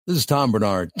This is Tom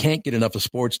Bernard. Can't get enough of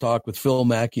sports talk with Phil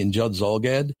Mackey and Judd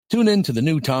Zolgad? Tune in to the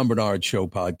new Tom Bernard Show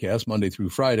podcast Monday through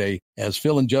Friday as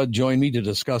Phil and Judd join me to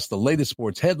discuss the latest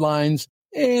sports headlines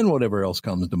and whatever else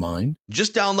comes to mind.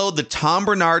 Just download the Tom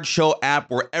Bernard Show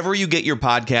app wherever you get your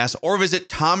podcasts or visit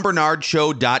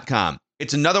tombernardshow.com.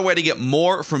 It's another way to get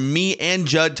more from me and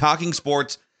Judd talking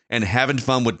sports and having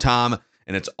fun with Tom,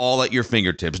 and it's all at your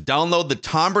fingertips. Download the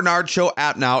Tom Bernard Show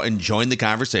app now and join the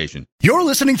conversation. You're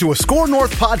listening to a Score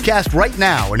North podcast right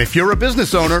now, and if you're a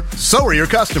business owner, so are your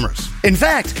customers. In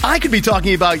fact, I could be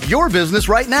talking about your business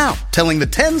right now, telling the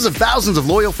tens of thousands of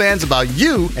loyal fans about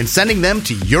you and sending them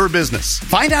to your business.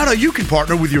 Find out how you can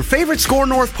partner with your favorite Score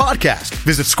North podcast.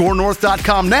 Visit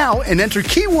scorenorth.com now and enter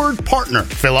keyword partner.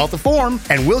 Fill out the form,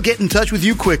 and we'll get in touch with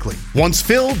you quickly. Once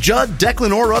Phil, Judd,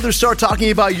 Declan, or others start talking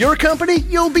about your company,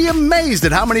 you'll be amazed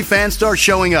at how many fans start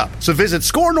showing up. So visit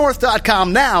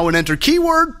scorenorth.com now and enter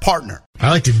keyword partner. I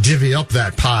like to divvy up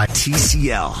that pie.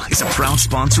 TCL is a proud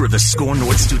sponsor of the Score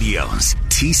North Studios.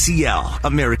 TCL,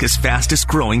 America's fastest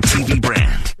growing TV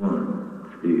brand.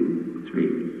 1, 2,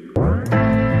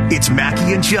 3. It's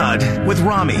Mackey and Judd with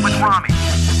Rami.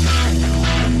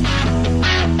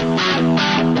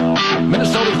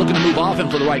 Minnesota's looking to move off him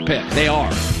for the right pick. They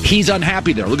are. He's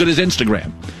unhappy there. Look at his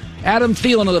Instagram. Adam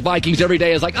Thielen of the Vikings every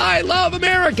day is like, I love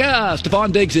America.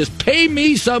 Stephon Diggs is, pay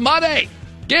me some money.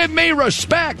 Give me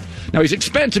respect. Now, he's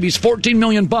expensive. He's $14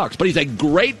 million, but he's a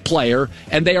great player,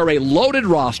 and they are a loaded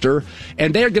roster,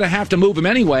 and they're going to have to move him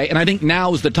anyway, and I think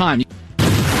now is the time.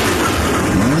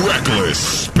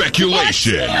 Reckless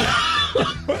speculation.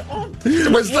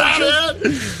 Was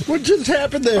that what just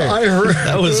happened there? I heard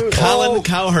that was Colin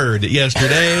Cowherd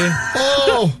yesterday.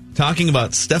 Talking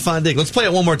about Stephon Diggs. Let's play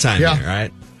it one more time here, all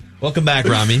right? Welcome back,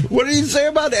 Rami. What did he say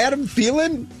about Adam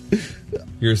Thielen?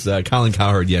 Here's Colin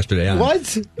Cowherd yesterday on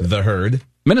The Herd.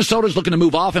 Minnesota's looking to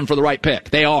move off him for the right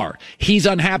pick. They are. He's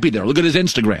unhappy there. Look at his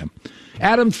Instagram.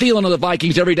 Adam Thielen of the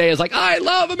Vikings every day is like, I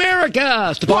love America.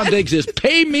 Stephon Diggs is,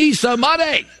 pay me some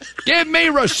money. Give me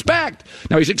respect.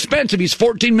 Now, he's expensive. He's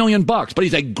 $14 million, but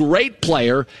he's a great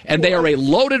player, and they are a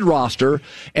loaded roster,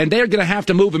 and they're going to have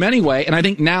to move him anyway, and I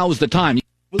think now is the time.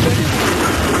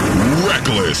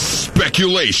 Reckless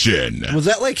speculation. Was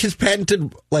that like his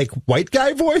patented white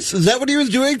guy voice? Is that what he was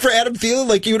doing for Adam Thielen?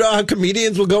 Like, you know how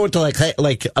comedians will go into hey,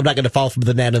 I'm not going to fall from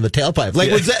the net in the tailpipe.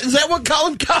 Is that what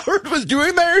Colin Cowherd was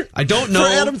doing there? I don't know. For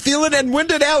Adam Thielen? And when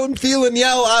did Adam Thielen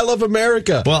yell, I love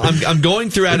America? Well, I'm going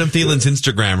through Adam Thielen's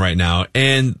Instagram right now,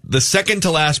 and the second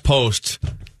to last post,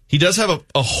 he does have a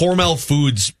Hormel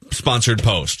Foods sponsored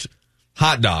post.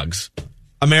 Hot dogs.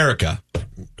 America.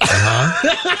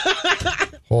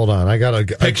 Hold on, I gotta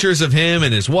pictures of him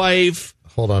and his wife.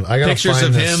 Hold on, I gotta pictures find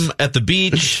of this. him at the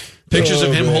beach. Pictures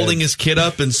of him holding his kid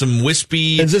up in some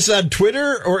wispy. Is this on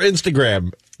Twitter or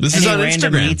Instagram? This is on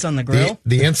random Instagram. Meats on the grill.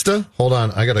 The Insta. Hold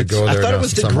on, I gotta go there. I thought it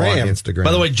was the Gram. Instagram.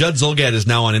 By the way, Judd Zolgad is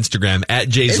now on Instagram at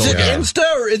JZolgad. Is it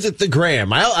Insta or is it the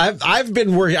Gram? I've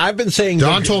been working. I've been saying.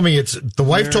 Don told me it's the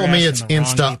wife told me it's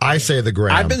Insta. I say the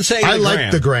Gram. I've been saying I the like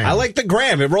Gram. the Gram. I like the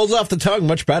Gram. It rolls off the tongue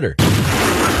much better.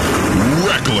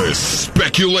 Reckless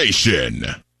speculation.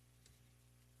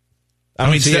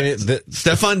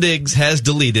 Stephon Diggs has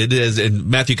deleted, and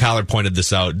Matthew Collar pointed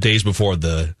this out days before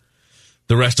the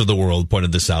rest of the world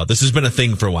pointed this out. This has been a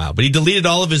thing for a while, but he deleted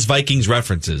all of his Vikings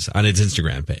references on his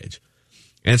Instagram page.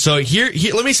 And so here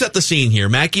let me set the scene here.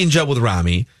 Mackey and Judd with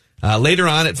Rami. Later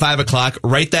on at 5 o'clock,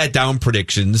 write that down,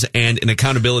 predictions and an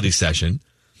accountability session.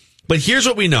 But here's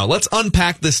what we know. Let's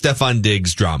unpack this Stephon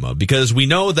Diggs drama, because we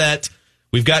know that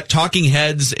we've got talking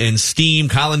heads and steam.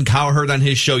 Colin Cowherd on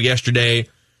his show yesterday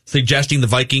suggesting the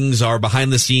Vikings are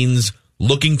behind the scenes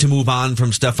looking to move on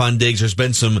from Stephon Diggs. There's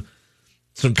been some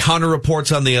counter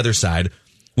reports on the other side.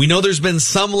 We know there's been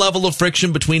some level of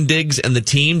friction between Diggs and the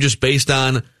team just based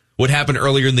on what happened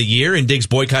earlier in the year and Diggs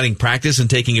boycotting practice and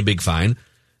taking a big fine.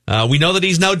 We know that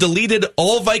he's now deleted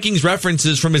all Vikings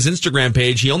references from his Instagram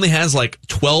page. He only has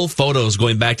 12 photos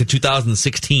going back to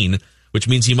 2016, which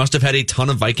means he must have had a ton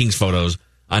of Vikings photos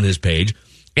on his page.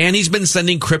 And he's been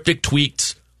sending cryptic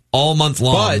tweets all month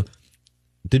long. But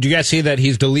did you guys see that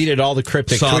he's deleted all the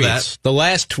cryptic tweets? That. The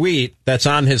last tweet that's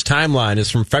on his timeline is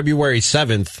from February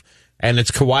 7th, and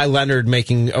it's Kawhi Leonard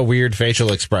making a weird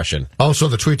facial expression. Oh, so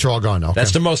the tweets are all gone. Okay.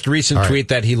 That's the most recent tweet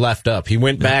that he left up. He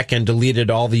went back and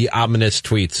deleted all the ominous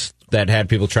tweets that had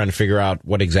people trying to figure out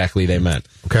what exactly they meant.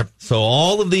 Okay. So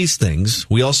all of these things,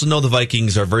 we also know the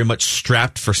Vikings are very much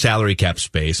strapped for salary cap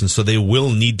space, and so they will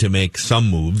need to make some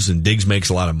moves, and Diggs makes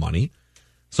a lot of money.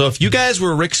 So if you guys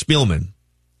were Rick Spielman,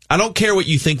 I don't care what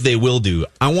you think they will do.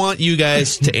 I want you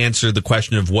guys to answer the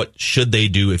question of what should they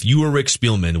do. If you were Rick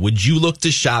Spielman, would you look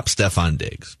to shop Stephon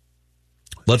Diggs?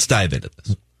 Let's dive into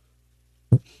this.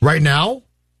 Right now,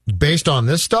 based on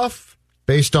this stuff,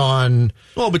 based on...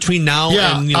 Well, between now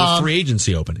and free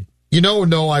agency opening.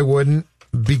 No, I wouldn't,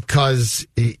 because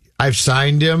I've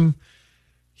signed him.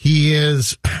 He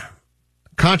is,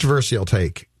 controversial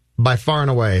take, by far and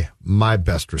away my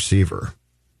best receiver.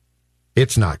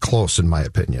 It's not close, in my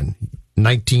opinion.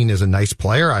 19 is a nice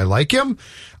player. I like him.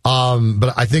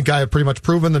 But I think I have pretty much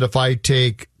proven that if I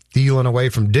take Thielen away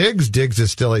from Diggs, Diggs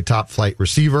is still a top flight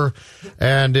receiver.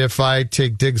 And if I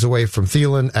take Diggs away from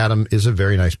Thielen, Adam is a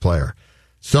very nice player.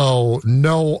 So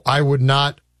no, I would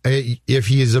not, if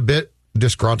he is a bit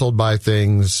disgruntled by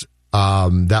things,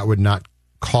 that would not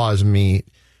cause me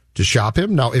to shop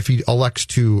him. Now, if he elects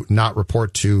to not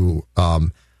report to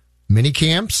mini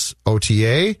camps,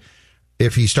 OTA,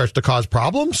 if he starts to cause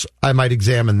problems, I might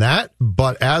examine that.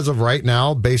 But as of right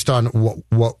now, based on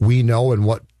what we know and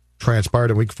what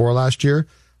transpired in week 4 last year,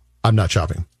 I'm not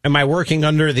shopping. Am I working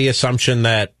under the assumption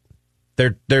that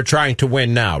they're trying to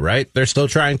win now, right? They're still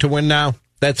trying to win now?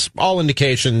 That's all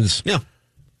indications. Yeah.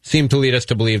 Seem to lead us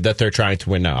to believe that they're trying to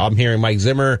win now. I'm hearing Mike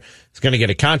Zimmer is going to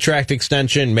get a contract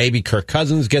extension. Maybe Kirk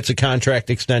Cousins gets a contract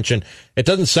extension. It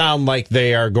doesn't sound like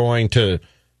they are going to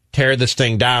tear this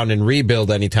thing down and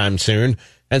rebuild anytime soon.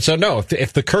 And so, no,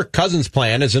 if the Kirk Cousins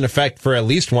plan is in effect for at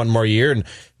least one more year and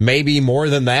maybe more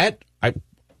than that,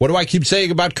 what do I keep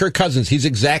saying about Kirk Cousins? He's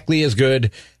exactly as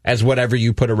good as whatever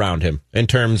you put around him in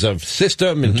terms of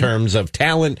system, in terms of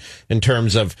talent, in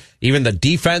terms of even the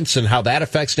defense and how that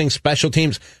affects things, special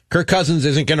teams. Kirk Cousins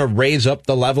isn't going to raise up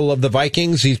the level of the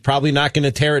Vikings. He's probably not going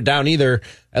to tear it down either,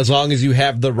 as long as you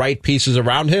have the right pieces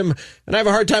around him. And I have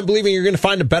a hard time believing you're going to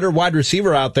find a better wide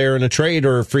receiver out there in a trade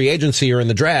or a free agency or in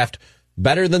the draft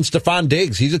better than Stephon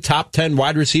Diggs. He's a top 10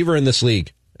 wide receiver in this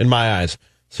league, in my eyes.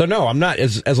 So, no, I'm not.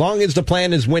 As long as the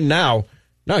plan is win now,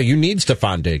 no, you need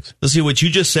Stephon Diggs. Let's see, what you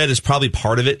just said is probably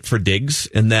part of it for Diggs,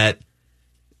 in that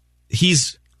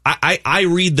he's... I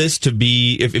read this to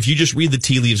be, if you just read the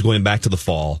tea leaves going back to the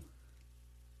fall,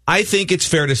 I think it's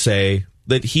fair to say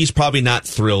that he's probably not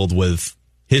thrilled with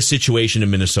his situation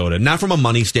in Minnesota. Not from a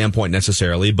money standpoint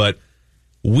necessarily, but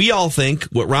we all think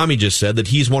what Rami just said, that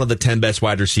he's one of the 10 best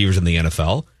wide receivers in the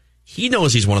NFL. He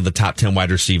knows he's one of the top 10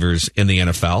 wide receivers in the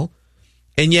NFL.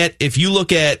 And yet, if you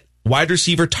look at wide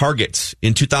receiver targets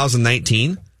in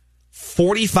 2019,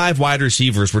 45 wide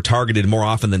receivers were targeted more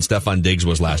often than Stephon Diggs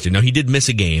was last year. Now, he did miss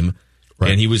a game,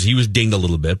 and he was dinged a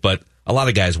little bit, but a lot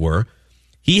of guys were.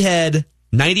 He had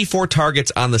 94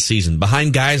 targets on the season,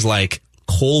 behind guys like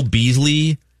Cole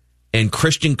Beasley and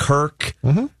Christian Kirk.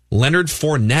 Leonard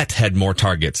Fournette had more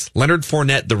targets. Leonard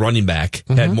Fournette, the running back,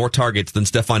 had more targets than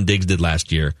Stephon Diggs did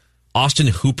last year. Austin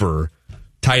Hooper,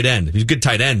 tight end. He's a good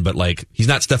tight end, but he's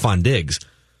not Stephon Diggs.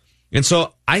 And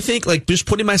so I think just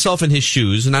putting myself in his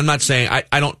shoes, and I'm not saying,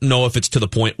 I don't know if it's to the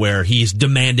point where he's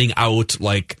demanding out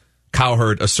like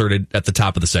Cowherd asserted at the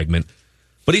top of the segment,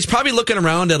 but he's probably looking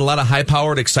around at a lot of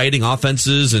high-powered, exciting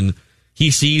offenses, and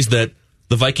he sees that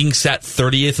the Vikings sat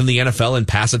 30th in the NFL in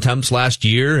pass attempts last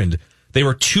year, and they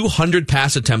were 200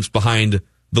 pass attempts behind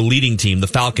the leading team, the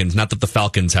Falcons. Not that the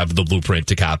Falcons have the blueprint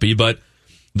to copy, but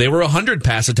they were 100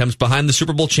 pass attempts behind the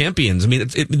Super Bowl champions. I mean,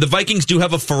 the Vikings do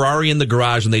have a Ferrari in the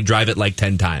garage, and they drive it like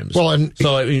 10 times. Well,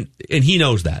 and he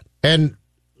knows that. And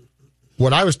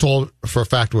what I was told for a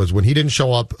fact was when he didn't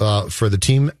show up for the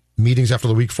team meetings after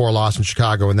the Week 4 loss in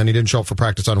Chicago, and then he didn't show up for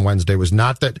practice on Wednesday, was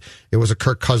not that it was a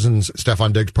Kirk Cousins,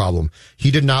 Stephon Diggs problem.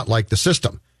 He did not like the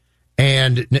system.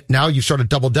 And now you've sort of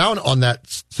doubled down on that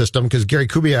system because Gary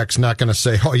Kubiak's not going to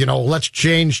say, let's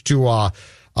change to have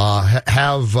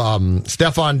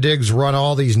Stephon Diggs run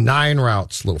all these 9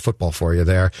 routes, little football for you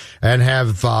there, and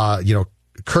have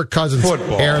Kirk Cousins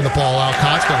air the ball out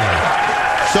constantly.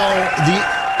 So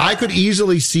I could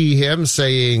easily see him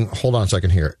saying, hold on a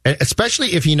second here,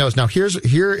 especially if he knows. Now here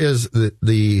is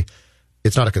the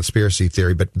it's not a conspiracy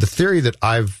theory, but the theory that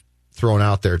I've thrown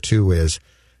out there too is,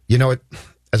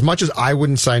 as much as I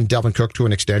wouldn't sign Dalvin Cook to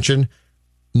an extension,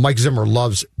 Mike Zimmer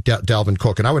loves Dalvin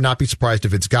Cook, and I would not be surprised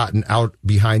if it's gotten out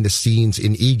behind the scenes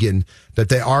in Egan that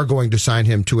they are going to sign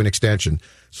him to an extension.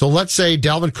 So let's say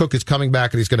Dalvin Cook is coming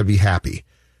back and he's going to be happy.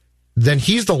 Then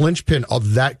he's the linchpin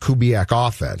of that Kubiak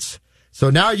offense. So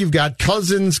now you've got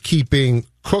Cousins keeping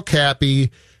Cook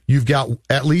happy. You've got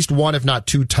at least one, if not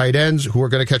 2 tight ends who are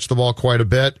going to catch the ball quite a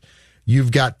bit.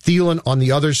 You've got Thielen on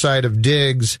the other side of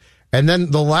Diggs. And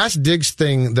then the last Diggs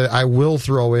thing that I will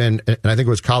throw in, and I think it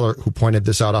was Collar who pointed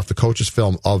this out off the coach's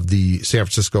film of the San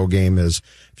Francisco game, is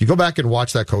if you go back and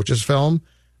watch that coach's film,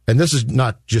 and this is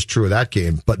not just true of that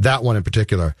game, but that one in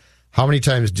particular, how many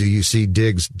times do you see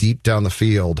Diggs deep down the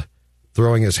field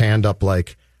throwing his hand up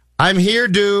like, I'm here,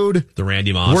 dude. The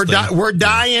Randy Moss We're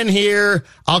dying here.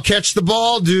 I'll catch the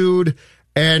ball, dude.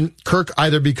 And Kirk,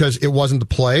 either because it wasn't the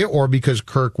play or because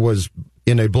Kirk was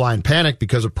in a blind panic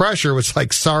because of pressure, was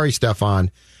like, sorry, Stefan.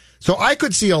 So I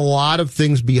could see a lot of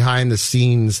things behind the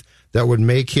scenes that would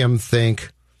make him think,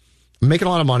 I'm making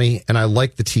a lot of money and I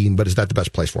like the team, but is that the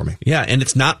best place for me? Yeah, and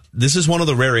it's not. This is one of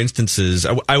the rare instances.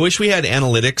 I wish we had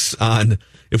analytics on,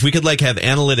 if we could have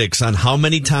analytics on how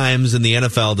many times in the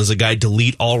NFL does a guy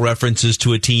delete all references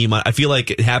to a team. I feel like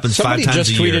it happens Somebody 5 times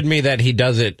a year. Somebody just tweeted me that he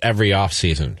does it every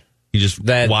offseason. He just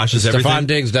washes everything? Stephon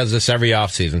Diggs does this every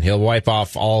offseason. He'll wipe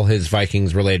off all his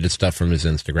Vikings-related stuff from his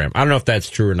Instagram. I don't know if that's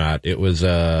true or not. It was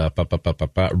Red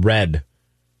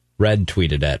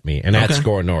tweeted at me, and at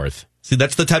Score North. See,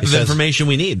 that's the type of information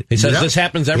we need. He says this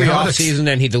happens every offseason,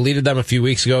 and he deleted them a few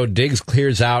weeks ago. Diggs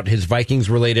clears out his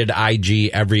Vikings-related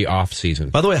IG every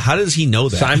offseason. By the way, how does he know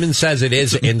that? Simon says it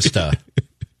is Insta.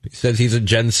 He says he's a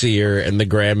Gen Zer, and the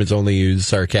gram is only used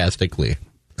sarcastically.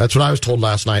 That's what I was told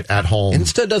last night at home.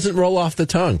 Insta doesn't roll off the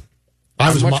tongue.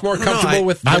 I was much more comfortable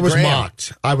with the gram.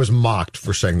 Mocked. I was mocked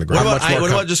for saying the gram. What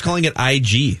about just calling it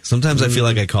IG? Sometimes I feel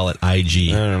like I call it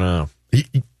IG. I don't know.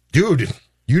 Dude,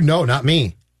 not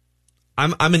me. I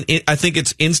think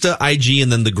it's Insta, IG,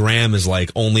 and then the gram is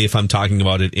only if I'm talking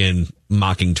about it in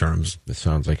mocking terms. This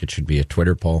sounds like it should be a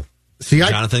Twitter poll.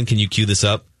 Jonathan, can you cue this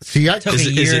up? It took a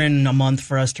year and a month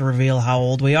for us to reveal how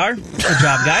old we are. Good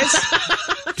job, guys.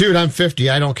 Dude, I'm 50.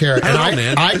 I don't care.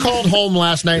 I called home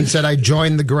last night and said I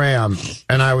joined the gram,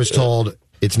 and I was told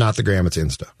it's not the gram, it's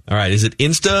Insta. All right. Is it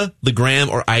Insta, the gram,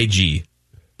 or IG?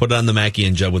 Put it on the Mackey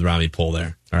and Judd with Rami poll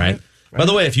there. All right. By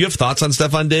the way, if you have thoughts on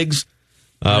Stephon Diggs,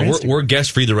 we're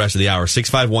guest free the rest of the hour.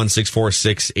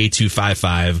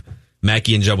 651-646-8255.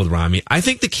 Mackey and Judd with Rami. I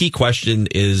think the key question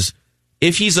is,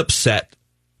 if he's upset,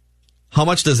 how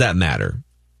much does that matter?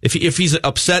 If he's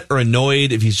upset or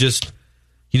annoyed, if he just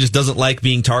doesn't like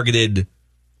being targeted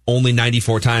only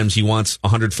 94 times, he wants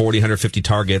 140, 150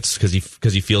 targets because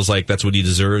he feels like that's what he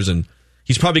deserves, and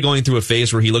he's probably going through a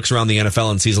phase where he looks around the NFL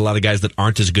and sees a lot of guys that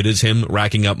aren't as good as him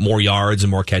racking up more yards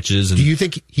and more catches. And do you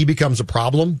think he becomes a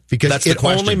problem? Because it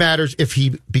only matters if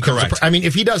he becomes.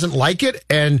 If he doesn't like it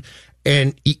and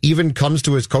even comes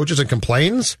to his coaches and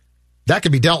complains, that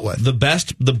could be dealt with.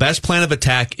 The best plan of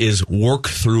attack is work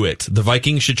through it. The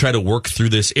Vikings should try to work through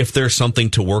this if there's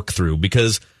something to work through,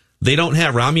 because they don't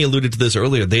have, Rami alluded to this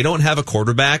earlier, they don't have a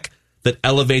quarterback that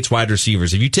elevates wide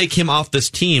receivers. If you take him off this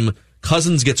team,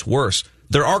 Cousins gets worse.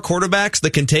 There are quarterbacks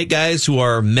that can take guys who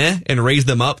are meh and raise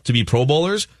them up to be Pro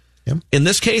Bowlers. Yep. In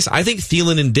this case, I think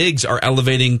Thielen and Diggs are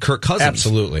elevating Kirk Cousins.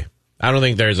 Absolutely. I don't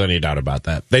think there's any doubt about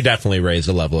that. They definitely raise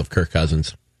the level of Kirk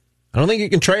Cousins. I don't think you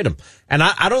can trade him. And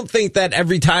I don't think that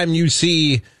every time you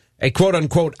see a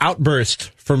quote-unquote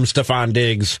outburst from Stephon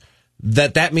Diggs,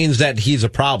 that means that he's a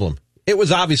problem. It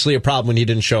was obviously a problem when he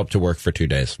didn't show up to work for 2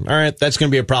 days. All right, that's going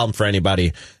to be a problem for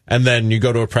anybody. And then you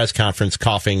go to a press conference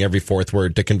coughing every fourth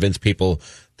word to convince people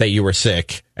that you were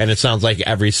sick. And it sounds like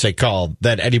every sick call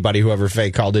that anybody who ever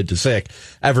fake called into sick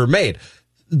ever made.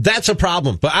 That's a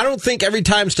problem. But I don't think every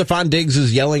time Stephon Diggs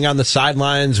is yelling on the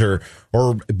sidelines or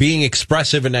being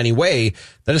expressive in any way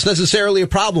that it's necessarily a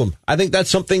problem. I think that's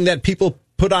something that people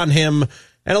put on him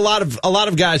and a lot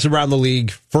of guys around the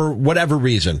league for whatever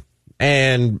reason.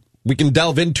 And we can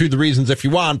delve into the reasons if you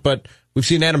want, but we've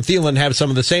seen Adam Thielen have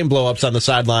some of the same blow-ups on the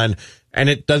sideline, and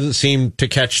it doesn't seem to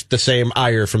catch the same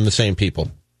ire from the same people.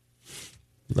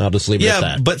 I'll just leave it at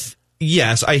that. But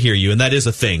yes, I hear you, and that is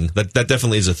a thing. That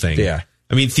definitely is a thing. Yeah.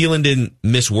 I mean, Thielen didn't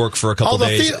miss work for a couple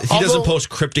days. He doesn't post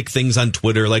cryptic things on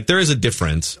Twitter. There is a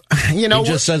difference. He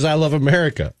just says, I love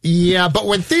America. Yeah, but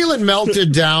when Thielen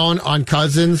melted down on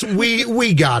Cousins,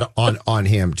 we got on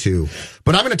him too.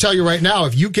 But I'm going to tell you right now,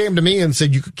 if you came to me and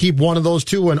said you could keep one of those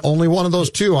two and only one of those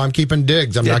two, I'm keeping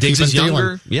Diggs. I'm not Diggs keeping is Thielen.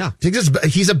 Younger. Yeah.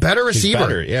 He's a better receiver. He's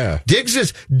better, yeah. Diggs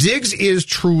is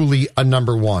truly a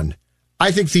number one.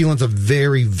 I think Thielen's a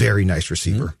very, very nice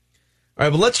receiver. All right,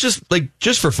 but let's just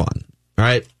for fun. All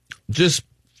right. Just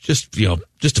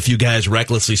a few guys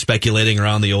recklessly speculating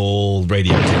around the old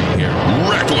radio table here.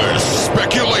 Reckless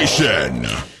speculation.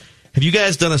 Have you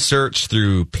guys done a search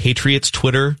through Patriots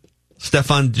Twitter?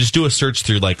 Just do a search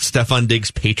through Stephon Diggs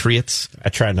Patriots. I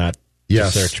try not to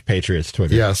search Patriots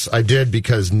Twitter. Yes, I did,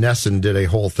 because Nesson did a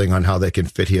whole thing on how they can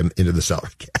fit him into the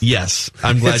salary cap. Yes,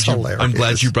 I'm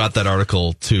glad you brought that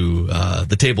article to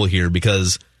the table here,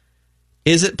 because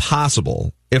is it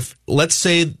possible if let's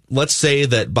say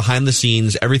that behind the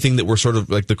scenes, everything that we're sort of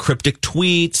the cryptic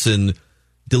tweets and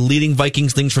deleting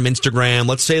Vikings things from Instagram,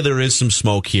 let's say there is some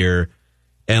smoke here,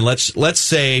 and let's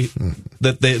say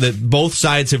that both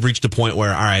sides have reached a point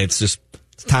where, all right, it's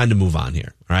It's time to move on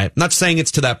here. All right. I'm not saying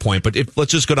it's to that point, but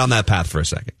let's just go down that path for a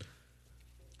second.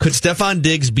 Could Stefon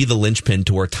Diggs be the linchpin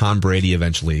to where Tom Brady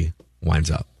eventually winds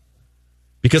up?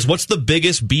 Because what's the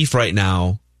biggest beef right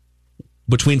now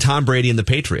between Tom Brady and the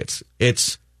Patriots?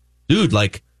 It's, dude,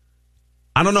 like,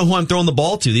 I don't know who I'm throwing the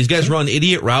ball to. These guys run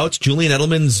idiot routes. Julian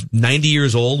Edelman's 90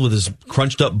 years old with his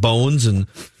crunched up bones, and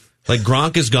like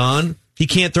Gronk is gone. He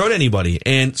can't throw to anybody.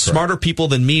 And smarter people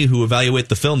than me who evaluate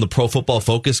the film, the Pro Football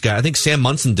Focus guy, I think Sam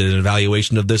Munson did an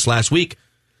evaluation of this last week.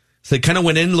 So they kind of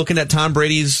went in looking at Tom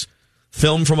Brady's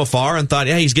film from afar and thought,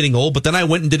 yeah, he's getting old. But then I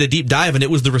went and did a deep dive, and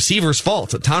it was the receiver's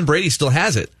fault. Tom Brady still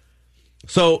has it.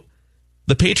 So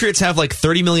the Patriots have like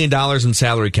 $30 million in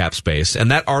salary cap space, and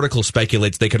that article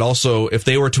speculates they could also, if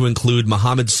they were to include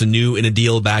Mohamed Sanu in a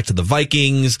deal back to the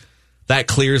Vikings, that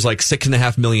clears like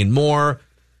 $6.5 million more.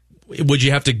 Would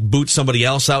you have to boot somebody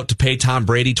else out to pay Tom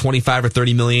Brady $25 or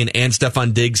 $30 million and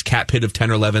Stefon Diggs cap hit of 10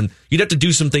 or 11? You'd have to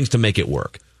do some things to make it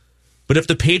work. But if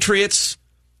the Patriots'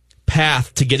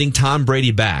 path to getting Tom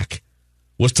Brady back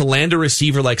was to land a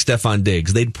receiver like Stefon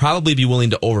Diggs, they'd probably be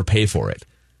willing to overpay for it.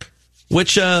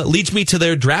 Which leads me to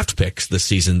their draft picks this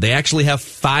season. They actually have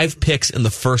 5 picks in the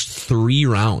first 3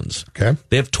 rounds. Okay.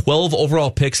 They have 12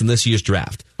 overall picks in this year's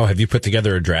draft. Oh, have you put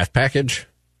together a draft package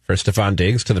for Stefon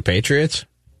Diggs to the Patriots?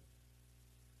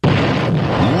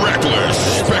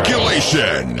 Reckless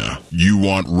speculation. You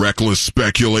want reckless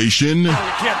speculation? You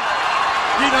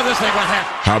know this ain't what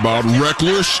happened. How about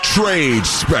reckless trade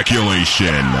speculation?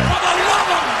 For the love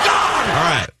of God! All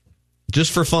right.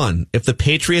 Just for fun, if the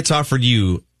Patriots offered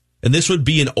you, and this would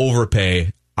be an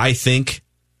overpay, I think,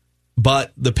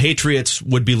 but the Patriots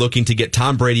would be looking to get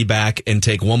Tom Brady back and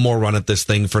take one more run at this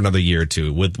thing for another year or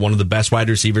two with one of the best wide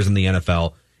receivers in the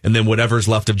NFL, and then whatever's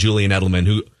left of Julian Edelman,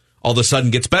 who all of a sudden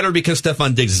gets better because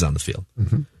Stefon Diggs is on the field.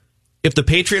 Mm-hmm. If the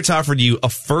Patriots offered you a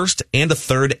first and a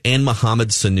third and Mohamed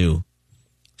Sanu,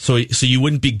 so you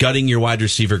wouldn't be gutting your wide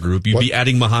receiver group, you'd be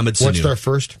adding Mohamed Sanu. What's their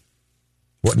first?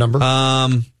 What number?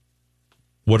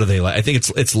 What are they like? I think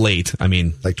it's late. I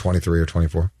mean, like 23 or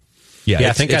 24. Yeah,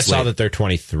 I think I saw that they're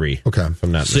 23. Okay, if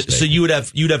I'm not mistaken. So you'd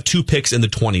have 2 picks in the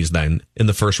 20s then in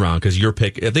the first round because your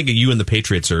pick. I think you and the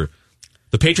Patriots are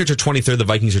 23rd. The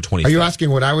Vikings are 23rd. Are you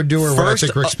asking what I would do or what I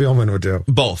think Rick Spielman would do?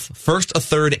 Both. First, a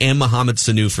third, and Mohamed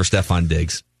Sanu for Stefon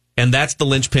Diggs, and that's the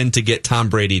linchpin to get Tom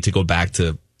Brady to go back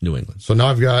to New England. So now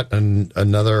I've got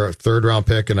another 3rd round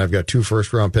pick, and I've got 2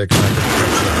 first round picks.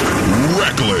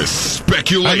 Reckless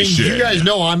speculation. I mean, you guys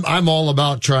know I'm all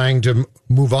about trying to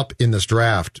move up in this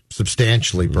draft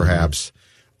substantially, perhaps.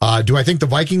 Do I think the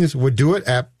Vikings would do it?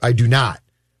 I do not.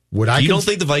 You don't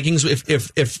think the Vikings, if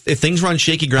things run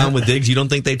shaky ground with Diggs, you don't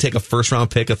think they'd take a first round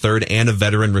pick, a third, and a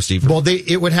veteran receiver? Well,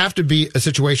 it would have to be a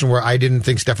situation where I didn't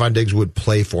think Stefon Diggs would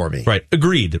play for me. Right.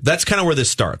 Agreed. That's kind of where this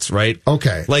starts, right?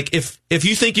 Okay. Like if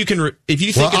you think you can, if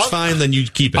you think it's fine, then you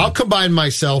keep it. I'll combine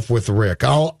myself with Rick.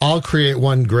 I'll create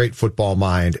one great football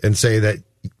mind and say that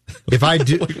if I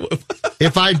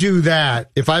do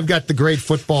that, if I've got the great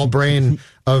football brain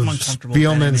of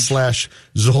Spielman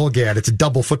 / Zolgad, it's a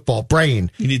double football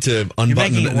brain. You need to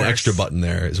unbutton an extra button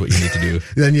there is what you need to do.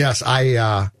 Then yes,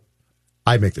 I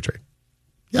make the trade.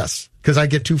 Yes, because I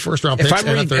get 2 first round picks.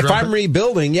 If I'm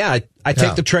rebuilding, I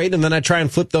take the trade and then I try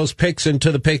and flip those picks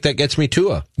into the pick that gets me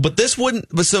Tua. But this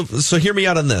wouldn't. So hear me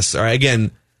out on this. All right,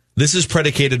 again, this is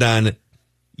predicated on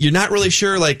you're not really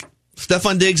sure like.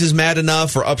 Stefon Diggs is mad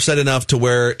enough or upset enough to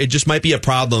where it just might be a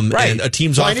problem, right? And a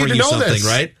team's offering you something,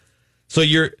 right? So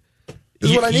this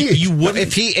is what I need. You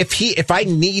wouldn't if I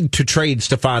need to trade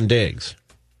Stefon Diggs,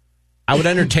 I would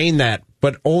entertain that,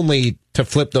 but only to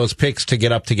flip those picks to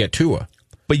get Tua.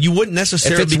 But you wouldn't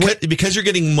necessarily because you're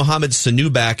getting Mohamed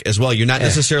Sanu back as well. You're not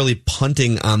necessarily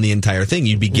punting on the entire thing.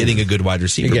 You'd be getting a good wide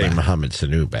receiver. You're getting Mohamed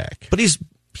Sanu back, but he'd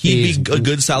be a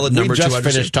good solid number 2. We just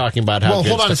finished talking about how. Well,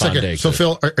 hold on Stefon a second. Diggs so,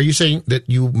 Phil, are you saying that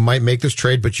you might make this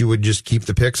trade, but you would just keep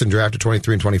the picks and draft at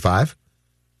 23 and 25?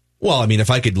 Well, I mean, if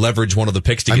I could leverage one of the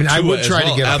picks to get, I would try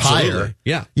to get up higher.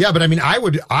 Yeah, but I mean, I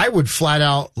would flat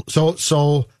out.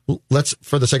 So let's,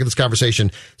 for the sake of this conversation,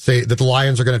 say that the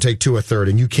Lions are going to take 2 a third,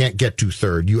 and you can't get 2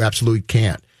 third. You absolutely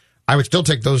can't. I would still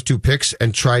take those 2 picks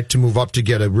and try to move up to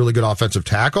get a really good offensive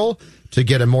tackle, to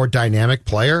get a more dynamic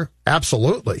player.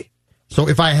 Absolutely. So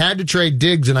if I had to trade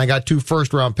Diggs and I got 2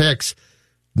 first round picks,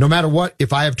 no matter what,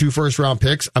 if I have 2 first round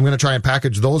picks, I'm going to try and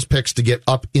package those picks to get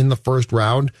up in the first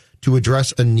round to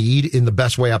address a need in the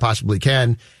best way I possibly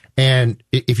can. And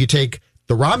if you take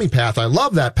the Rami path, I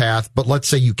love that path, but let's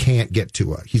say you can't get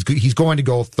Tua. He's going to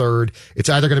go 3rd. It's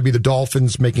either going to be the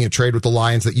Dolphins making a trade with the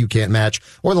Lions that you can't match,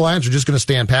 or the Lions are just going to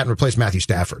stand pat and replace Matthew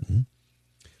Stafford.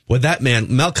 With that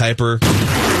man, Mel Kiper.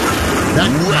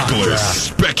 Reckless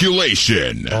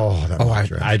speculation.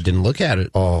 I didn't look at it.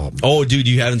 Oh, dude,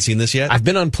 you haven't seen this yet? I've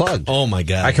been unplugged. Oh, my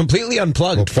God. I completely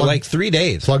unplugged for like 3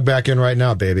 days. Plug back in right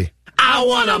now, baby. I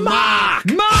want to mock.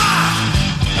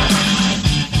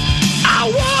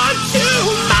 I want to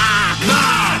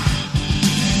mock.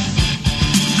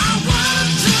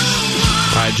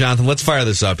 All right, Jonathan, let's fire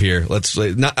this up here.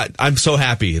 I'm so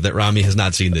happy that Rami has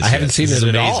not seen this. I haven't seen this it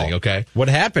is at amazing, all. Okay. What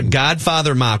happened?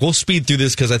 Godfather mock. We'll speed through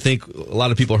this because I think a lot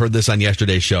of people heard this on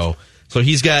yesterday's show. So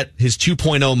he's got his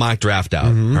 2.0 mock draft out.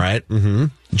 All right. Mm-hmm.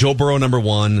 Joe Burrow number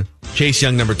 1, Chase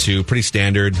Young number 2. Pretty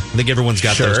standard. I think everyone's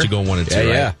got those two going 1 and 2.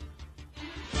 Yeah. Right?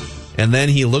 And then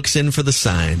he looks in for the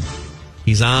sign.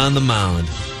 He's on the mound.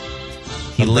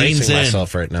 He leans in.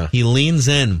 Myself right now. He leans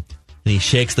in and he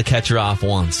shakes the catcher off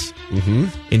once. Mm-hmm.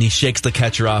 And he shakes the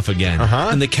catcher off again.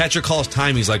 And the catcher calls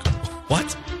time. He's like, "What?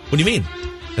 What do you mean?"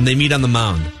 And they meet on the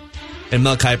mound. And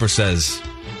Mel Kiper says,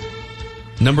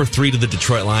 number 3 to the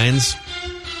Detroit Lions,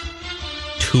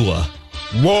 Tua.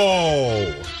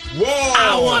 Whoa.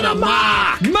 I want to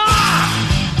mock.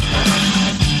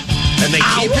 And they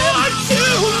keep him?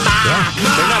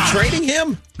 They're not trading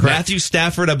him? Matthew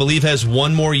Stafford, I believe, has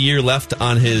 1 more year left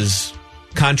on his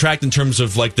contract in terms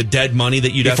of like the dead money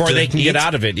that you'd have to before they can get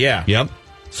out of it, yeah. Yep.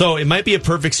 So it might be a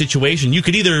perfect situation. You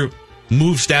could either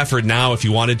move Stafford now if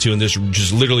you wanted to and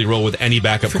just literally roll with any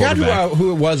backup quarterback. I forgot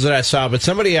who it was that I saw, but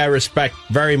somebody I respect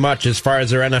very much as far as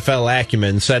their NFL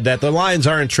acumen said that the Lions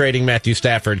aren't trading Matthew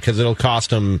Stafford because it'll cost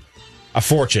them a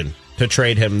fortune to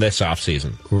trade him this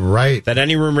offseason. Right. That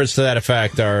any rumors to that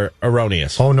effect are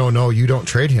erroneous. Oh, no, you don't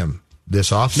trade him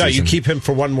this offseason. No, you keep him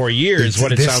for 1 more year is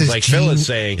what it sounds like Phil is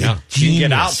saying. You can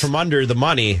get out from under the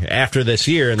money after this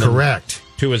year. And correct.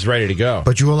 Tua's ready to go.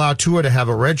 But you allow Tua to have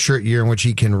a redshirt year in which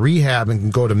he can rehab and can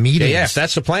go to meetings. Yeah, if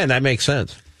that's the plan, that makes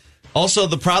sense. Also,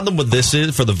 the problem with this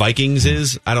is for the Vikings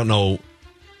is, I don't know,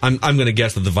 I'm going to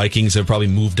guess that the Vikings have probably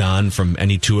moved on from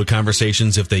any Tua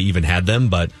conversations if they even had them,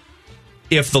 but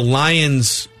if the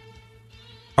Lions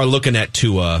are looking at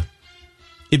Tua,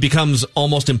 it becomes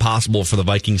almost impossible for the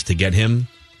Vikings to get him.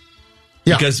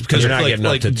 Yeah, because you're not getting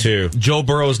up to 2. Joe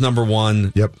Burrow's number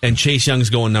 1, and Chase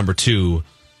Young's going number 2.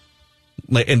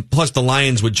 And plus, the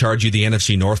Lions would charge you the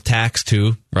NFC North tax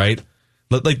too, right?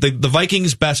 Like the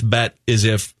Vikings' best bet is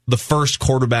if the first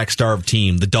quarterback-starved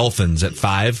team, the Dolphins at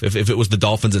 5, if it was the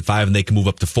Dolphins at 5 and they can move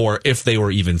up to 4, if they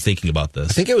were even thinking about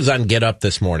this. I think it was on Get Up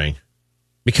this morning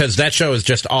because that show is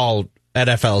just all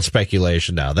NFL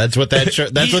speculation now. That's what that show.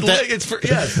 That's what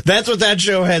that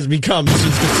show has become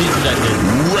since the season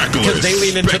ended. Reckless because they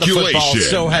lean into the football speculation.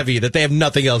 so heavy that they have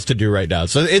nothing else to do right now.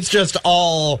 So it's just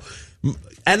all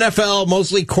NFL,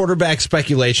 mostly quarterback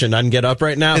speculation on Get Up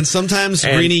right now. And sometimes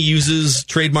Greeny uses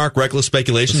trademark reckless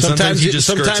speculation. Sometimes he just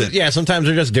skirts it. Yeah, sometimes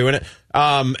they're just doing it.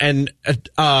 And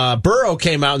Burrow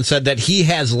came out and said that he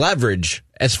has leverage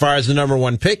as far as the number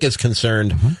 1 pick is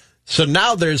concerned. Mm-hmm. So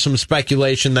now there's some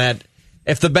speculation that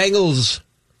if the Bengals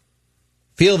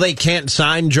feel they can't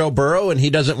sign Joe Burrow and he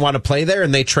doesn't want to play there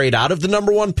and they trade out of the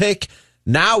number 1 pick,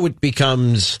 now it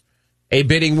becomes a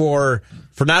bidding war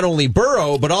for not only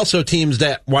Burrow, but also teams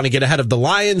that want to get ahead of the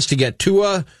Lions to get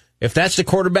Tua, if that's the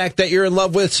quarterback that you're in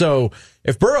love with. So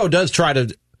if Burrow does try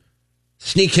to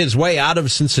sneak his way out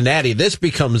of Cincinnati, this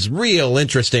becomes real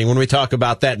interesting when we talk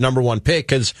about that number 1 pick,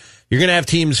 because you're going to have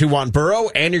teams who want Burrow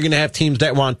and you're going to have teams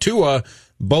that want Tua,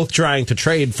 both trying to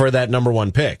trade for that number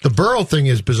 1 pick. The Burrow thing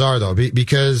is bizarre, though,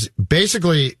 because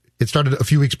basically it started a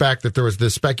few weeks back that there was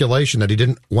this speculation that he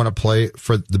didn't want to play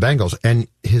for the Bengals, and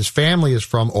his family is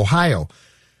from Ohio.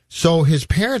 So his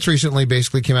parents recently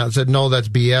basically came out and said, no, that's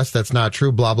BS, that's not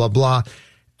true, blah, blah, blah.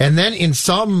 And then in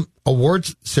some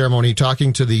awards ceremony,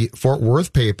 talking to the Fort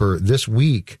Worth paper this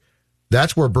week,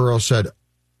 that's where Burrow said,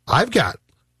 I've got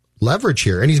leverage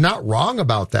here. And he's not wrong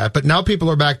about that. But now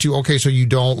people are back to, okay, so you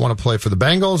don't want to play for the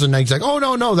Bengals? And now he's like, oh,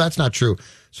 no, that's not true.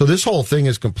 So this whole thing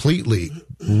is completely,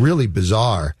 really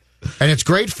bizarre. And it's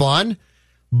great fun.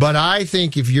 But I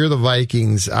think if you're the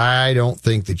Vikings, I don't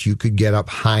think that you could get up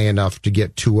high enough to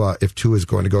get Tua if Tua is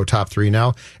going to go top 3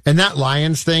 now. And that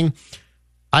Lions thing,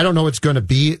 I don't know it's going to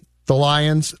be the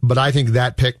Lions, but I think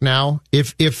that pick now,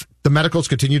 if the medicals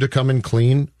continue to come in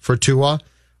clean for Tua,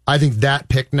 I think that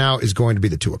pick now is going to be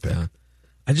the Tua pick. Yeah.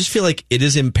 I just feel like it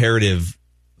is imperative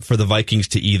for the Vikings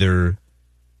to either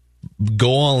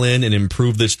go all in and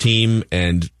improve this team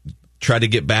and try to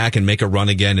get back and make a run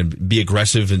again and be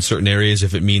aggressive in certain areas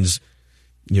if it means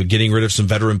getting rid of some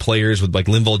veteran players with like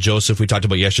Linval Joseph we talked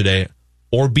about yesterday,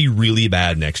 or be really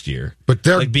bad next year. But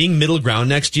they're like being middle ground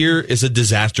next year is a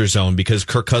disaster zone because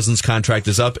Kirk Cousins' contract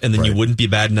is up, and then you wouldn't be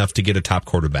bad enough to get a top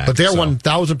quarterback. But they're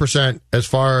 1,000% as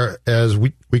far as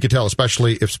we could tell,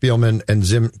 especially if Spielman and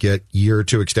Zim get year or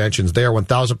two extensions. They are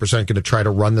 1,000% going to try to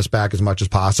run this back as much as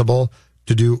possible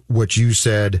to do what you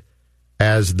said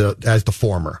as the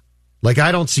former. Like,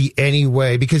 I don't see any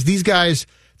way, because these guys,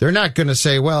 they're not going to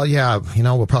say, well, yeah,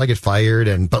 we'll probably get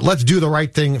fired, but let's do the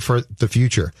right thing for the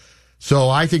future. So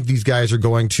I think these guys are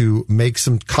going to make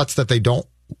some cuts that they don't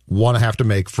want to have to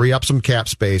make, free up some cap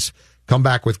space, come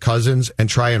back with Cousins, and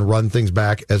try and run things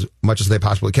back as much as they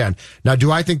possibly can. Now,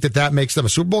 do I think that makes them a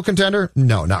Super Bowl contender?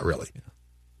 No, not really.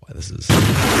 Why this is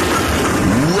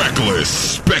reckless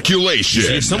speculation.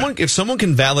 See, if someone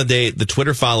can validate the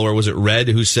Twitter follower, was it Red,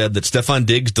 who said that Stefon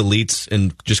Diggs deletes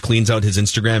and just cleans out his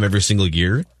Instagram every single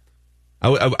year?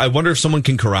 I wonder if someone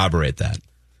can corroborate that.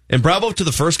 And bravo to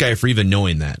the first guy for even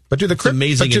knowing that. But it's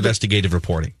amazing investigative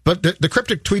reporting. But the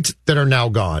cryptic tweets that are now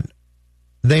gone,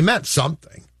 they meant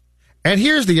something. And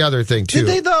here's the other thing, too. Did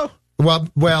they, though?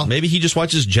 Well, maybe he just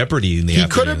watches Jeopardy in the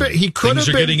afternoon. Things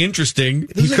are getting interesting.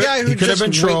 He could have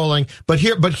been trolling. But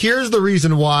here's the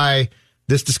reason why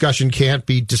this discussion can't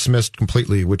be dismissed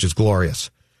completely, which is glorious.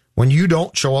 When you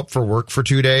don't show up for work for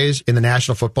 2 days in the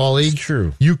National Football League,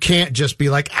 you can't just be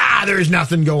like, there's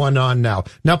nothing going on now.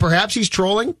 Now, perhaps he's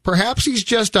trolling. Perhaps he's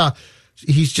just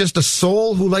a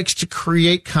soul who likes to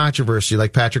create controversy,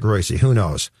 like Patrick Royce. Who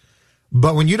knows?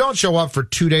 But when you don't show up for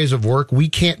 2 days of work, we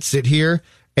can't sit here.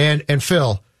 And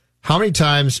Phil, how many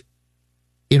times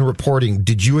in reporting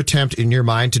did you attempt in your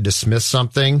mind to dismiss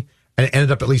something and it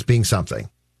ended up at least being something?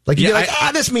 Like, you're like,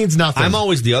 this means nothing. I'm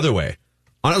always the other way.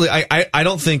 Honestly,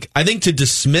 I think to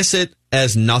dismiss it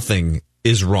as nothing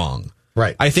is wrong.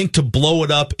 Right. I think to blow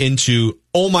it up into,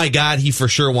 oh my God, he for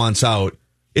sure wants out,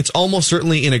 it's almost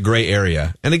certainly in a gray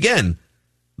area. And again,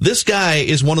 this guy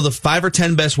is one of the 5 or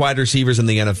 10 best wide receivers in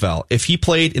the NFL. If he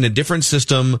played in a different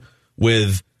system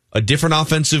with a different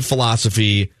offensive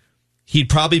philosophy, he'd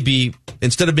probably be,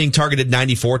 instead of being targeted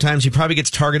 94 times, he probably gets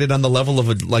targeted on the level of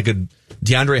a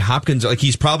DeAndre Hopkins. Like,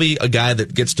 he's probably a guy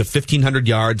that gets to 1,500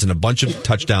 yards and a bunch of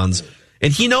touchdowns,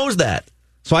 and he knows that.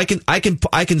 So I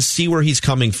can see where he's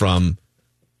coming from.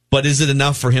 But is it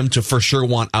enough for him to for sure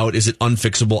want out? Is it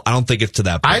unfixable? I don't think it's to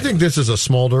that point. I think this is a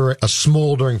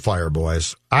smoldering fire,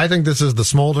 boys. I think this is the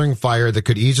smoldering fire that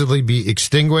could easily be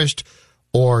extinguished,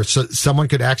 or someone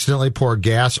could accidentally pour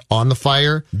gas on the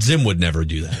fire. Zim would never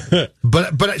do that.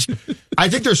 but I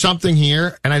think there's something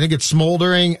here, and I think it's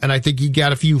smoldering, and I think you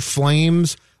got a few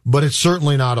flames, but it's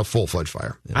certainly not a full-fledged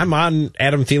fire. I'm on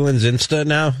Adam Thielen's Insta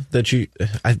now. Say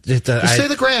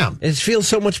the gram. It feels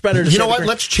so much better. You know what?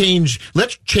 Let's change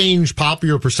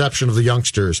popular perception of the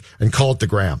youngsters and call it the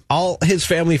gram. All his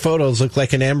family photos look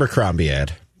like an Abercrombie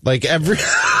ad. Like every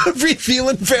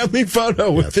Thielen family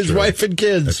photo with his wife and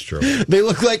kids. That's true. They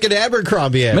look like an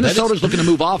Abercrombie ad. Minnesota's looking to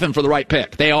move off him for the right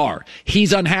pick. They are.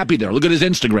 He's unhappy there. Look at his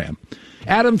Instagram.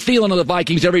 Adam Thielen of the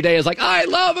Vikings every day is like, I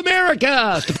love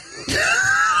America.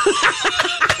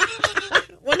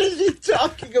 What is he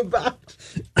talking about?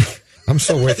 I'm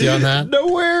so with you on that.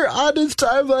 Nowhere on his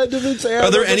timeline does it say.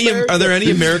 Are there any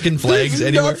American flags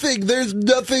anywhere? There's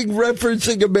nothing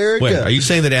referencing America. Wait, are you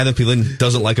saying that Adam Thielen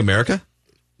doesn't like America?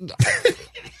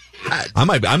 I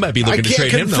might be looking to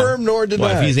trade him. I can't confirm nor deny.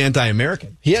 Well, if he's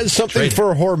anti-American, he has something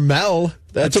for Hormel.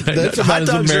 That's about as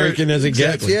American as it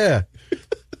gets. Yeah,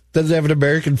 doesn't have an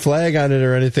American flag on it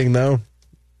or anything though.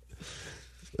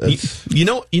 You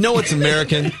know what's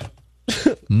American?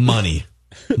 Money,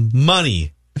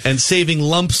 and saving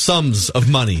lump sums of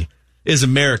money is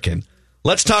American.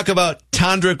 Let's talk about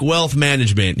Tondrick Wealth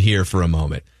Management here for a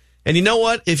moment. And you know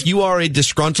what? If you are a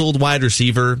disgruntled wide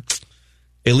receiver,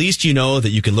 at least you know that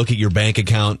you can look at your bank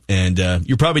account and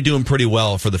you're probably doing pretty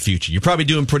well for the future. You're probably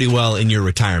doing pretty well in your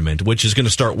retirement, which is going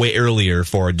to start way earlier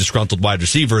for a disgruntled wide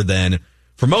receiver than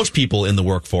for most people in the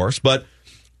workforce. But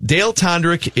Dale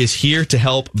Tondrick is here to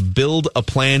help build a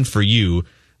plan for you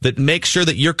that makes sure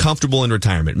that you're comfortable in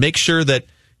retirement. Make sure that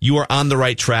you are on the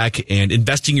right track and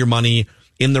investing your money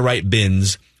in the right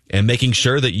bins and making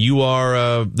sure that you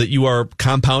are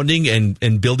compounding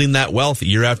and building that wealth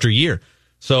year after year.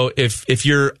 So if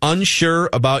you're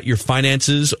unsure about your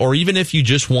finances, or even if you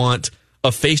just want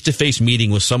a face-to-face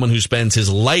meeting with someone who spends his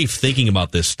life thinking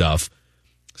about this stuff,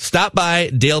 stop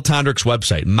by Dale Tondrick's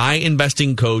website,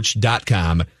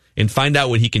 myinvestingcoach.com, and find out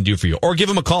what he can do for you. Or give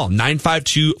him a call,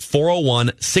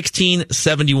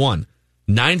 952-401-1671.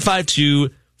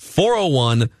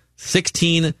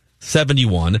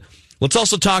 952-401-1671. Let's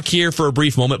also talk here for a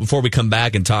brief moment before we come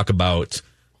back and talk about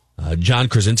John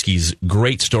Krasinski's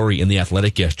great story in The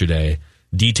Athletic yesterday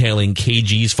detailing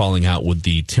KG's falling out with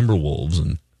the Timberwolves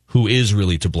and who is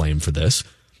really to blame for this.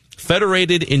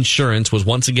 Federated Insurance was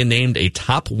once again named a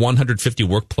top 150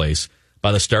 workplace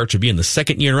by the Star Tribune, the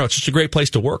second year in a row. It's just a great place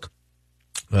to work.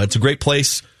 It's a great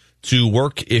place to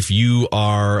work if you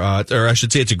are, or I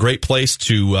should say it's a great place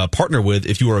to partner with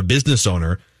if you are a business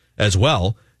owner as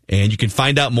well. And you can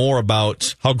find out more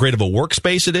about how great of a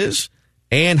workspace it is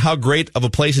and how great of a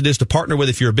place it is to partner with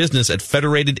if you're a business at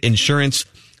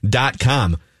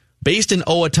federatedinsurance.com. Based in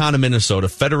Owatonna, Minnesota,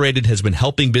 Federated has been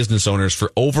helping business owners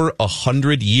for over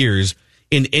 100 years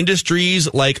in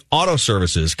industries like auto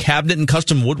services, cabinet and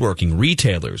custom woodworking,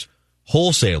 retailers,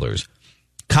 wholesalers,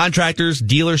 contractors,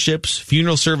 dealerships,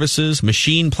 funeral services,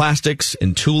 machine plastics,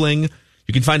 and tooling.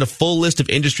 You can find a full list of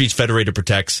industries Federated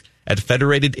protects at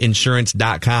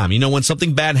federatedinsurance.com. You know, when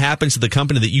something bad happens to the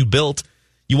company that you built,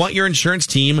 you want your insurance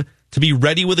team to be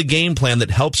ready with a game plan that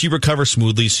helps you recover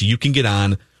smoothly so you can get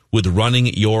on with running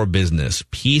your business.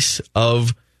 Peace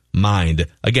of mind.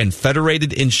 Again,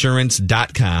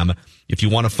 federatedinsurance.com if you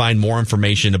want to find more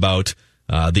information about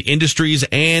the industries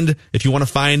and if you want to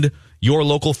find your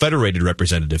local Federated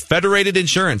representative. Federated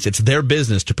Insurance, it's their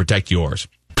business to protect yours.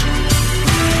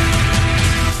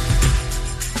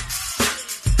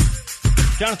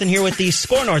 Jonathan here with the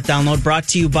Score North download brought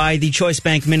to you by the Choice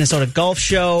Bank Minnesota Golf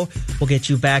Show. We'll get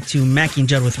you back to Mackie and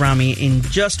Judd with Rami in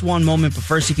just one moment, but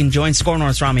first you can join Score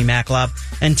North's Rami Maklov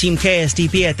and Team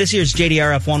KSTP at this year's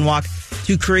JDRF One Walk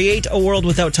to create a world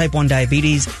without type 1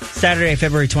 diabetes. Saturday,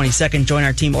 February 22nd, join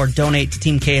our team or donate to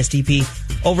Team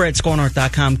KSTP over at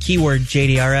scorenorth.com, keyword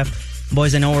JDRF.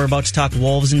 Boys, I know we're about to talk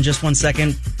Wolves in just 1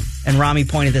 second, and Rami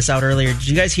pointed this out earlier. Did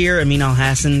you guys hear Amin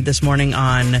Al-Hassan this morning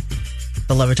on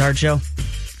the Le Batard Show?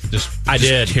 I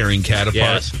did. Tearing Cat apart.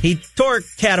 Yes. He tore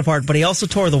Cat apart, but he also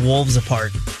tore the Wolves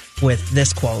apart with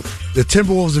this quote. The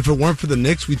Timberwolves, if it weren't for the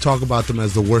Knicks, we talk about them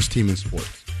as the worst team in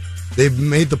sports. They've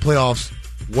made the playoffs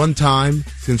one time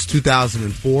since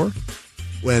 2004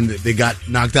 when they got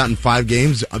knocked out in 5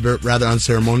 games, rather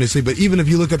unceremoniously. But even if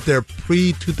you look at their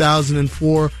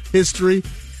pre-2004 history,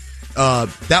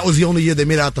 that was the only year they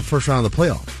made it out the first round of the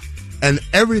playoffs. And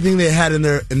everything they had in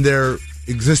their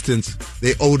existence,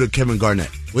 they owe to Kevin Garnett.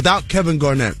 Without Kevin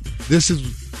Garnett, this is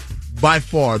by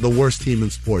far the worst team in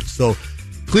sports. So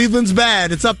Cleveland's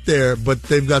bad. It's up there, but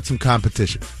they've got some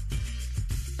competition.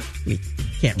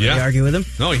 Can't really argue with him.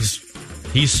 No,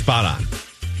 he's spot on.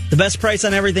 The best price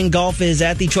on everything golf is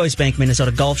at the Choice Bank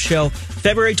Minnesota Golf Show,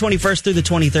 February 21st through the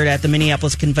 23rd at the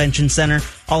Minneapolis Convention Center.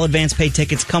 All advance pay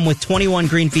tickets come with 21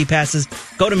 green fee passes.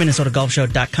 Go to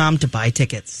minnesotagolfshow.com to buy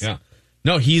tickets. Yeah.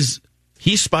 No, he's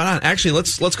spot on. Actually,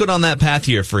 let's go down that path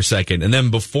here for a second, and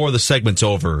then before the segment's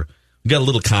over, we got a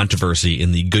little controversy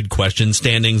in the good question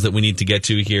standings that we need to get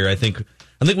to here. I think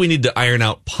we need to iron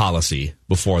out policy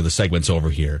before the segment's over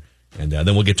here, and then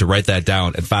we'll get to write that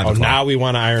down at 5 o'clock. Now we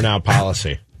want to iron out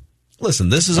policy. Listen,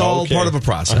 this is all part of a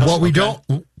process. What we don't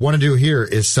want to do here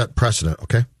is set precedent.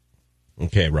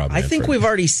 Okay, Rob. I think we've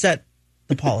already set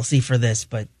the policy for this,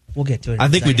 but we'll get to it. I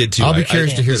think we did too. I'll be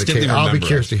curious to hear the case. I'll be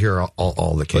curious to hear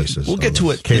all the cases. We'll get to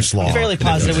it. Case law. I'm fairly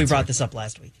positive we brought this up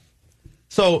last week.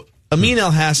 So Amin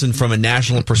Al-Hassan, from a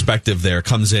national perspective, there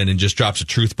comes in and just drops a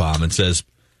truth bomb and says,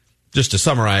 just to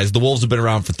summarize, the Wolves have been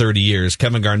around for 30 years.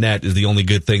 Kevin Garnett is the only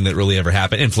good thing that really ever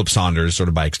happened, and Flip Saunders, sort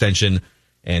of by extension.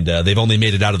 And they've only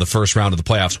made it out of the first round of the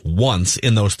playoffs once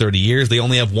in those 30 years. They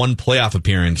only have one playoff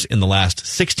appearance in the last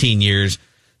 16 years.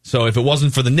 So if it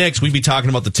wasn't for the Knicks, we'd be talking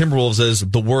about the Timberwolves as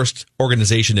the worst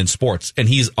organization in sports. And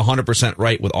he's 100%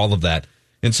 right with all of that.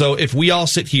 And so if we all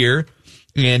sit here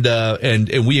and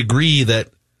we agree that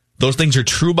those things are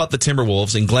true about the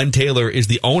Timberwolves, and Glenn Taylor is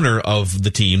the owner of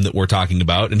the team that we're talking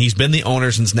about, and he's been the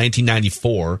owner since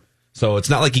 1994. So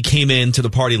it's not like he came into the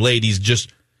party late. He's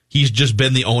just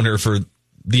been the owner for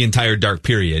the entire dark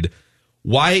period.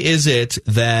 Why is it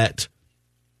that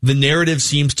the narrative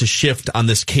seems to shift on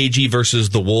this KG versus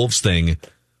the Wolves thing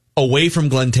away from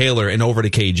Glenn Taylor and over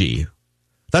to KG?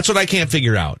 That's what I can't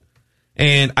figure out.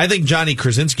 And I think Johnny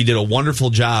Krasinski did a wonderful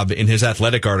job in his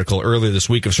Athletic article earlier this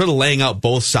week of sort of laying out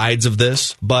both sides of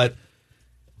this. But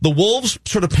the Wolves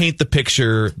sort of paint the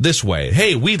picture this way.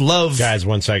 Hey, we love... Guys,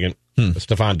 1 second.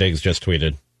 Stephon Diggs just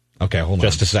tweeted. Okay, hold on.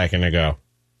 Just a second ago.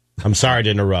 I'm sorry to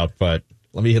interrupt, but...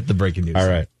 Let me hit the breaking news. All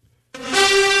right. You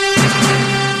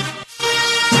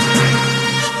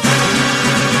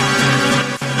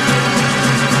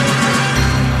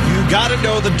got to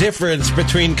know the difference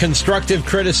between constructive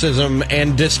criticism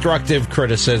and destructive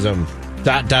criticism. ...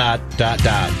 Stephon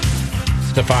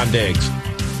Diggs.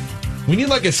 We need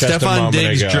like a Stephon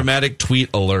Diggs dramatic tweet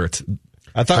alert.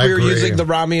 I thought we were using the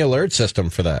Rami alert system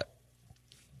for that.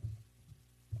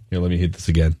 Here, let me hit this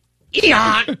again.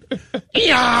 Eon!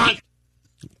 Eon!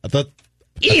 I thought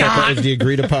that was the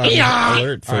agreed upon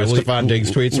alert for Stephon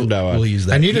Diggs tweets from now on. We'll use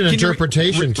that. I need an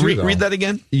interpretation, too, though. Read that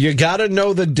again? You got to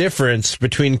know the difference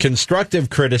between constructive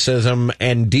criticism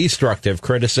and destructive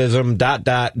criticism, ... I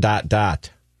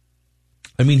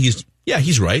mean,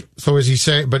 he's right. So is he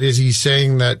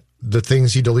saying that the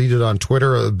things he deleted on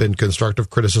Twitter have been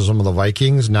constructive criticism of the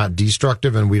Vikings, not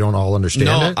destructive, and we don't all understand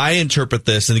it? No, I interpret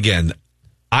this, and again,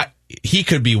 he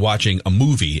could be watching a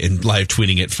movie and live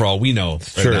tweeting it for all we know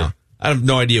right now. I have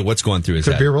no idea what's going through his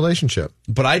head. Could be a relationship.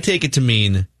 But I take it to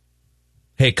mean,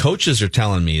 hey, coaches are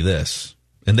telling me this,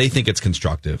 and they think it's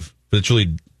constructive, but it's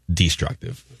really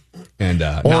destructive. And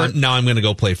now I'm going to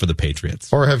go play for the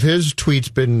Patriots. Or have his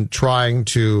tweets been trying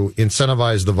to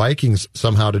incentivize the Vikings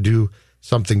somehow to do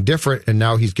something different, and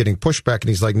now he's getting pushback, and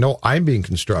he's like, no, I'm being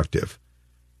constructive.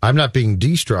 I'm not being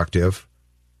destructive.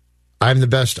 I'm the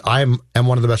best. I'm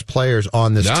one of the best players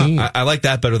on this team. I like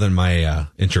that better than my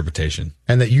interpretation.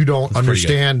 And that you don't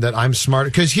understand that I'm smart.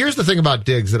 Because here's the thing about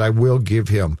Diggs that I will give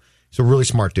him. He's a really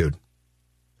smart dude.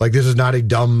 Like, this is not a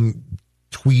dumb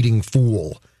tweeting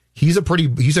fool. He's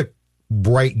a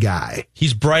bright guy.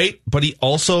 He's bright, but he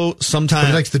also sometimes... But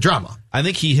he likes the drama. I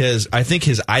think his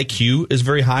IQ is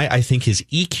very high. I think his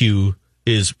EQ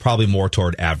is probably more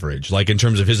toward average, like in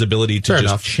terms of his ability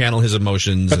to channel his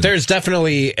emotions. But there's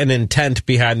definitely an intent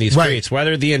behind these tweets.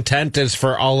 Whether the intent is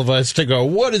for all of us to go,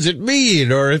 what does it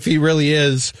mean? Or if he really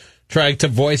is trying to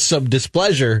voice some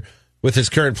displeasure with his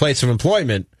current place of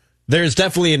employment, there's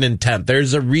definitely an intent.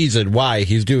 There's a reason why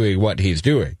he's doing what he's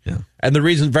doing. Yeah. And the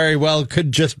reason very well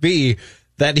could just be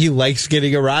that he likes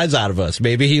getting a rise out of us.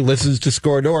 Maybe he listens to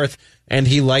Score North and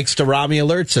he likes the Rami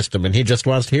alert system and he just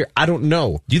wants to hear. I don't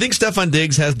know. Do you think Stephon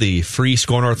Diggs has the free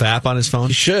Score North app on his phone?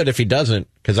 He should if he doesn't,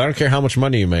 because I don't care how much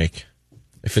money you make.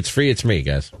 If it's free, it's me,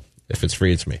 guys. If it's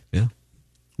free, it's me. Yeah.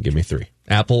 Give me 3.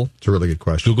 Apple. It's a really good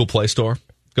question. Google Play Store.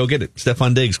 Go get it.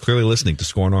 Stephon Diggs clearly listening to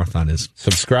Score North on his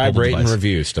subscribe, rate, device. And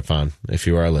review, Stephon, if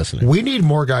you are listening. We need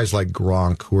more guys like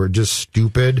Gronk who are just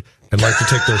stupid and like to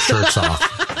take their shirts off.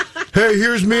 Hey,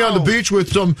 here's me on the beach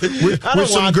with some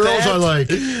girls I like.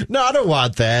 No, I don't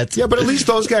want that. Yeah, but at least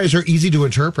those guys are easy to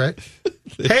interpret.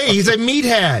 Hey, he's a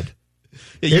meathead.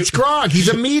 It's Gronk. He's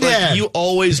a meathead. Like, you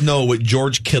always know what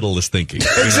George Kittle is thinking.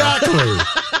 Exactly.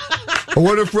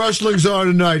 What if wrestling's on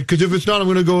tonight? Because if it's not, I'm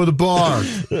going to go to the bar.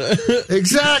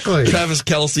 Exactly. Travis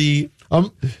Kelce.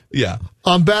 Yeah.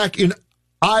 I'm back in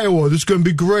Iowa. This is going to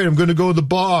be great. I'm going to go to the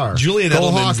bar. Julian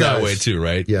Edelman's that way too,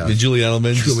 right? Yeah. Julian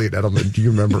Edelman. Do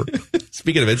you remember?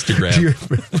 Speaking of Instagram. Do you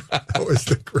remember? That was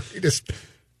the greatest.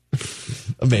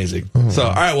 Amazing. So,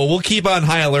 all right, well, we'll keep on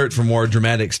high alert for more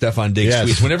dramatic Stephon Diggs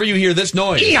tweets. Whenever you hear this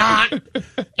noise, you know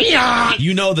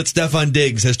that Stephon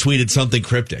Diggs has tweeted something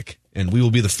cryptic, and we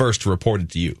will be the first to report it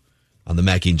to you on the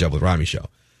Mackey and Judd with Rami show.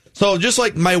 So, just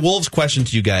like my Wolves question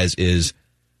to you guys is,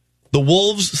 the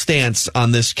Wolves' stance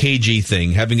on this KG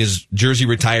thing, having his jersey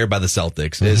retired by the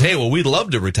Celtics, is, hey, well, we'd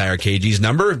love to retire KG's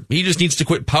number. He just needs to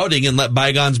quit pouting and let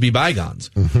bygones be bygones.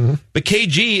 But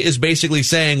KG is basically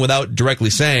saying, without directly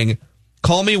saying,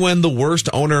 call me when the worst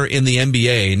owner in the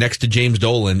NBA, next to James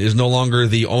Dolan, is no longer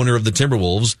the owner of the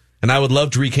Timberwolves, and I would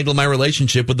love to rekindle my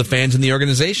relationship with the fans in the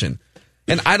organization.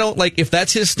 And I don't, if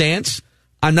that's his stance,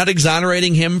 I'm not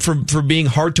exonerating him for being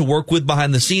hard to work with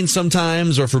behind the scenes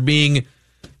sometimes, or for being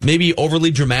maybe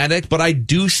overly dramatic, but I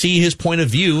do see his point of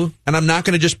view, and I'm not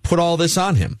going to just put all this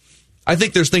on him. I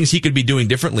think there's things he could be doing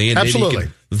differently, and maybe he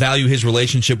could value his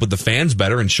relationship with the fans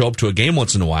better and show up to a game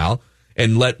once in a while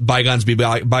and let bygones be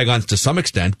bygones to some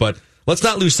extent, but let's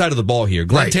not lose sight of the ball here.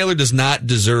 Glenn Taylor does not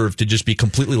deserve to just be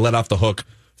completely let off the hook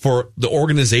for the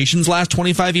organization's last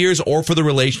 25 years or for the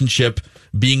relationship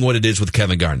being what it is with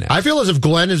Kevin Garnett. I feel as if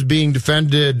Glenn is being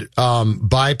defended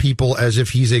by people as if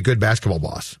he's a good basketball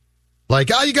boss. Like,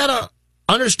 you got to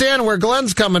understand where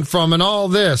Glenn's coming from and all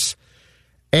this.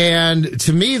 And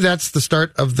to me, that's the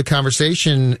start of the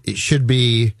conversation. It should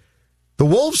be, the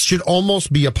Wolves should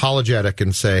almost be apologetic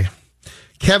and say,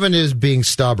 Kevin is being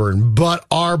stubborn, but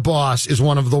our boss is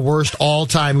one of the worst all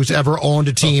time who's ever owned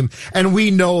a team, and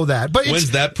we know that. But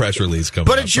when's that press release coming?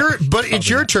 But it's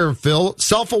your term, Phil.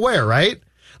 Self-aware, right?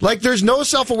 Like, there's no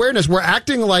self-awareness. We're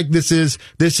acting like this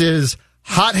is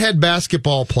hothead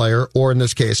basketball player, or in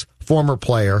this case, former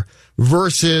player,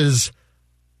 versus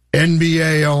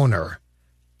NBA owner.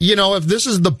 You know, if this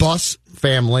is the Buss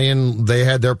family and they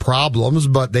had their problems,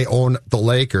 but they own the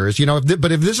Lakers,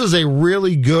 but if this is a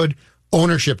really good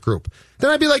ownership group,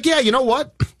 then I'd be like, yeah, you know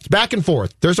what? It's back and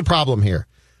forth. There's a problem here.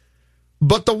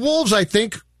 But the Wolves, I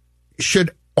think,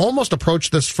 should almost approach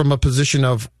this from a position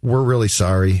of, we're really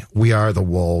sorry. We are the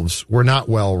Wolves. We're not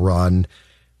well run.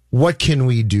 what can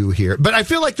we do here? But I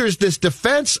feel like there's this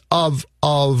defense of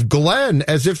Glenn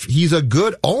as if he's a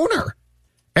good owner.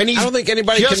 And I don't think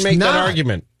anybody can make that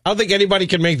argument. I don't think anybody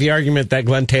can make the argument that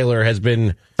Glenn Taylor has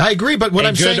been. I agree, but what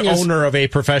I'm saying is, owner of a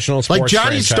professional sports like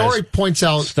Johnny's franchise. story points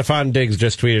out. Stephon Diggs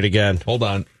just tweeted again. Hold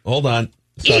on.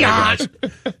 Sorry, guys.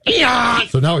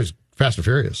 So now he's Fast and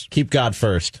Furious. Keep God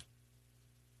first. ...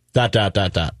 That's it?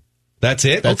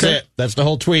 That's it. That's the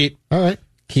whole tweet. All right.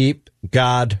 Keep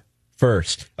God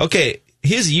first. Okay.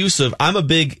 His use of, I'm a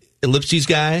big ellipses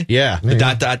guy. Yeah. The ... I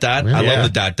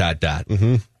love the ...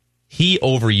 Mm-hmm. He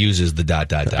overuses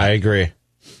the ... I agree.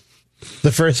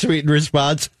 The first tweet in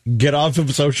response, get off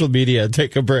of social media and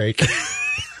take a break.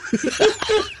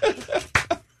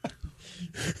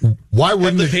 Why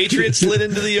wouldn't the Patriots slid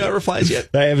into the replies yet?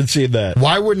 I haven't seen that.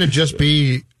 Why wouldn't it just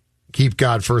be keep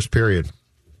God first, period?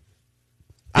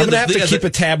 I'm going to have to keep a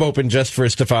tab open just for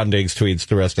Stephon Diggs tweets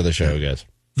the rest of the show, guys.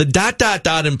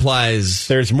 The ... implies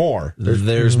there's more.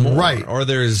 There's more. Right. Or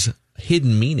there's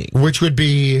hidden meaning. Which would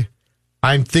be,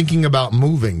 I'm thinking about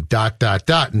moving ...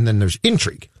 And then there's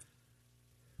intrigue.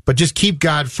 But just keep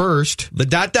God first.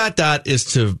 The ... is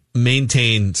to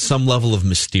maintain some level of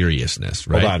mysteriousness,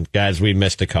 right? Hold on, guys. We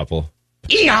missed a couple.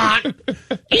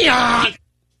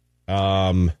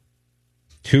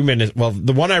 2 minutes. Well,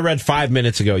 the one I read 5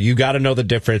 minutes ago, you got to know the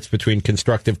difference between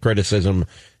constructive criticism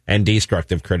and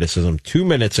destructive criticism. 2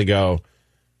 minutes ago,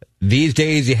 these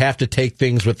days you have to take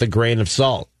things with a grain of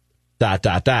salt. ... 1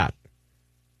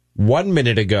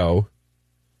 minute ago,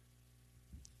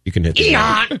 you can hit the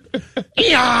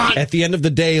At the end of the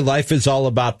day, life is all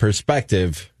about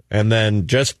perspective. And then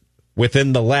just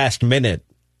within the last minute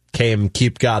came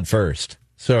keep God first.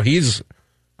 So he's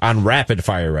on rapid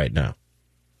fire right now.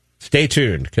 Stay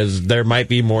tuned, because there might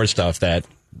be more stuff that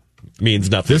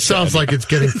means nothing. This sounds like it's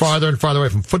getting farther and farther away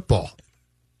from football.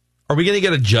 Are we going to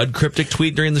get a Judd cryptic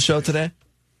tweet during the show today?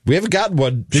 We haven't gotten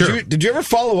one. Did you ever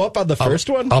follow up on the first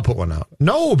one? I'll put one out.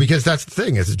 No, because that's the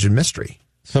thing. It's a mystery.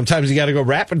 Sometimes you got to go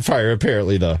rapid fire,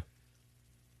 apparently, though.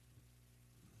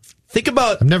 Think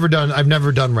about... I've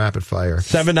never done rapid fire.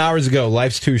 7 hours ago.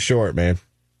 Life's too short, man.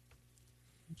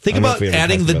 Think about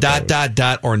adding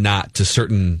the ... or not to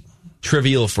certain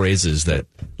trivial phrases that,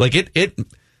 like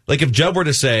like if Judd were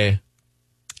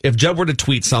to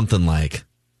tweet something like,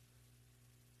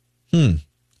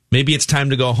 maybe it's time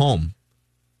to go home,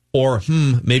 or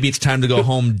maybe it's time to go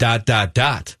home ...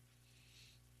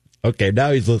 Okay,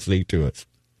 now he's listening to us.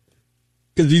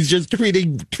 Because he's just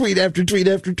tweeting tweet after tweet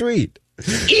after tweet.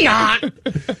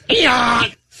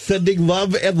 Sending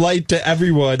love and light to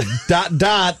everyone. ...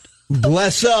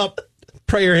 Bless up.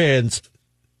 Prayer hands.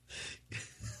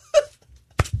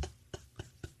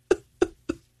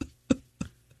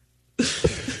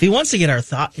 If he wants to get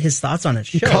his thoughts on his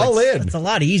show, call in. It's a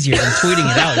lot easier than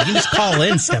tweeting it out. You can just call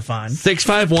in, Stephon.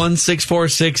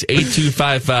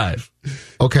 651-646-8255.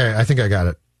 Okay, I think I got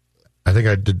it. I think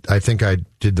I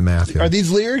did the math here. Are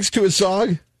these lyrics to a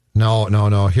song?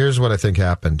 No. Here's what I think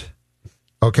happened.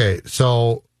 Okay,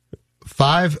 so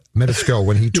 5 minutes ago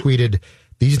when he tweeted,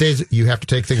 these days you have to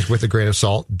take things with a grain of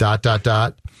salt, ...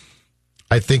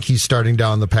 I think he's starting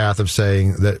down the path of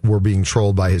saying that we're being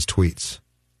trolled by his tweets.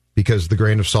 Because the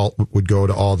grain of salt would go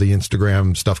to all the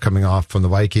Instagram stuff coming off from the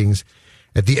Vikings.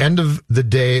 At the end of the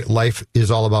day, life is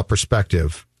all about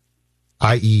perspective,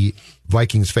 i.e.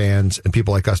 Vikings fans and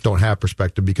people like us don't have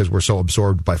perspective because we're so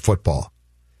absorbed by football.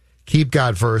 Keep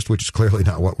God first, which is clearly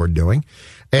not what we're doing.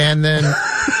 And then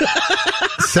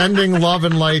sending love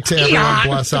and light to everyone.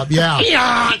 Bless up. Yeah.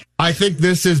 I think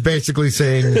this is basically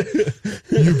saying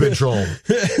you've been trolled.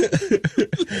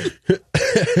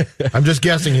 I'm just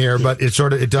guessing here, but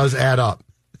it does add up.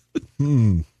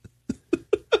 We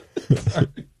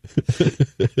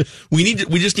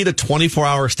just need a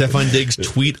 24-hour Stephon Diggs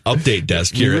tweet update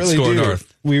desk here at Score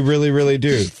North. We really, really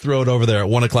do. Throw it over there at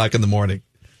 1:00 in the morning.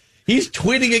 He's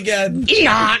tweeting again.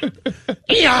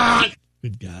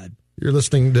 Good God. You're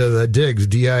listening to the Diggs,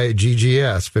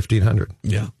 DIGGS 1500.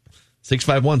 Yeah.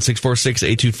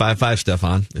 651-646-8255,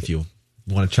 Stephon, if you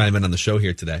want to chime in on the show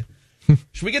here today.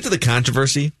 Should we get to the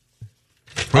controversy?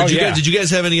 Did you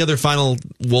guys have any other final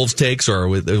Wolves takes, or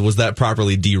was that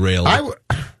properly derailed? I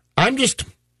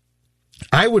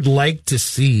would like to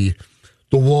see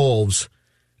the Wolves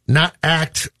not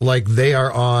act like they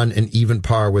are on an even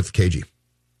par with KG.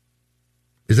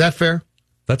 Is that fair?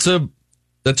 That's a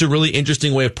really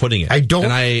interesting way of putting it. I don't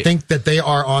think that they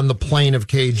are on the plane of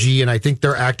KG, and I think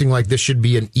they're acting like this should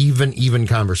be an even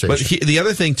conversation. But the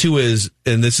other thing, too, is,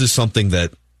 and this is something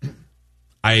that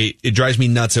it drives me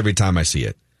nuts every time I see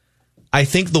it. I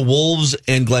think the Wolves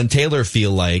and Glenn Taylor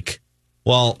feel like,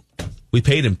 well, We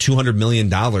paid him $200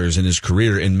 million in his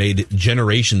career and made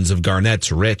generations of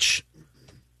Garnetts rich.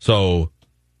 So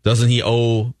doesn't he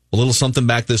owe a little something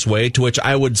back this way? To which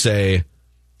I would say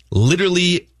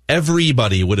literally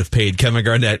everybody would have paid Kevin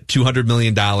Garnett $200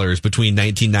 million between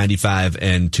 1995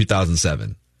 and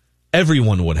 2007.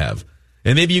 Everyone would have.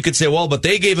 And maybe you could say, well, but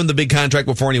they gave him the big contract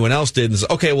before anyone else did. And say,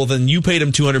 okay, well, then you paid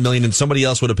him $200 million and somebody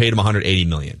else would have paid him $180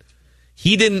 million.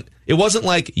 He didn't. It wasn't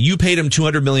like you paid him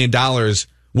 $200 million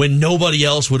when nobody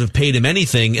else would have paid him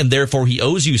anything, and therefore he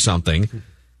owes you something.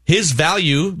 His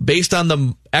value, based on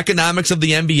the economics of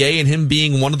the NBA and him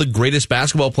being one of the greatest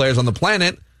basketball players on the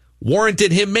planet,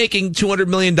 warranted him making $200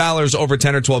 million over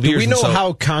 10 or 12 years. Do we know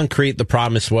how concrete the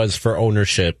promise was for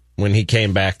ownership when he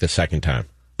came back the second time?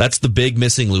 That's the big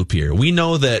missing loop here. We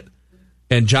know that,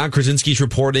 and John Krasinski's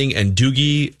reporting and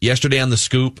Doogie yesterday on The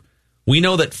Scoop, we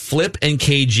know that Flip and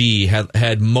KG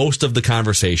had most of the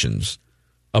conversations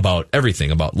about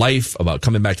everything, about life, about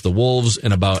coming back to the Wolves,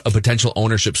 and about a potential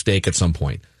ownership stake at some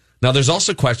point. Now, there's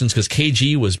also questions because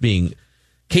KG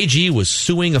was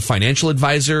suing a financial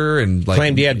advisor and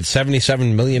claimed he had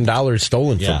 $77 million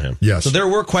stolen from him. Yes. So there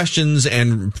were questions,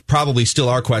 and probably still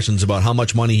are questions, about how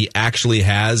much money he actually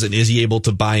has, and is he able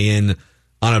to buy in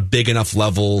on a big enough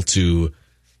level to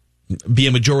be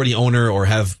a majority owner or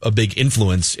have a big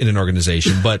influence in an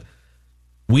organization. But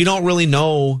we don't really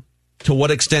know to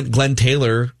what extent Glenn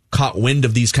Taylor caught wind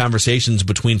of these conversations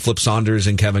between Flip Saunders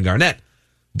and Kevin Garnett.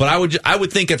 But I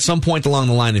would think at some point along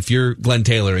the line, if you're Glenn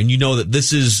Taylor and you know that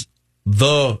this is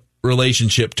the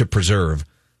relationship to preserve,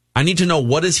 I need to know,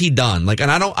 what has he done?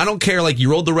 And I don't care. You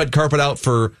rolled the red carpet out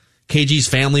for KG's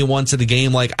family once at a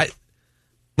game.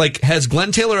 Has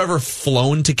Glenn Taylor ever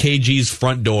flown to KG's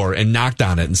front door and knocked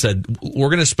on it and said, we're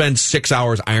going to spend 6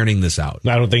 hours ironing this out?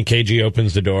 I don't think KG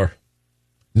opens the door.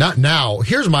 Not now.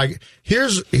 Here's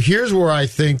where I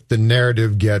think the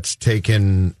narrative gets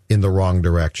taken in the wrong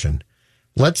direction.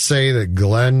 Let's say that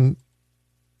Glenn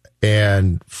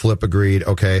and Flip agreed,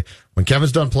 okay, when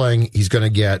Kevin's done playing, he's going to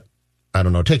get, I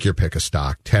don't know, take your pick of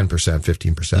stock, 10%,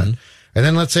 15%. Mm-hmm. And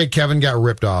then let's say Kevin got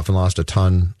ripped off and lost a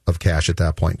ton of cash at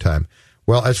that point in time.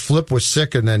 Well, as Flip was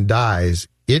sick and then dies,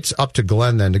 it's up to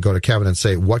Glenn then to go to Kevin and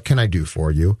say, what can I do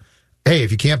for you? Hey,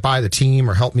 if you can't buy the team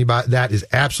or help me buy, that is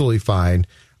absolutely fine.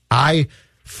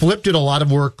 Flip did a lot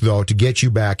of work, though, to get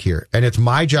you back here, and it's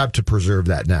my job to preserve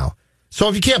that now. So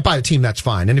if you can't buy the team, that's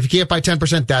fine. And if you can't buy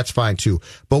 10%, that's fine too.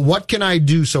 But what can I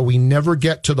do so we never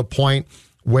get to the point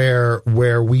where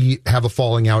we have a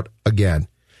falling out again?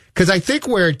 Because I think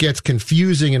where it gets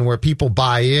confusing and where people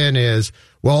buy in is,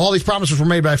 well, all these promises were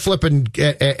made by Flip and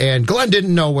Glenn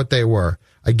didn't know what they were.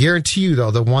 I guarantee you,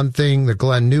 though, the one thing that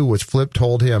Glenn knew was Flip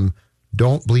told him,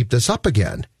 don't bleep this up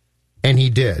again. And he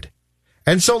did.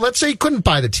 And so let's say he couldn't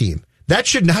buy the team. That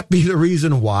should not be the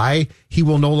reason why he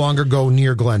will no longer go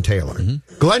near Glenn Taylor.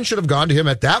 Mm-hmm. Glenn should have gone to him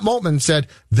at that moment and said,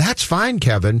 that's fine,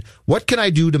 Kevin. What can I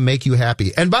do to make you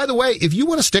happy? And by the way, if you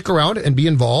want to stick around and be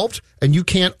involved and you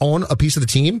can't own a piece of the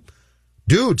team,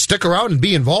 dude, stick around and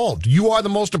be involved. You are the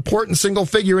most important single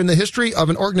figure in the history of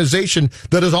an organization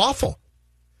that is awful.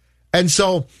 And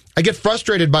so I get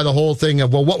frustrated by the whole thing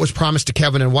of, well, what was promised to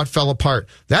Kevin and what fell apart.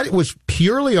 That was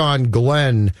purely on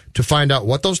Glenn to find out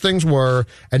what those things were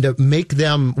and to make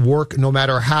them work no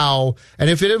matter how. And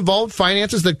if it involved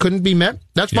finances that couldn't be met,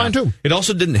 that's fine too. It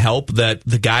also didn't help that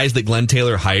the guys that Glenn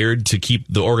Taylor hired to keep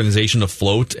the organization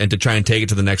afloat and to try and take it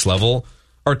to the next level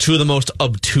are two of the most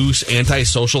obtuse,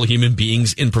 antisocial human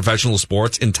beings in professional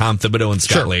sports in Tom Thibodeau and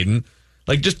Scott Layden.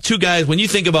 Just two guys, when you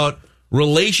think about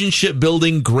relationship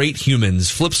building great humans,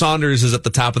 Flip Saunders is at the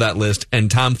top of that list, and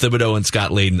Tom Thibodeau and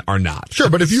Scott Layden are not. Sure,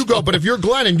 but if you're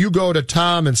Glenn and you go to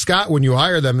Tom and Scott when you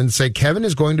hire them and say, Kevin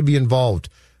is going to be involved,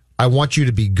 I want you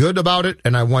to be good about it,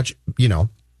 and I want you,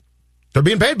 they're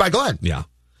being paid by Glenn. Yeah.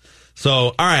 So,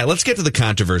 all right, let's get to the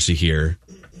controversy here.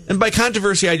 And by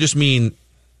controversy, I just mean,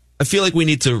 I feel like we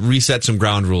need to reset some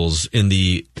ground rules in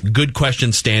the good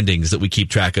question standings that we keep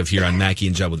track of here on Mackey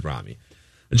and Judd with Rami.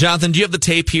 Jonathan, do you have the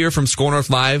tape here from Score North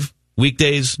Live?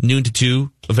 Weekdays, noon to 2,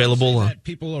 available?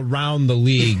 People around the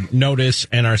league notice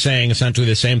and are saying essentially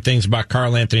the same things about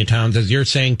Karl Anthony Towns as you're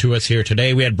saying to us here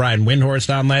today. We had Brian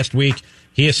Windhorst on last week.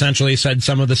 He essentially said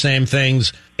some of the same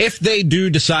things. If they do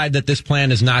decide that this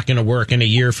plan is not going to work in a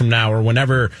year from now or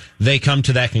whenever they come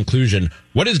to that conclusion,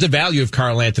 what is the value of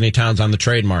Karl Anthony Towns on the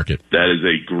trade market? That is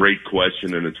a great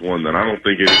question, and it's one that I don't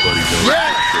think anybody knows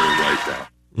right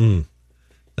now.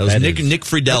 That was Nick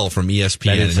Friedel from ESPN.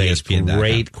 That is and a ESPN.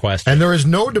 great question. And there is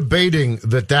no debating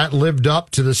that lived up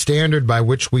to the standard by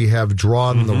which we have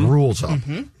drawn the rules up.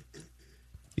 Mm-hmm.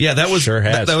 Yeah, that was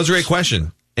that was a great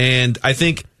question. And I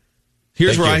think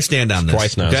Here's where I stand on this.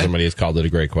 Twice now somebody has called it a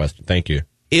great question. Thank you.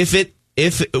 If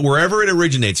wherever it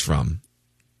originates from,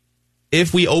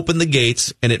 if we open the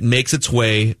gates and it makes its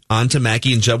way onto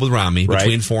Mackey and Judd with Rami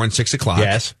between 4 and 6 o'clock,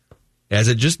 yes, as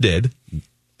it just did.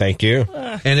 Thank you.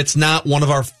 And it's not one of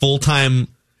our full-time.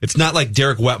 It's not like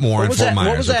Derek Wetmore and Fort Myers.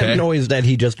 What was that noise that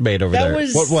he just made over there?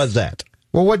 What was that?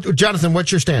 Well, Jonathan,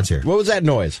 what's your stance here? What was that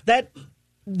noise?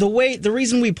 The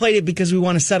reason we played it because we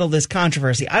want to settle this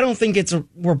controversy. I don't think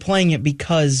we're playing it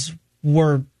because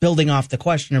we're building off the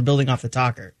question or building off the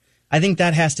talker. I think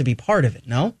that has to be part of it.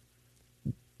 No,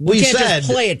 we can't just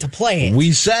play it to play it.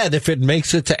 We said if it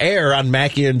makes it to air on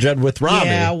Mackey and Judd with Rami,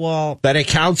 that it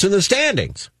counts in the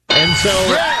standings. And so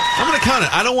I'm going to count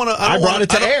it. I don't want to. I brought it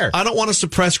to air. I don't want to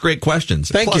suppress great questions.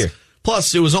 Thank you.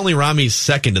 Plus, it was only Rami's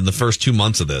second in the first 2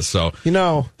 months of this, so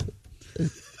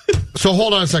So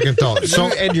hold on a second, though.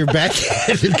 And your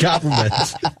backhanded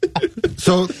compliments.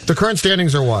 So the current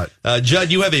standings are what? Judd,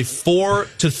 you have a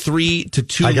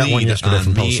 4-3-2 I got lead one yesterday on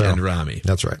from me Pelissero. and Rami.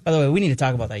 That's right. By the way, we need to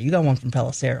talk about that. You got one from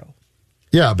Pelissero.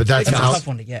 Yeah, but that's a tough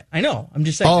one to get. I know. I'm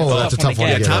just saying. That's a tough one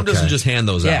to get. Tom doesn't just hand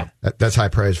those out. That's high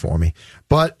praise for me.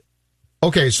 But,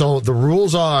 okay, so the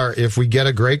rules are if we get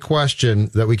a great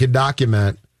question that we can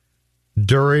document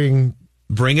during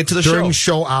Bring it to the during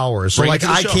show. show hours. So like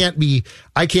I can't be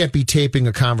taping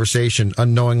a conversation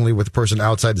unknowingly with a person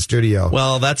outside the studio.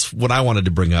 Well, that's what I wanted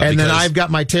to bring up. And then I've got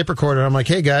my tape recorder and I'm like,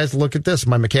 hey guys, look at this.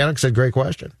 My mechanic said great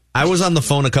question. I was on the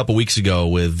phone a couple weeks ago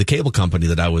with the cable company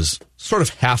that I was sort of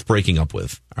half breaking up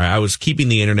with. All right, I was keeping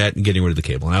the internet and getting rid of the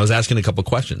cable, and I was asking a couple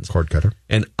questions. Cord cutter.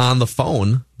 And on the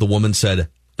phone, the woman said,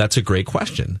 "That's a great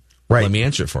question. Right. Let me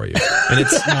answer it for you." And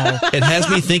it has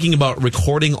me thinking about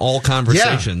recording all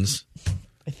conversations.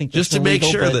 I think just to make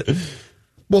sure that.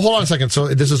 Well, hold on a second. So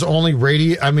this is only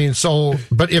radio. I mean,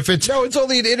 but if it's it's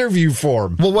only an interview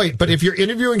form. Well, wait, but if you're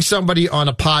interviewing somebody on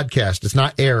a podcast, it's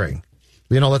not airing.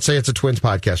 You know, let's say it's a Twins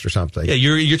podcast or something. Yeah,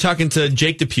 you're talking to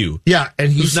Jake Depew. Yeah,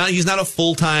 and he's not a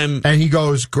full time. And he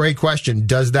goes, "Great question.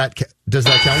 Does that count?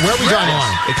 Where are we drawing the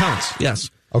line? It counts. Yes.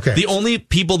 Okay. The only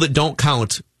people that don't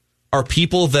count are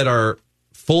people that are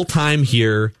full time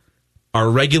here, are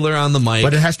regular on the mic.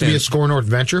 But it has to be a Score North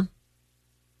venture.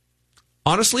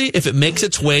 Honestly, if it makes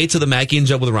its way to the Mackey and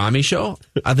Judd with Rami show,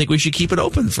 I think we should keep it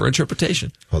open for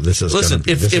interpretation. Well, this is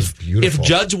if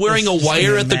Judd's wearing a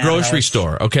wire at the grocery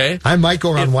store, okay, I might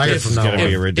go around wire from now on. It's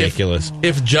going to be ridiculous.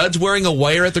 If Judd's wearing a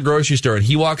wire at the grocery store and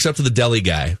he walks up to the deli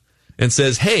guy and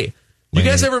says, "Hey, you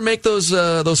guys ever make those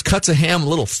cuts of ham a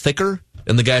little thicker?"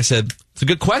 And the guy said, "It's a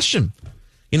good question.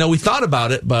 You know, we thought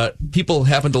about it, but people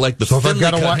happen to like the thinly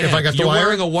cut ham." If I got the You're wire?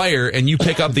 wearing a wire and you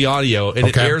pick up the audio and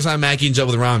it airs on Mackey and Judd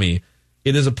with Rami,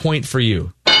 it is a point for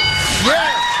you.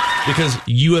 Yeah! Because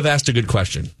you have asked a good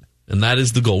question. And that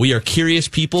is the goal. We are curious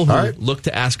people who look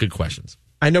to ask good questions.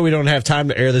 I know we don't have time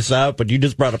to air this out, but you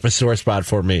just brought up a sore spot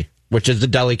for me, which is the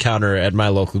deli counter at my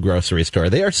local grocery store.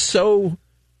 They are so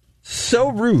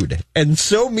rude and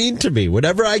so mean to me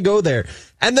whenever I go there.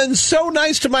 And then so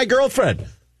nice to my girlfriend.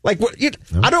 Like,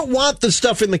 I don't want the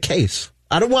stuff in the case.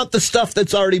 I don't want the stuff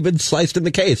that's already been sliced in the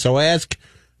case. So I ask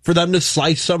for them to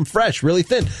slice some fresh, really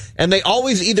thin. And they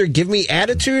always either give me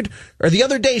attitude, or the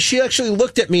other day she actually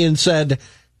looked at me and said,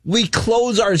 "We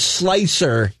close our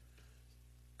slicer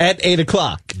at 8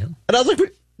 o'clock." Yeah. And I was like,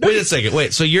 wait a second.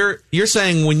 Wait, so you're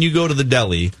saying when you go to the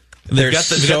deli, they've got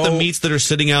the meats that are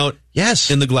sitting out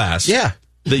in the glass. Yeah.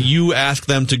 That you ask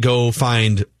them to go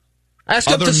find ask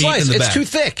them other to meat slice. in the It's back. too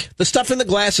thick. The stuff in the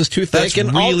glass is too thick.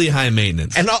 That's really high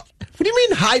maintenance. And what do you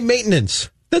mean high maintenance?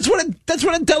 That's what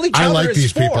a deli counter is I like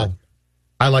these for. people.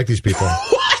 I like these people.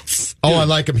 What? Oh, I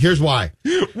like them. Here's why.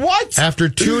 What? After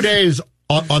 2 days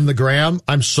on the gram,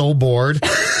 I'm so bored.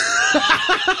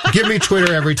 Give me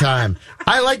Twitter every time.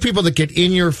 I like people that get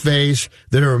in your face,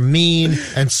 that are mean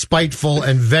and spiteful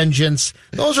and vengeance.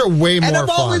 Those are way more and I'm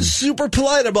fun. always super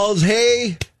polite. I'm always,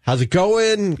 hey, how's it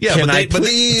going? Yeah, Can but I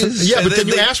please? but then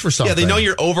you ask for something. Yeah, they know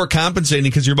you're overcompensating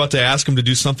because you're about to ask them to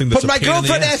do something that's But my a pain in the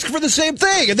girlfriend ass. asked for the same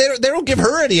thing, and they don't give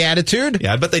her any attitude.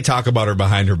 Yeah, I bet they talk about her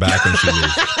behind her back when she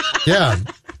leaves. Yeah.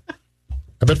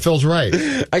 I bet Phil's right.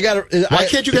 Why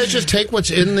can't you guys just take what's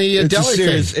in the deli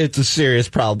thing? It's a serious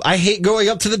problem. I hate going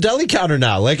up to the deli counter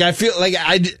now. Like, I feel like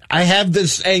I have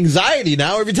this anxiety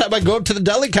now every time I go up to the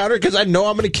deli counter because I know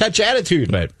I'm going to catch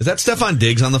attitude. Right. Is that Stefan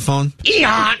Diggs on the phone?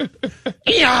 Eon!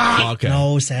 Oh, okay.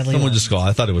 No, sadly Someone not. just called.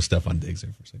 I thought it was Stefan Diggs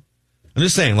there for a second. I'm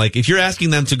just saying, like, if you're asking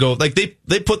them to go, like,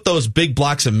 they put those big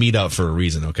blocks of meat out for a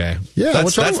reason, okay? Yeah,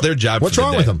 That's their job What's for the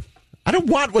wrong day. with them? I don't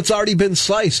want what's already been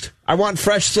sliced. I want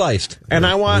fresh sliced. And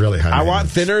I want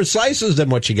thinner slices than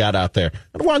what you got out there.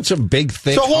 I don't want some big,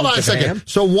 thick. So hold on a second. Ham.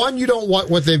 So one, you don't want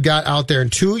what they've got out there.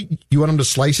 And two, you want them to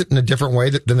slice it in a different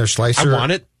way than their slicer? I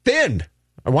want it thin.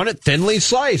 I want it thinly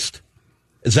sliced.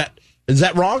 Is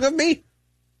that wrong of me?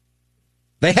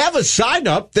 They have a sign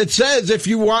up that says if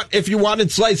you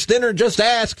wanted sliced thinner, just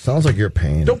ask. Sounds like you're a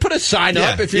pain. Don't put a sign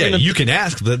up if you're you can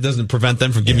ask, but that doesn't prevent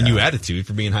them from giving you attitude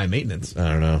for being high maintenance.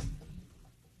 I don't know.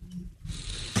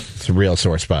 It's a real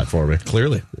sore spot for me.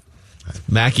 Clearly.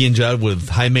 Mackie and Judd with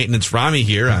high maintenance Rami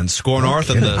here on Score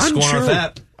North and the Score North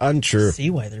app. Untrue.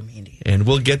 See why they're mean to you. And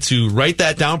we'll get to write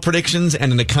that down predictions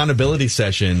and an accountability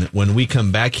session when we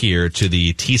come back here to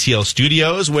the TCL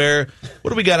studios where,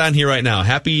 what do we got on here right now?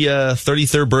 Happy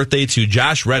 33rd birthday to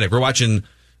Josh Reddick. We're watching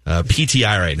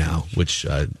PTI right now, which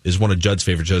is one of Judd's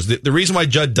favorite shows. The reason why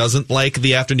Judd doesn't like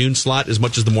the afternoon slot as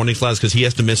much as the morning slot is because he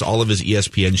has to miss all of his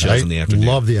ESPN shows in the afternoon.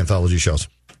 I love the anthology shows.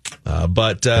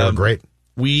 But they're great.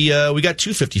 We got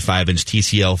two 55-inch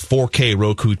TCL 4K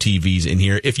Roku TVs in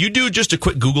here. If you do just a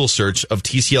quick Google search of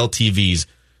TCL TVs,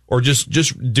 or just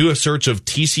do a search of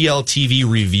TCL TV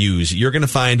reviews, you're going to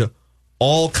find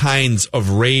all kinds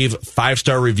of rave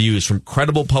 5-star reviews from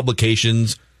credible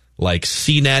publications like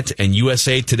CNET and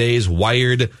USA Today's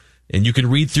Wired. And you can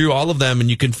read through all of them and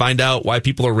you can find out why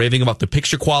people are raving about the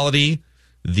picture quality,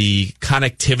 the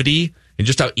connectivity, and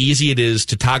just how easy it is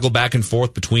to toggle back and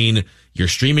forth between your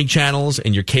streaming channels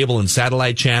and your cable and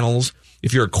satellite channels.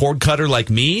 If you're a cord cutter like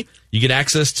me, you get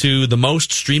access to the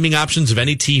most streaming options of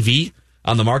any TV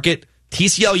on the market.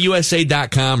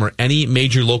 TCLUSA.com or any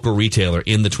major local retailer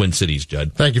in the Twin Cities,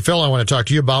 Judd. Thank you, Phil. I want to talk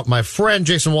to you about my friend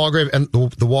Jason Walgrave and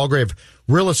the Walgrave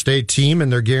Real Estate Team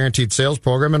and their guaranteed sales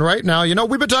program. And right now,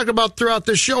 we've been talking about throughout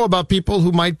this show about people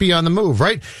who might be on the move,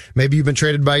 right? Maybe you've been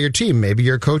traded by your team. Maybe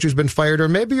your coach has been fired, or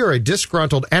maybe you're a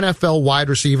disgruntled NFL wide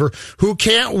receiver who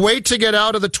can't wait to get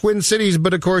out of the Twin Cities.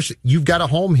 But of course, you've got a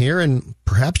home here and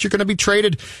perhaps you're going to be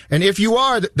traded. And if you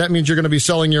are, that means you're going to be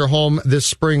selling your home this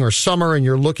spring or summer, and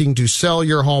you're looking to sell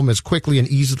your home as quickly and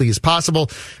easily as possible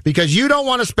because you don't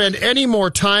want to spend any more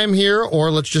time here,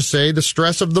 or let's just say the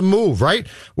stress of the move, right?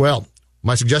 Well,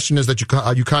 my suggestion is that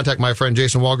you contact my friend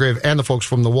Jason Walgrave and the folks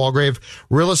from the Walgrave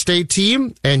Real Estate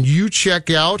Team, and you check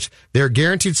out their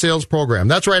guaranteed sales program.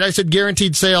 That's right, I said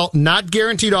guaranteed sale, not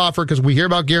guaranteed offer, because we hear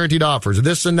about guaranteed offers,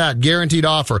 this and that, guaranteed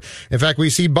offer. In fact, we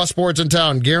see bus boards in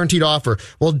town, guaranteed offer.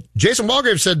 Well, Jason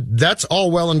Walgrave said that's all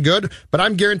well and good, but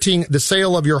I'm guaranteeing the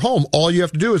sale of your home. All you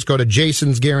have to do is go to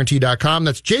jasonsguarantee.com.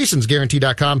 That's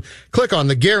jasonsguarantee.com. Click on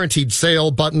the guaranteed sale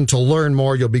button to learn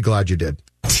more. You'll be glad you did.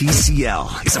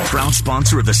 TCL is a proud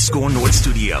sponsor of the Score North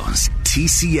Studios.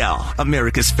 TCL,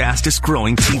 America's fastest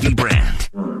growing TV brand.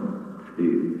 1,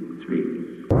 2,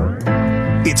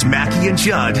 3. It's Mackie and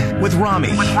Judd with Rami.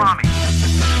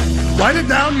 Write it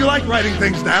down. You like writing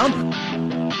things down.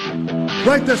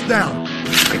 Write this down.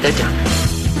 Write that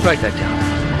down. Write that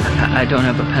down. I don't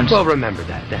have a pencil. Well, remember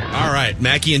that then. All right,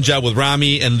 Mackie and Judd with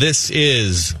Rami, and this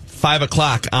is 5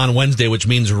 o'clock on Wednesday, which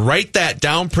means write that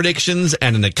down predictions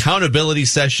and an accountability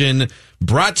session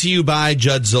brought to you by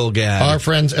Judd Zulgad. Our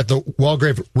friends at the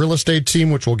Walgrave Real Estate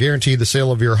Team, which will guarantee the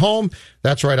sale of your home.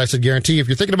 That's right, I said guarantee. If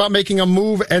you're thinking about making a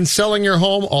move and selling your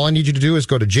home, all I need you to do is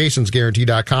go to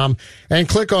jasonsguarantee.com and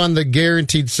click on the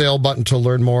guaranteed sale button to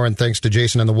learn more. And thanks to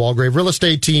Jason and the Walgrave Real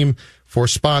Estate Team for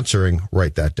sponsoring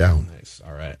Write That Down. Nice.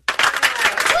 All right.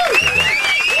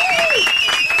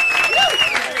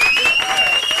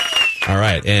 All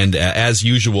right, and as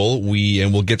usual,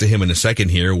 we'll get to him in a second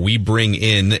here, we bring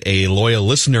in a loyal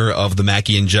listener of the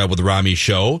Mackie and Judd with Rami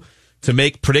show to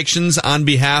make predictions on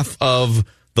behalf of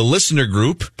the listener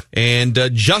group, and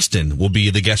Justin will be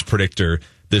the guest predictor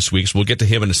this week, so we'll get to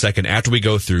him in a second after we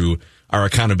go through our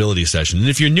accountability session. And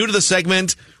if you're new to the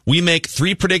segment, we make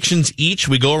 3 predictions each.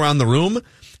 We go around the room,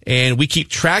 and we keep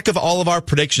track of all of our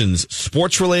predictions,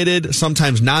 sports-related,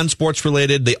 sometimes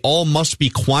non-sports-related. They all must be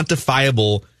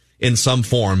quantifiable in some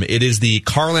form. It is the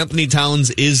Karl Anthony Towns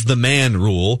is the man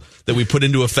rule that we put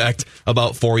into effect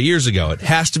about 4 years ago. It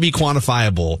has to be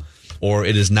quantifiable or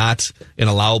it is not an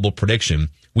allowable prediction.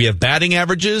 We have batting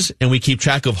averages and we keep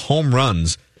track of home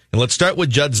runs. And let's start with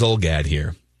Judd Zulgad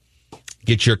here.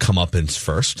 Get your comeuppance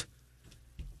first.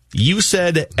 You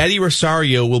said Eddie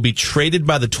Rosario will be traded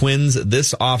by the Twins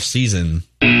this offseason.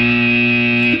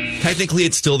 Technically,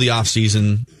 it's still the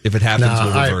offseason. If it happens,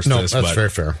 we'll reverse this.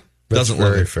 That's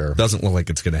very fair. Doesn't look like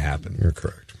it's going to happen. You're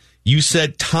correct. You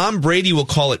said Tom Brady will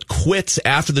call it quits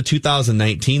after the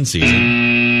 2019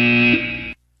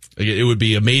 season. It would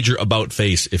be a major about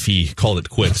face if he called it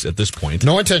quits at this point.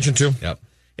 No intention to. Yep.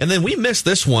 And then we missed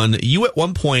this one. You at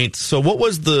one point. So what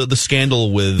was the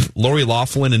scandal with Lori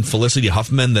Loughlin and Felicity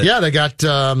Huffman? They got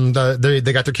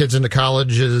they got their kids into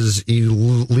colleges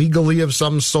illegally of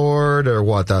some sort or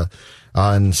what?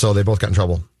 And so they both got in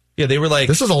trouble. Yeah, they were like,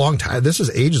 this is a long time. This is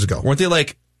ages ago. Weren't they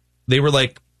like? They were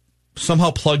like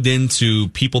somehow plugged into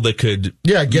people that could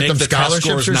get make them the scholarships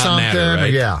test scores or not something. matter,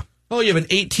 right? Yeah. Oh, you have an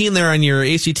 18 there on your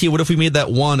ACT. What if we made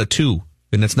that 1 a 2?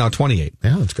 And it's now 28.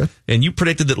 Yeah, that's good. And you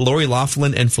predicted that Lori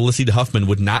Loughlin and Felicity Huffman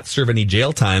would not serve any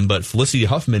jail time, but Felicity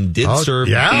Huffman did serve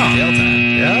jail time.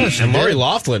 Yeah, and Lori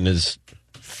Loughlin is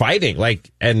fighting,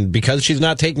 and because she's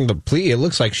not taking the plea, it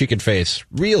looks like she could face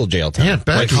real jail time. Yeah,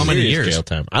 like how many years? Jail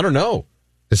time? I don't know.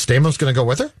 Is Stamos going to go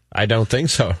with her? I don't think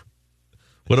so.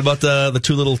 What about the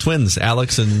two little twins,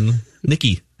 Alex and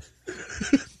Nikki?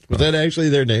 Was that actually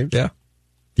their name? Yeah.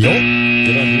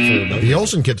 The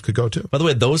Olsen kids could go too. By the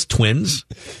way, those twins,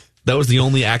 that was the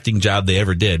only acting job they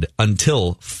ever did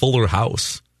until Fuller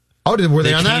House. Oh, were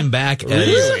they on that? They came back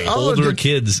Really? as older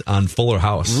kids on Fuller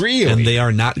House. Really? And they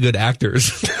are not good actors.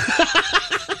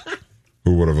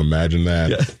 Who would have imagined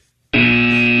that?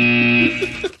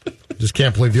 Yeah. Just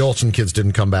can't believe the Olsen kids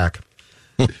didn't come back.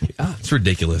 Yeah, it's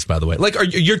ridiculous, by the way. Like,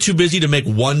 you're too busy to make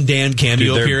one damn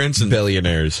cameo appearance? And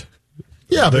billionaires.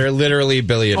 Yeah, they're literally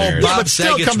billionaires. Bob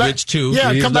Saget's rich too.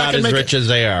 Yeah, he's come back not and as make rich as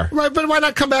they are. Right, but why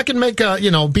not come back and make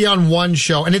be on one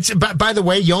show? And it's by the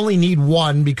way, you only need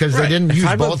one because they didn't use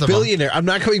I'm both of them. I'm a billionaire. I'm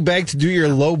not coming back to do your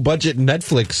low budget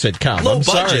Netflix sitcom. Low I'm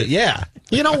budget. sorry. Yeah.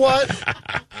 You know what?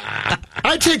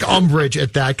 I take umbrage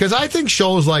at that because I think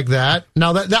shows like that.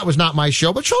 Now that was not my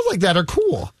show, but shows like that are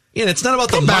cool. Yeah, it's not about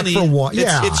Come the back money. for one.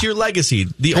 It's your legacy.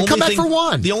 Come back for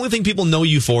one. The only thing people know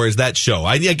you for is that show.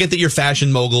 I get that you're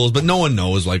fashion moguls, but no one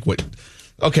knows what.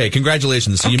 Okay,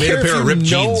 congratulations. So you made a pair of ripped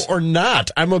jeans. Know or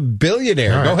not? I'm a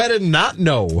billionaire. Right. Go ahead and not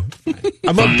know.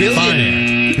 I'm a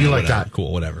billionaire. You like that?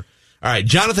 Cool, whatever. All right,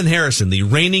 Jonathan Harrison, the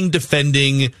reigning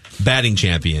defending batting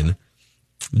champion.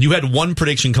 You had one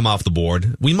prediction come off the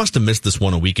board. We must have missed this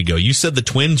one a week ago. You said the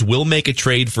Twins will make a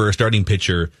trade for a starting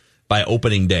pitcher by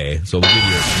opening day. So we'll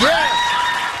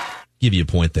give you a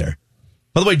point there.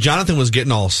 By the way, Jonathan was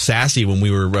getting all sassy when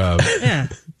we were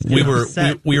we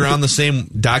were on the same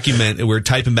document and we were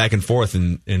typing back and forth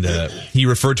and he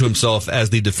referred to himself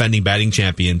as the defending batting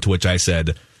champion, to which I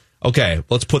said, okay,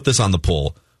 let's put this on the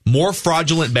poll. More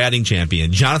fraudulent batting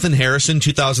champion, Jonathan Harrison,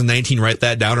 2019, write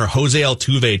that down, or Jose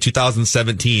Altuve,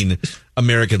 2017,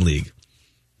 American League.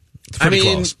 It's pretty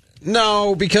close.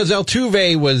 No, because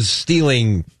Altuve was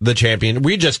stealing the champion.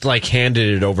 We just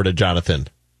handed it over to Jonathan.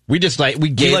 We just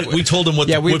we told him what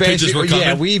pitches were coming.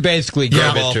 Yeah, we basically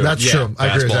gave it to him. That's true. I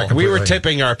agree with that completely. We were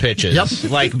tipping our pitches,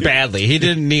 badly. He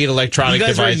didn't need electronic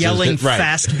devices. You guys devices. were yelling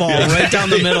fastball right down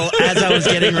the middle as I was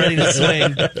getting ready to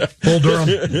swing. Bull Durham.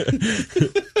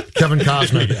 Kevin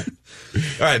Costner.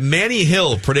 All right, Manny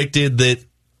Hill predicted that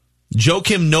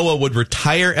Joakim Noah would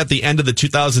retire at the end of the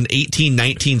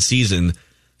 2018-19 season.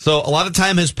 So a lot of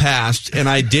time has passed, and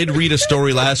I did read a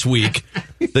story last week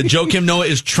that Joakim Noah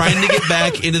is trying to get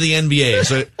back into the NBA.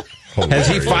 So has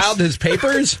he filed his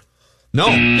papers? No.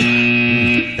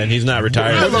 Then he's not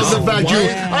retired. I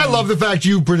love the fact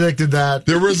you predicted that.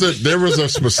 There was a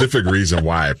specific reason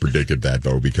why I predicted that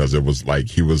though, because it was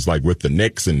he was with the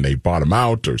Knicks and they bought him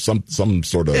out or some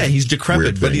sort of he's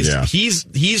decrepit, but thing,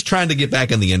 he's trying to get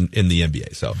back in the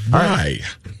NBA. So why?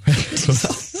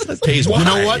 Pays you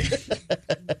know what?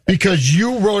 Because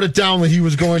you wrote it down that he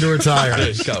was going to retire.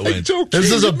 This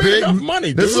is a big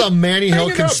money. This is a Manny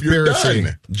Hill conspiracy.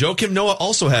 Joakim Noah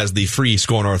also has the free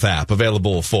Score North app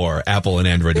available for Apple and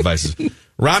Android devices.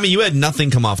 Rami, you had nothing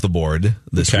come off the board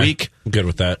this week. I'm good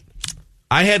with that.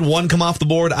 I had one come off the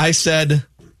board. I said,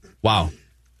 wow.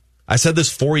 I said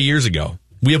this 4 years ago.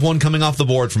 We have one coming off the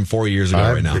board from 4 years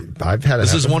ago right now. I've had it.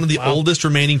 This is one of the oldest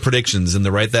remaining predictions in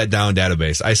the Write That Down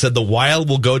database. I said the Wild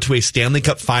will go to a Stanley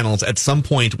Cup Finals at some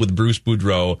point with Bruce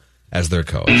Boudreau as their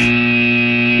coach.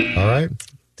 All right.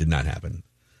 Did not happen.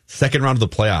 Second round of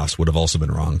the playoffs would have also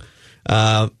been wrong.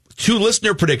 Two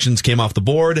listener predictions came off the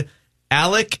board.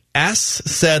 Alec S.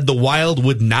 said the Wild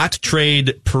would not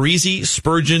trade Parise,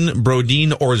 Spurgeon,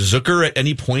 Brodin, or Zucker at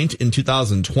any point in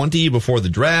 2020 before the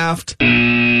draft.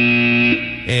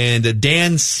 And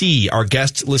Dan C., our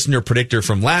guest listener predictor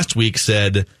from last week,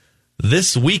 said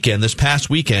this past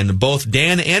weekend, both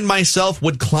Dan and myself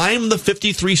would climb the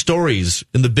 53 stories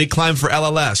in the big climb for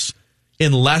LLS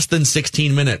in less than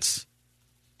 16 minutes.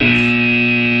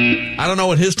 I don't know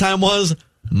what his time was.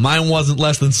 Mine wasn't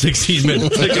less than 16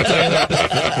 minutes.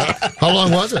 How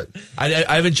long was it?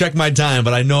 I haven't checked my time,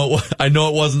 but I know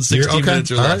it wasn't 16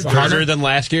 minutes or less. Harder than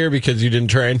last year because you didn't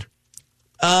train?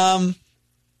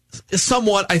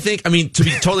 Somewhat, I think. I mean, to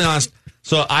be totally honest,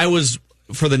 so I was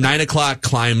for the 9 o'clock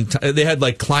climb. They had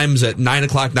like climbs at 9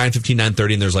 o'clock, 9:15,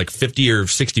 9:30, and there's like 50 or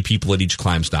 60 people at each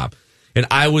climb stop. And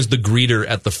I was the greeter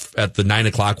at the 9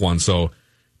 o'clock one. So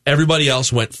everybody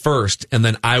else went first, and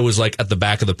then I was like at the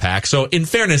back of the pack. So in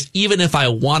fairness, even if I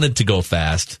wanted to go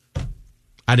fast,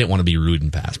 I didn't want to be rude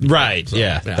and pass people. Right, so,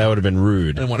 yeah, that would have been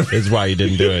rude. Is why you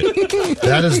didn't do it.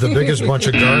 That is the biggest bunch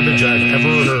of garbage I've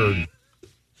ever heard.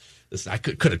 I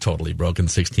could have totally broken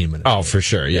 16 minutes. Oh, for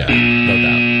sure, yeah. No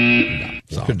doubt.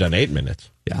 So, could have done 8 minutes.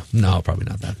 Yeah, no, probably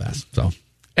not that fast. So,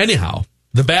 anyhow,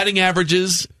 the batting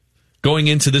averages going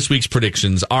into this week's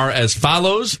predictions are as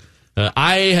follows.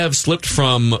 I have slipped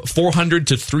from 400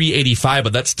 to 385,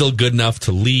 but that's still good enough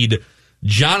to lead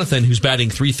Jonathan, who's batting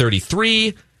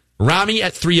 333, Rami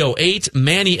at 308,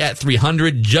 Manny at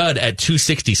 300, Judd at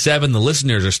 267. The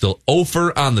listeners are still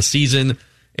 0 on the season,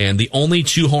 and the only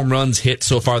 2 home runs hit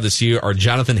so far this year are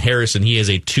Jonathan Harrison. He has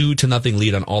a 2-0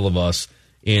 lead on all of us.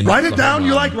 Write it down.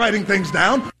 You like writing things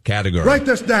down. Category. Write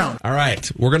this down. All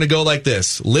right. We're going to go like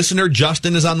this. Listener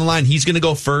Justin is on the line. He's going to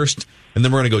go first. And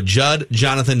then we're going to go Judd,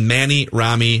 Jonathan, Manny,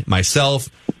 Rami, myself.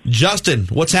 Justin,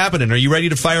 what's happening? Are you ready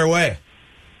to fire away?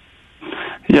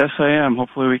 Yes, I am.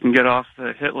 Hopefully we can get off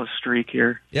the hitless streak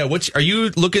here. Yeah. Are you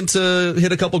looking to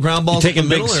hit a couple ground balls? You taking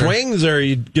big swings, or are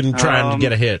you going to try to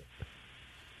get a hit?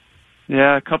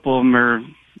 Yeah, a couple of them are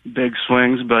big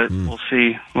swings, but we'll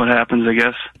see what happens, I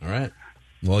guess. All right.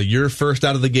 Well, you're first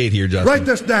out of the gate here, Justin. Write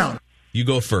this down. You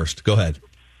go first. Go ahead.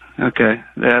 Okay.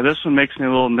 Yeah, this one makes me a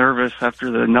little nervous after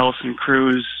the Nelson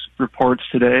Cruz reports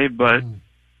today, but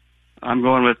I'm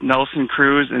going with Nelson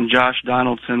Cruz and Josh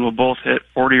Donaldson will both hit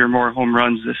 40 or more home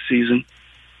runs this season.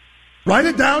 Write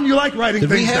it down. You like writing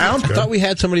things down. I thought we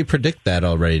had somebody predict that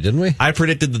already, didn't we? I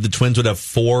predicted that the Twins would have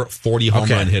 4 40 home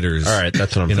run hitters. All right,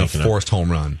 that's what I'm thinking in a forced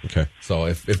home run. Okay. So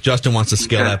if Justin wants to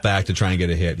scale that back to try and get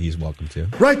a hit, he's welcome to.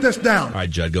 Write this down. All right,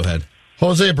 Judd, go ahead.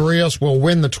 Jose Barrios will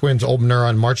win the Twins opener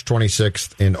on March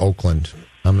 26th in Oakland.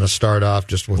 I'm going to start off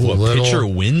just with a little pitcher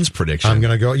wins prediction. I'm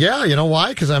going to go. Yeah, you know why?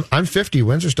 Because I'm 50.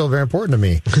 Wins are still very important to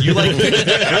me. You like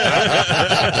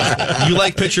you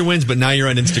like pitcher wins, but now you're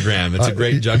on Instagram. It's a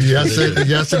great juxtaposition.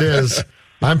 Yes, it is.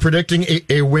 I'm predicting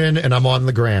a win, and I'm on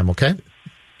the gram. Okay. And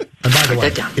by the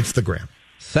way, it's the gram.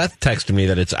 Seth texted me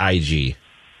that it's IG.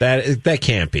 That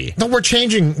can't be. No, we're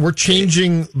changing. We're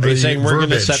changing. Are you saying we're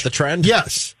going to set the trend?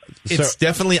 Yes. It's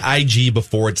definitely IG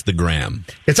before it's the gram.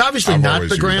 It's obviously not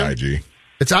the gram. IG.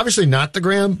 It's obviously not the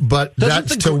gram, but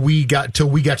that's till we got to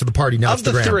the party. Now it's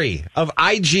the gram. Of the three, of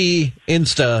IG,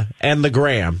 Insta, and the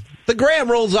gram, the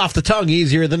gram rolls off the tongue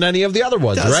easier than any of the other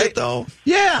ones, Does right? it, though?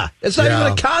 Yeah. It's not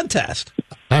even a contest.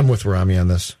 I'm with Rami on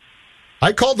this.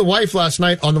 I called the wife last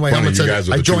night on the way home and said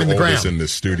I joined the gram. In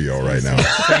this studio right now.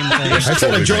 I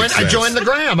said I joined the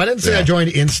gram. I didn't say I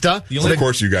joined Insta. Of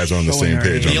course, you guys are on the same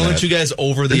page. The only two guys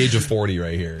over the age of 40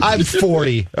 right here. I'm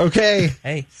 40. Okay.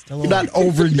 Hey, still not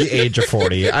over the age of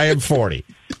 40. I am 40.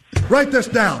 Write this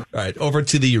down. All right, over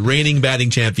to the reigning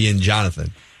batting champion,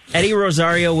 Jonathan. Eddie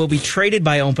Rosario will be traded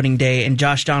by opening day, and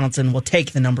Josh Donaldson will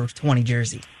take the number 20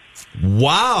 jersey.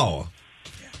 Wow.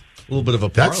 A little bit of a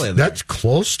parlay there. That's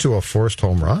close to a forced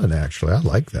home run, actually. I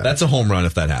like that. That's a home run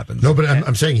if that happens. No, but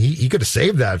I'm saying he could have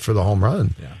saved that for the home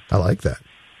run. Yeah. I like that.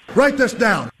 Write this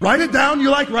down. Write it down. You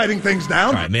like writing things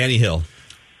down. All right, Manny Hill.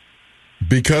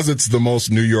 Because it's the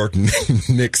most New York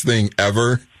Knicks thing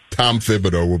ever, Tom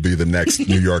Thibodeau will be the next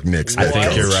New York Knicks head I think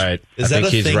coach. you're right. Is that a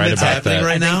he's thing right that's about happening that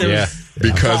right now? Yeah.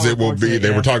 Because it will be,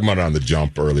 they were talking about it on the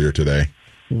Jump earlier today.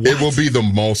 What? It will be the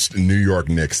most New York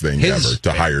Knicks thing ever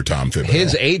to hire Tom Thibodeau.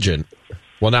 His agent,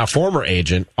 well, now former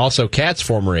agent, also Cat's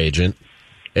former agent,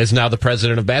 is now the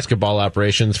president of basketball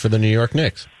operations for the New York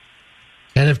Knicks.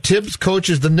 And if Tibbs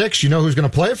coaches the Knicks, you know who's going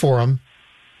to play for him?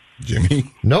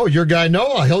 Jimmy? No, your guy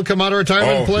Noah. He'll come out of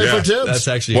retirement and play for Tibbs. That's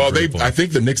actually I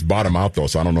think the Knicks bought him out, though,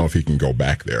 so I don't know if he can go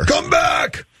back there. Come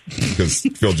back! Because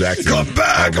Phil Jackson. Come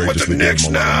back! I'm with the Knicks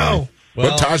now!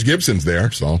 But Taj Gibson's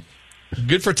there, so.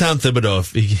 Good for Tom Thibodeau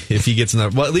if he gets in there.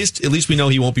 Well, at least we know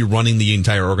he won't be running the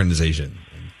entire organization.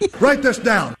 Write this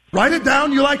down. Write it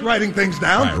down. You like writing things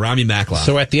down. All right, Rami Macklin.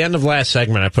 So at the end of last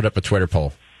segment, I put up a Twitter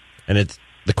poll, and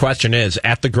the question is,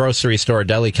 at the grocery store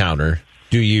deli counter,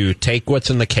 do you take what's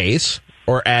in the case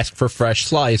or ask for fresh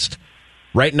sliced?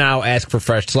 Right now, ask for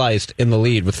fresh sliced in the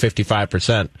lead with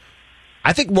 55%.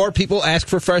 I think more people ask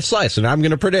for fresh sliced, and I'm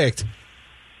going to predict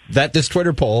that this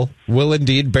Twitter poll will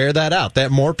indeed bear that out, that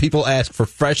more people ask for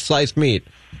fresh sliced meat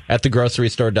at the grocery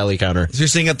store deli counter. So you're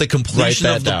saying at the completion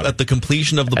of the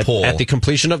poll. At the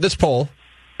completion of this poll,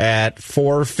 at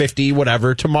 4:50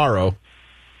 whatever tomorrow,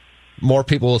 more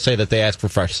people will say that they ask for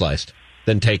fresh sliced.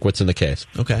 than take what's in the case.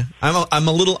 Okay. I'm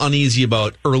a little uneasy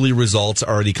about early results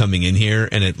already coming in here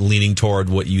and it leaning toward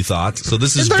what you thought. So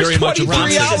this is very much a Ron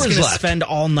is just going to spend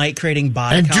all night creating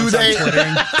bot accounts on Twitter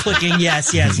and clicking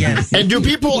yes. And do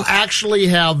people actually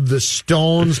have the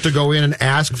stones to go in and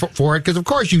ask for it? Because, of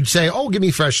course, you'd say, oh, give me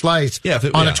fresh slice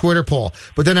on a Twitter poll.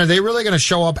 But then are they really going to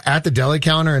show up at the deli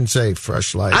counter and say, fresh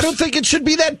slice? I don't think it should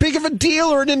be that big of a deal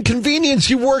or an inconvenience.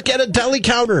 You work at a deli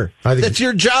counter. That's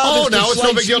your job. Oh, now it's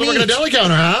no big deal to work at a deli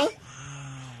counter, huh?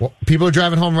 Well, people are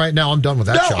driving home right now. I'm done with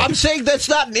that job. No, I'm saying that's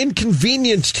not an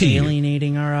inconvenience to you.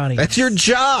 Alienating our audience. That's your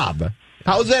job.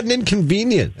 How is that an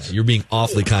inconvenience? You're being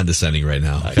awfully condescending right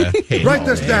now. Okay? Write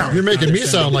this down. You're making me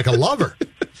sound like a lover.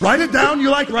 Write it down. You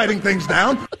like writing things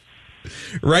down.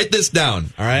 Write this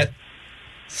down, all right?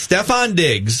 Stefon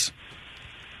Diggs,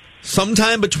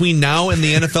 sometime between now and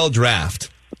the NFL draft,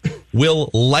 will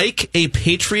like a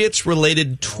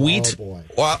Patriots-related tweet, or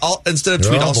instead of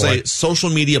tweet, I'll say social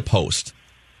media post.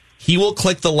 He will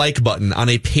click the like button on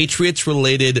a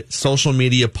Patriots-related social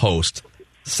media post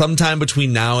sometime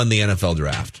between now and the NFL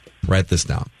draft. Write this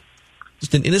down.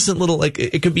 Just an innocent little,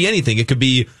 it could be anything. It could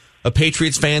be a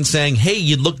Patriots fan saying, hey,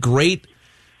 you look great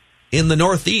in the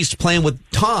Northeast playing with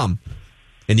Tom.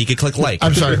 And he could click like.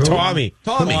 I'm sorry, who? Tommy.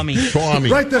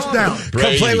 Write this down.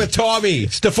 Come play with Tommy.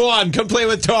 Stephon, come play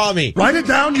with Tommy. Write it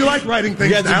down. You like writing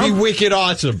things down. You have to be wicked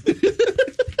awesome.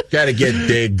 Got to get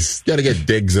Diggs. Got to get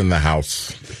Diggs in the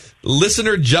house.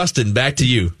 Listener Justin, back to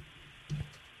you.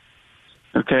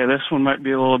 Okay, this one might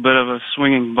be a little bit of a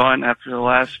swinging bunt after the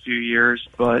last few years,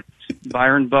 but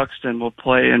Byron Buxton will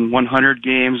play in 100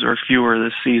 games or fewer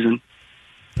this season.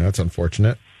 That's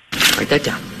unfortunate. Write that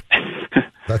down.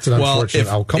 That's an unfortunate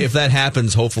outcome. If that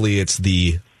happens, hopefully it's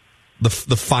the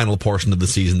final portion of the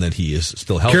season that he is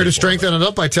still healthy. Care to strengthen it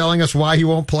up by telling us why he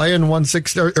won't play in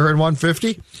 160 or in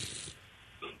 150?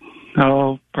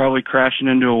 Oh, probably crashing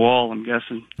into a wall, I'm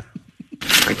guessing.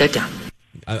 Write that down.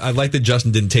 I like that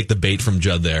Justin didn't take the bait from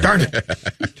Judd there. Darn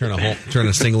it. Turn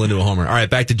a single into a homer. All right,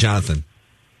 back to Jonathan.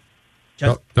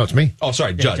 No, it's me. Oh,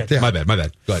 sorry, Judd. Yeah. My bad.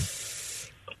 Go ahead.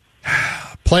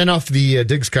 Playing off the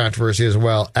Diggs controversy as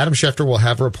well, Adam Schefter will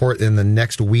have a report in the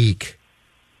next week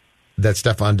that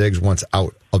Stefon Diggs wants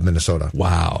out of Minnesota.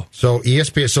 Wow. So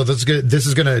ESPN. So this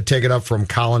is going to take it up from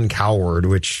Colin Cowherd,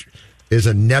 which is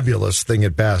a nebulous thing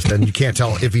at best, and you can't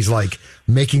tell if he's like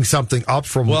making something up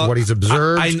from what he's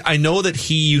observed. I know that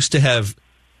he used to have.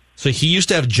 So he used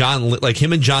to have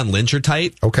him and John Lynch are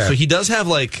tight. Okay. So he does have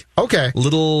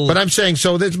little. But I'm saying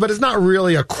but it's not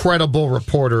really a credible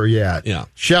reporter yet. Yeah.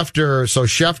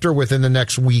 Schefter within the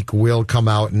next week will come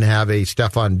out and have a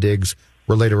Stefon Diggs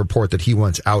related report that he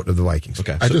wants out of the Vikings.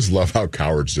 Okay. I just love how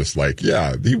Coward's just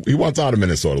he wants out of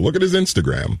Minnesota. Look at his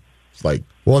Instagram. It's like.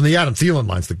 Well, and the Adam Thielen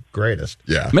line's the greatest.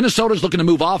 Yeah. Minnesota's looking to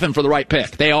move off him for the right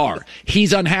pick. They are.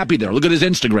 He's unhappy there. Look at his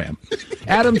Instagram.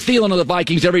 Adam Thielen of the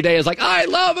Vikings every day is like, I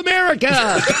love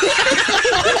America.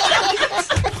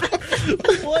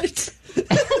 What?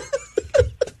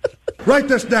 Write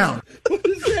this down. What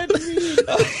does that mean?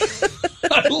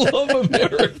 I love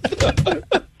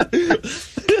America.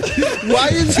 Why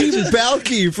is he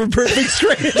Balky from Perfect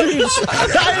Strangers?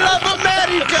 I love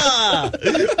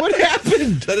America. What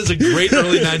happened? That is a great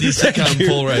early 90s sitcom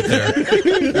pull right there.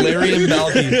 Larry and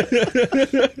Balky.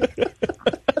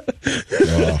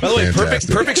 By the way,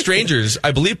 Perfect Strangers,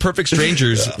 I believe Perfect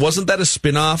Strangers, wasn't that a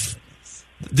spin-off?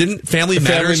 Didn't Family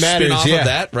Matters spin off of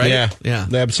that, right? Yeah,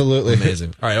 absolutely.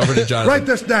 Amazing. All right, over to Jonathan. Write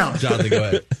this down. Jonathan, go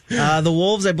ahead. The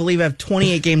Wolves, I believe, have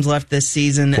 28 games left this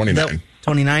season. 29.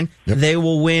 29. Yep. They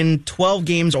will win 12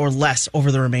 games or less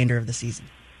over the remainder of the season.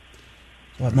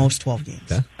 So at most 12 games.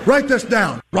 Okay. Write this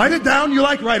down. Write it down. You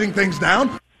like writing things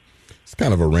down. It's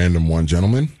kind of a random one,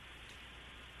 gentlemen.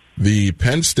 The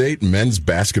Penn State men's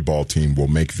basketball team will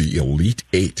make the Elite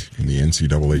Eight in the NCAA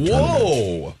tournament.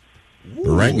 Whoa.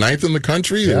 They're ranked 9th in the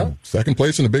country, second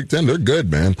place in the Big Ten. They're good,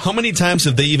 man. How many times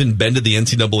have they even been to the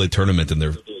NCAA tournament in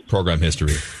their program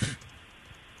history?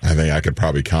 I think I could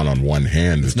probably count on one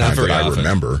hand the times that I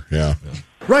remember. Yeah.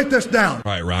 Write this down.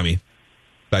 All right, Rami,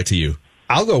 back to you.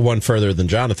 I'll go one further than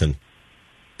Jonathan.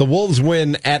 The Wolves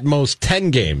win at most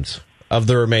 10 games of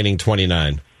the remaining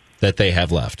 29 that they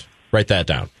have left. Write that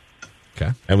down.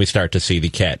 Okay. And we start to see the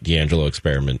Cat D'Angelo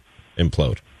experiment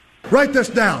implode. Write this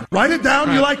down. Write it down.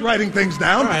 Right. You like writing things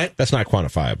down. All right. That's not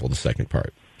quantifiable, the second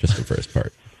part. Just the first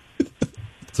part.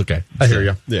 It's okay. I hear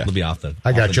you. Yeah. It'll be off then.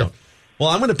 I got you. Well,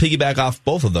 I'm going to piggyback off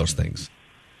both of those things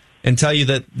and tell you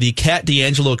that the Cat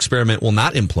D'Angelo experiment will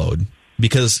not implode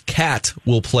because Cat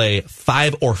will play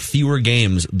 5 or fewer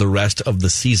games the rest of the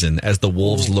season as the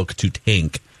Wolves look to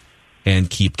tank and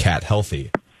keep Cat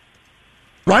healthy.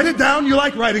 Write it down. You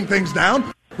like writing things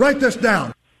down. Write this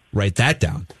down. Write that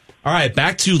down. All right,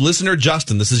 back to listener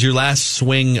Justin. This is your last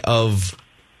swing of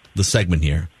the segment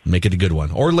here. Make it a good one.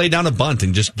 Or lay down a bunt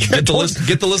and just get the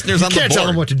listeners on the board. Can't tell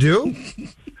them what to do.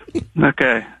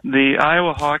 Okay. The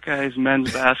Iowa Hawkeyes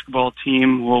men's basketball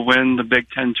team will win the Big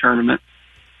Ten tournament.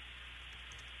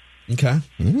 Okay.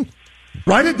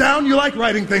 Write it down. You like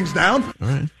writing things down. All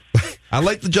right. I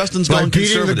like the Justin's By going beating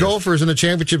conservative. the Gophers in a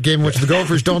championship game in which the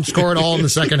Gophers don't score at all in the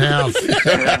second half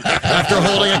after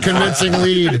holding a convincing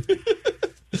lead.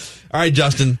 All right,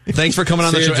 Justin. Thanks for coming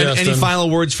on the show. Any final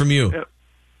words from you? Yep.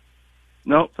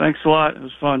 Nope. Thanks a lot. It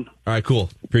was fun. All right, cool.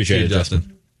 Appreciate it,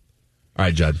 Justin. All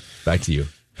right, Judd. Back to you.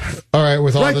 All right,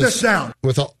 with all Write this this down.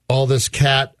 with all this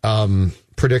cat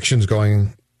predictions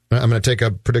going, I'm going to take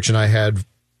a prediction I had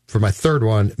for my third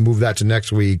one, move that to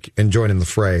next week, and join in the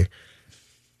fray.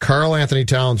 Karl Anthony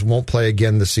Towns won't play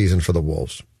again this season for the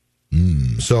Wolves.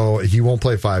 So he won't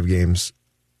play 5 games.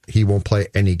 He won't play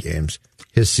any games.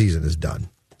 His season is done.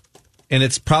 And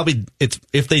it's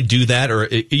if they do that, or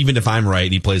even if I'm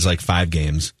right, he plays like 5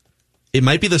 games, it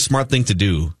might be the smart thing to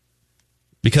do.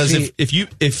 Because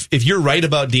if you're right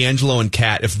about D'Angelo and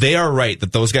Cat, if they are right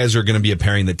that those guys are going to be a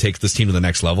pairing that takes this team to the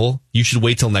next level, you should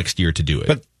wait till next year to do it.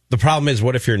 But the problem is,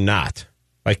 what if you're not?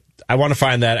 Like, I want to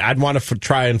find that. I'd want to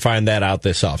try and find that out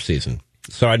this offseason,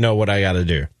 so I know what I got to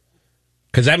do.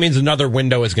 Because that means another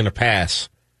window is going to pass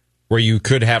where you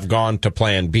could have gone to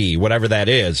plan B, whatever that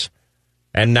is,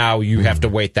 and now you have to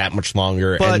wait that much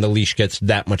longer, and the leash gets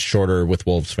that much shorter with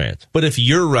Wolves fans. But if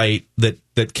you're right that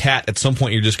Cat, at some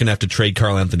point, you're just going to have to trade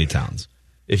Karl Anthony Towns.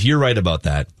 If you're right about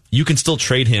that, you can still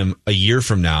trade him a year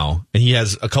from now, and he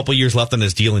has a couple years left on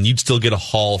his deal, and you'd still get a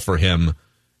haul for him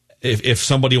if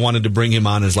somebody wanted to bring him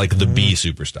on as like the B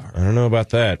superstar. I don't know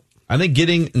about that. I think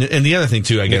and the other thing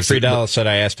too, I guess. Friedel said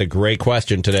I asked a great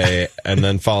question today, and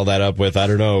then followed that up with, I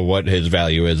don't know what his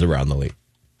value is around the league.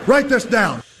 Write this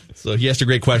down. So he asked a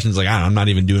great question. He's like, I'm not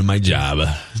even doing my job.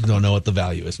 Don't know what the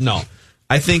value is. No,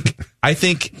 I think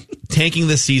tanking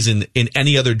this season in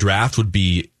any other draft would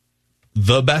be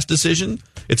the best decision.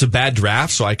 It's a bad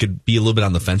draft, so I could be a little bit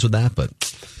on the fence with that.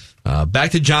 But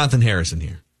back to Jonathan Harrison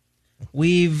here.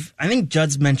 I think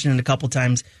Judd's mentioned it a couple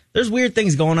times. There's weird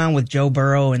things going on with Joe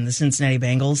Burrow and the Cincinnati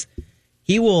Bengals.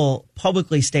 He will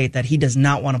publicly state that he does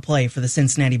not want to play for the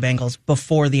Cincinnati Bengals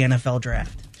before the NFL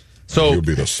draft. So he'll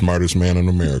be the smartest man in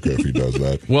America if he does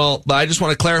that. Well, but I just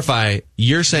want to clarify.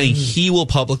 You're saying he will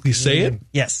publicly say it?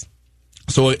 Yes.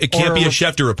 So it can't be a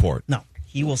Schefter report? No,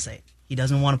 he will say it. He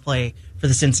doesn't want to play for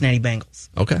the Cincinnati Bengals.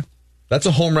 Okay. That's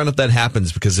a home run if that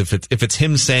happens, because if it's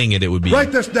him saying it, it would be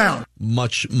Write this down.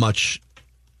 much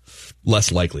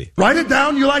less likely. Write it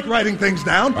down. You like writing things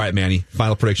down. All right, Manny,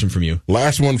 final prediction from you.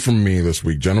 Last one from me this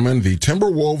week, gentlemen. The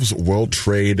Timberwolves will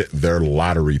trade their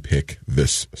lottery pick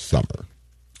this summer.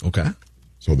 Okay.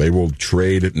 So they will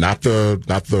trade not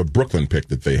the Brooklyn pick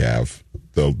that they have.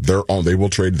 Their own. They will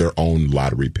trade their own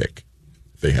lottery pick.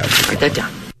 They have. Write that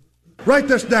down. Write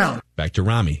this down. Back to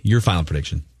Rami. Your final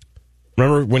prediction.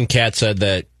 Remember when Kat said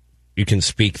that you can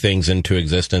speak things into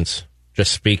existence?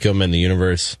 Just speak them, and the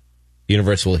universe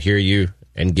will hear you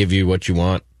and give you what you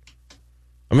want.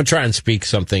 I'm going to try and speak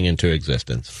something into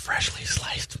existence. Freshly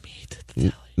sliced meat.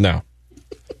 No.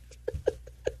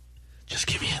 Just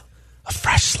give me a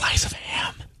fresh slice of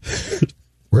ham.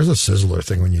 Where's a Sizzler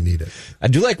thing when you need it? I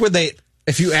do like when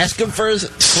if you ask them for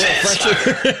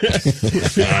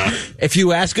if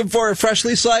you ask them for it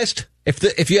freshly sliced,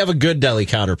 if you have a good deli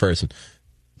counter person,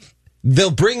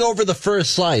 they'll bring over the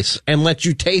first slice and let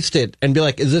you taste it and be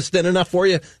like, is this thin enough for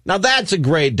you? Now that's a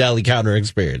great deli counter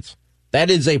experience. That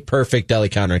is a perfect deli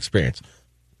counter experience.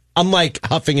 Unlike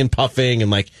huffing and puffing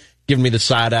and like giving me the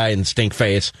side eye and stink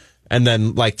face and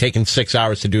then like taking 6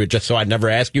 hours to do it just so I'd never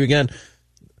ask you again.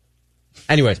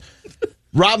 Anyways,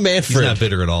 Rob Manfred. He's not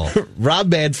bitter at all. Rob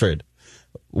Manfred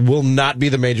will not be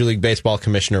the Major League Baseball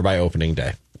commissioner by opening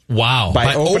day. Wow.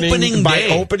 By opening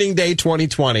day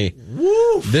 2020,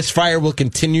 Woo. This fire will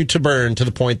continue to burn to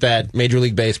the point that Major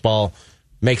League Baseball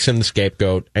makes him the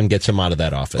scapegoat and gets him out of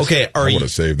that office. Okay, I would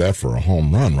have saved that for a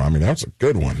home run. I mean, that's a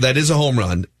good one. That is a home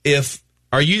run.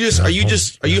 Are you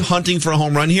hunting for a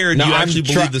home run here, or do you actually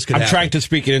believe this could happen? I'm trying to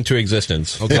speak it into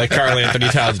existence, like Karl Anthony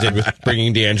Towns did with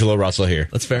bringing D'Angelo Russell here.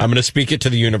 That's fair. I'm going to speak it to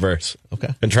the universe.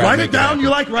 Okay. And try Write to make it down. happen. You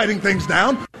like writing things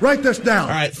down. Write this down.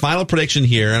 All right, final prediction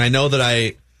here, and I know that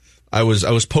I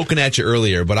was poking at you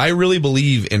earlier, but I really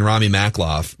believe in Rami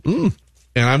Makloff, and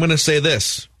I'm going to say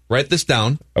this. Write this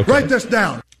down. Okay. Write this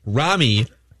down. Rami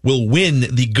will win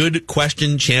the Good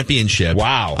Question Championship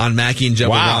on Mackey and Judd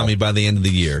with Rami by the end of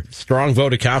the year. Strong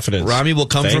vote of confidence. Rami will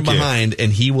come from behind,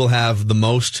 and he will have the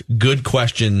most Good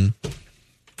Question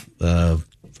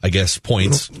I guess,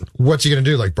 points. What's he going to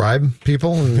do? Like bribe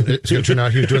people? And it's going to turn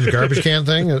out he was doing the garbage can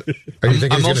thing?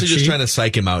 I'm mostly just trying to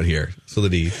psych him out here so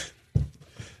that he.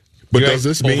 But does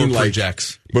this mean like?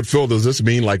 Projects. But Phil, does this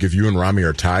mean like if you and Rami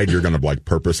are tied, you're going to like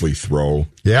purposely throw?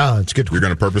 Yeah, it's good. You're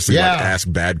going to purposely like ask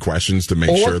bad questions to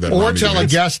make sure that. Or tell a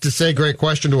guest to say great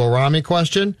question to a Rami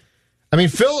question. I mean,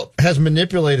 Phil has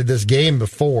manipulated this game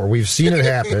before. We've seen it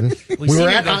happen. We've seen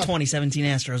it go 2017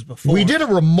 Astros before. We did a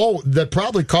remote that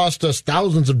probably cost us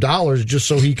thousands of dollars just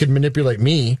so he could manipulate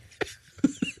me.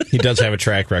 He does have a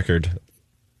track record.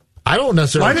 I don't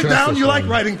necessarily write it down. You like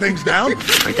writing things down.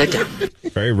 Write that down.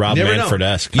 Very Rob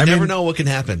Manfred-esque. You never know what can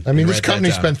happen. I mean, this company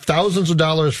spent thousands of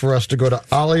dollars for us to go to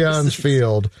Allianz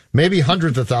Field, maybe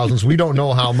hundreds of thousands. We don't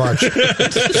know how much,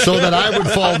 so that I would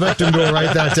fall victim to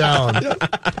write that down.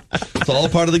 It's all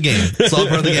part of the game. It's all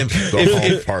part of the game. It's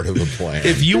all part of the plan.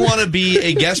 If you want to be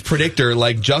a guest predictor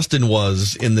like Justin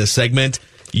was in this segment,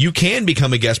 you can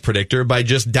become a guest predictor by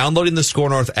just downloading the Score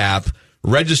North app,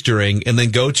 registering, and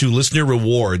then go to listener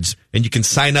rewards, and you can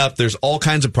sign up. There's all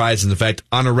kinds of prizes. In fact,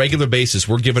 on a regular basis,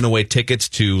 we're giving away tickets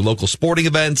to local sporting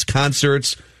events,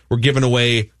 concerts. We're giving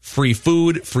away free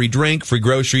food, free drink, free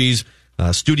groceries,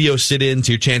 studio sit-ins,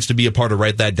 your chance to be a part of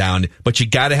Write That Down. But you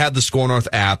got to have the Score North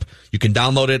app. You can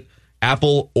download it,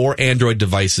 Apple or Android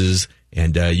devices,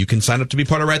 and you can sign up to be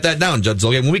part of Write That Down. Judd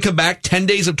Zulgad. When we come back, 10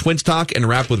 days of Twins talk and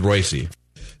wrap with Royce.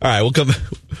 All right,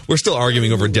 we're still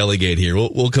arguing over Delegate here.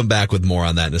 We'll come back with more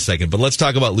on that in a second. But let's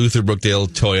talk about Luther Brookdale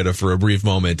Toyota for a brief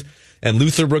moment. And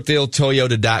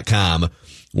LutherBrookdaleToyota.com,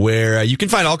 where you can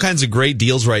find all kinds of great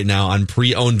deals right now on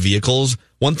pre-owned vehicles.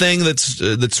 One thing that's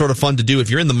sort of fun to do if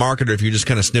you're in the market or if you're just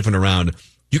kind of sniffing around,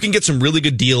 you can get some really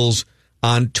good deals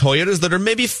on Toyotas that are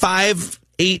maybe 5,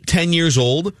 8, 10 years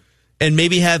old and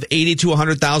maybe have 80 to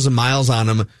 100,000 miles on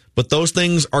them. But those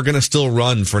things are going to still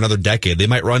run for another decade. They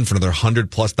might run for another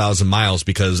 100,000+ miles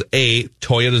because A,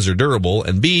 Toyotas are durable,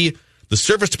 and B, the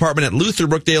service department at Luther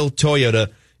Brookdale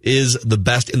Toyota is the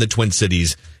best in the Twin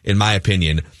Cities, in my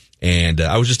opinion. And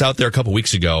I was just out there a couple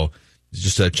weeks ago,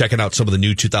 just checking out some of the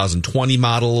new 2020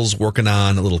 models, working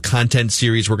on a little content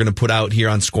series we're going to put out here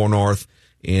on Score North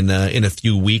in a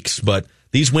few weeks. But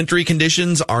these wintry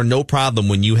conditions are no problem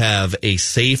when you have a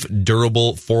safe,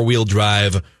 durable four-wheel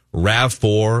drive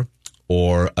RAV4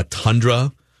 or a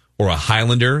Tundra or a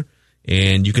Highlander,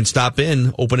 and you can stop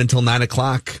in, open until 9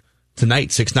 o'clock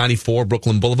tonight, 694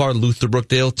 Brooklyn Boulevard,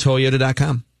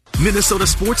 LutherBrookdaleToyota.com. Minnesota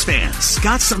sports fans,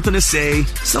 got something to say,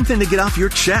 something to get off your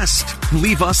chest?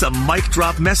 Leave us a mic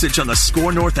drop message on the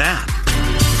Score North app.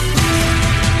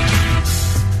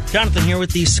 Jonathan here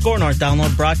with the Score North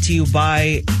download, brought to you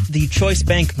by the Choice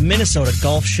Bank Minnesota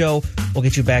Golf Show. We'll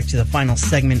get you back to the final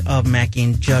segment of Mackie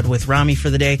and Judd with Rami for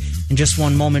the day in just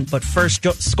one moment. But first,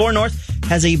 Score North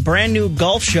has a brand new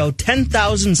golf show,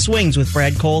 10,000 Swings with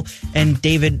Brad Cole and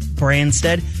David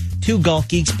Branstead. Two golf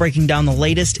geeks breaking down the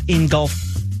latest in golf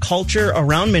culture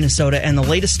around Minnesota and the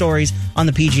latest stories on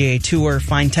the PGA Tour.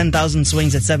 Find 10,000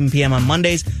 Swings at 7 p.m. on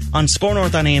Mondays on Score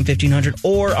North on AM 1500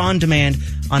 or on demand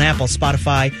on Apple,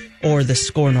 Spotify, or the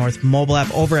Score North mobile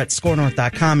app. Over at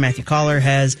scorenorth.com, Matthew Collar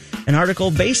has an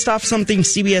article based off something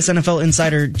CBS NFL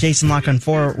insider Jason La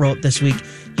Canfora wrote this week.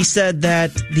 He said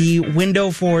that the window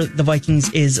for the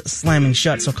Vikings is slamming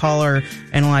shut. So Collar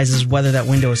analyzes whether that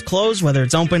window is closed, whether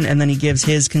it's open, and then he gives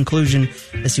his conclusion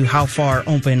as to how far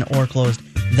open or closed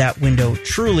that window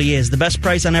truly is. The best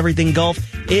price on everything golf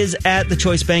is at the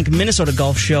Choice Bank Minnesota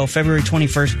Golf Show, February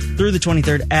 21st through the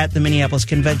 23rd at the Minneapolis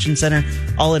Convention Center.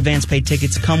 All advance paid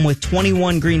tickets come with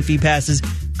 21 green fee passes.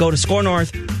 Go to Score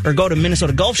North or go to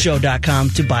MinnesotaGolfShow.com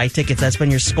to buy tickets. That's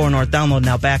been your Score North download.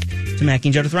 Now back to Mackie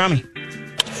and Judd with Rami.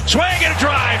 Swing and a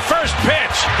drive. First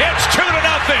pitch. It's 2-0.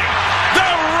 The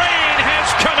rain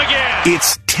has come again.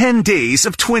 It's 10 days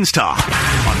of Twins talk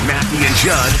on Mackie and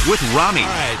Judd with Rami. All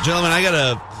right, gentlemen, I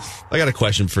got a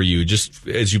question for you. Just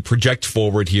as you project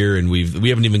forward here, and we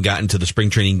haven't even gotten to the spring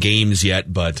training games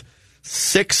yet, but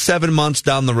 6-7 months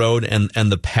down the road and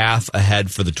the path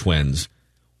ahead for the Twins.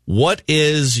 What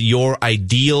is your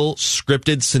ideal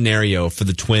scripted scenario for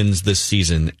the Twins this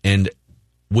season? And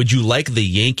would you like the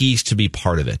Yankees to be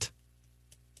part of it?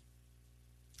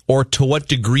 Or to what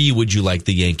degree would you like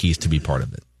the Yankees to be part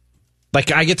of it?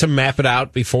 Like, I get to map it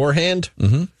out beforehand?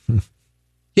 Mm-hmm.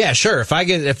 Yeah, sure. If I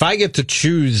get to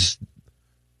choose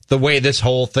the way this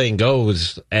whole thing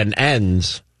goes and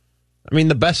ends, I mean,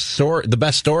 the best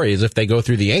story is if they go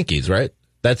through the Yankees, right?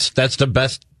 That's the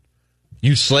best.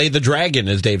 You slay the dragon,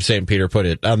 as Dave St. Peter put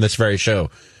it on this very show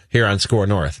here on Score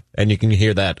North, and you can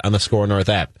hear that on the Score North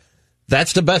app.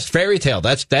 That's the best fairy tale.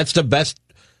 That's the best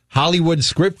Hollywood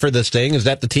script for this thing, is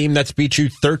that the team that's beat you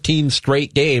 13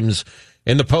 straight games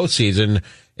in the postseason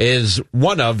is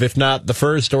one of, if not the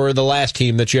first or the last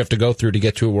team that you have to go through to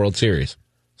get to a World Series.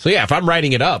 So yeah, if I'm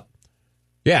writing it up,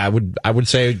 yeah, I would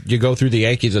say you go through the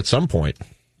Yankees at some point.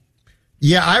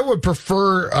 Yeah, I would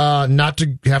prefer not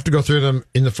to have to go through them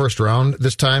in the first round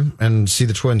this time and see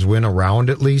the Twins win a round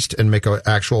at least and make an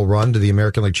actual run to the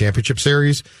American League Championship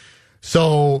Series.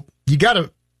 So you got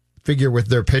to figure with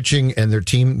their pitching and their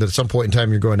team that at some point in time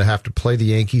you're going to have to play the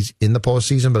Yankees in the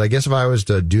postseason. But I guess if I was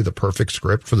to do the perfect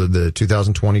script for the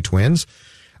 2020 Twins,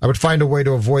 I would find a way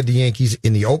to avoid the Yankees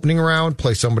in the opening round,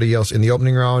 play somebody else in the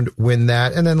opening round, win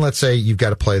that, and then let's say you've got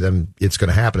to play them. It's going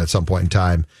to happen at some point in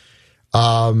time.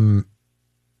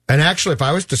 And actually, if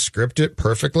I was to script it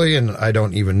perfectly, and I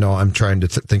don't even know, I'm trying to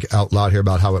think out loud here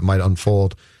about how it might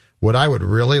unfold. What I would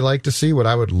really like to see, what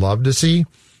I would love to see,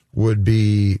 would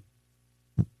be,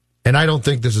 and I don't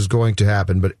think this is going to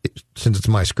happen, but since it's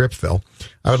my script, Phil,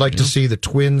 I would like to see the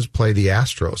Twins play the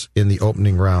Astros in the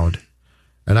opening round.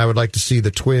 And I would like to see the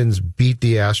Twins beat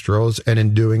the Astros, and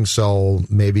in doing so,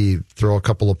 maybe throw a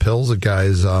couple of pills at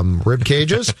guys' rib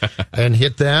cages and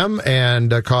hit them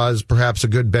and cause perhaps a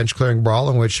good bench-clearing brawl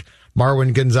in which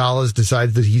Marwin Gonzalez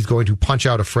decides that he's going to punch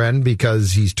out a friend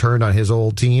because he's turned on his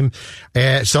old team.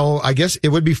 So I guess it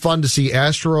would be fun to see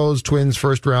Astros, Twins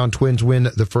first round, Twins win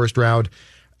the first round.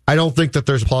 I don't think that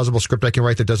there's a plausible script I can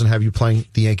write that doesn't have you playing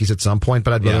the Yankees at some point,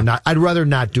 but I'd rather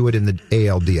not do it in the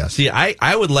ALDS. See,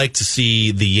 I would like to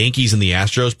see the Yankees and the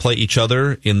Astros play each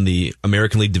other in the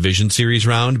American League Division Series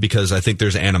round because I think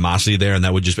there's animosity there, and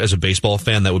that would just, as a baseball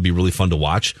fan, that would be really fun to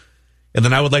watch. And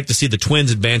then I would like to see the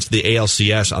Twins advance to the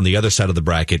ALCS on the other side of the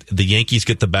bracket. The Yankees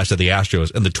get the best of the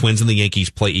Astros, and the Twins and the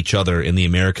Yankees play each other in the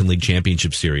American League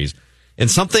Championship Series.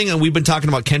 And something, and we've been talking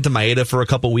about Kenta Maeda for a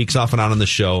couple weeks off and on the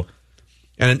show.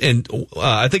 And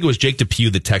I think it was Jake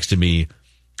Depew that texted me,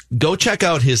 go check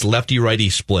out his lefty-righty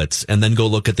splits and then go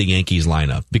look at the Yankees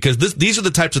lineup. Because these are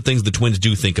the types of things the Twins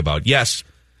do think about. Yes,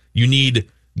 you need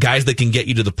guys that can get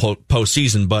you to the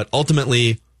postseason, but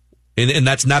ultimately, and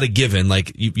that's not a given,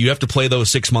 like you have to play those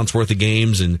 6 months worth of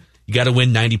games and you got to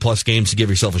win 90-plus games to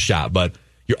give yourself a shot. But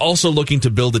you're also looking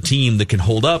to build a team that can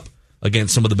hold up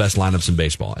against some of the best lineups in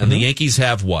baseball. And the Yankees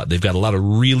have what? They've got a lot of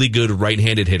really good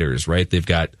right-handed hitters, right? They've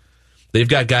got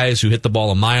guys who hit the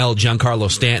ball a mile, Giancarlo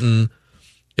Stanton,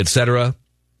 etc.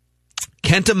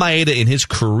 Kenta Maeda in his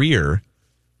career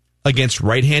against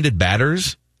right-handed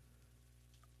batters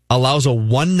allows a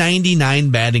 199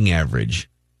 batting average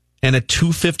and a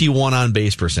 251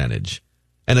 on-base percentage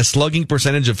and a slugging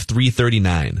percentage of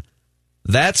 339.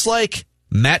 That's like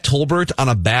Matt Tolbert on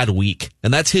a bad week,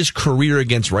 and that's his career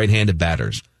against right-handed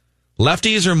batters.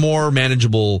 Lefties are more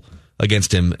manageable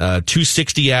against him.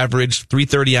 260 average,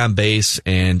 330 on base,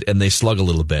 and they slug a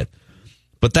little bit.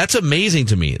 But that's amazing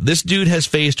to me. This dude has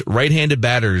faced right-handed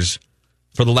batters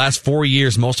for the last 4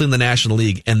 years, mostly in the National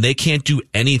League, and they can't do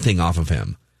anything off of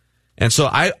him. And so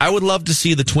I would love to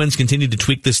see the Twins continue to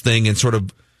tweak this thing and sort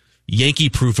of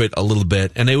Yankee-proof it a little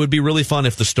bit. And it would be really fun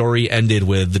if the story ended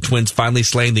with the Twins finally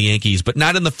slaying the Yankees, but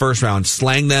not in the first round,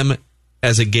 slaying them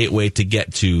as a gateway to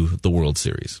get to the World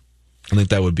Series. I think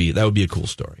that would be a cool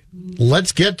story.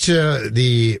 Let's get to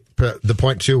the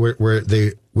point too where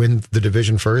they win the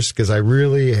division first, because I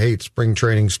really hate spring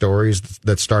training stories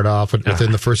that start off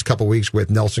within the first couple weeks with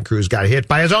Nelson Cruz got hit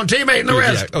by his own teammate in the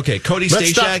wrist. Yeah. Okay, Cody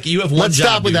Stashak, you have one job. Let's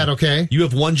stop with that, okay? You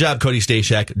have one job, Cody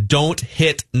Stashak. Don't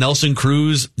hit Nelson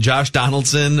Cruz, Josh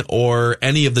Donaldson, or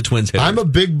any of the Twins hitters. I'm a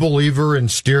big believer in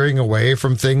steering away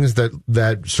from things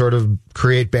that sort of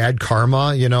create bad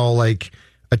karma, like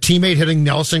a teammate hitting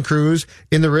Nelson Cruz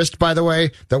in the wrist, by the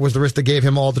way. That was the wrist that gave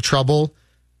him all the trouble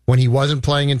when he wasn't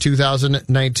playing in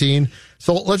 2019.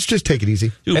 So let's just take it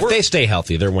easy. Dude, if they stay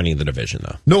healthy, they're winning the division,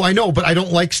 though. No, I know, but I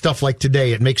don't like stuff like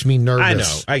today. It makes me nervous. I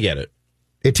know. I get it.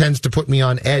 It tends to put me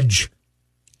on edge.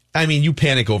 I mean, you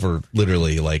panic over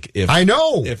literally, like, if I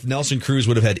know if Nelson Cruz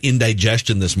would have had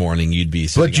indigestion this morning, you'd be.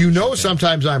 But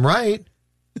sometimes I'm right.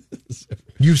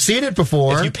 You've seen it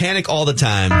before. If you panic all the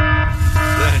time,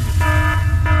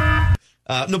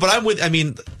 no, but I'm with. I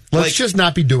mean, let's just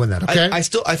not be doing that, okay?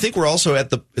 I think we're also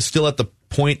still at the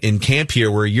point in camp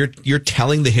here where you're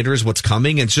telling the hitters what's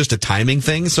coming. And it's just a timing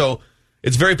thing. So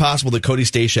it's very possible that Cody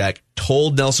Stashak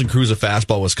told Nelson Cruz a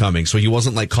fastball was coming, so he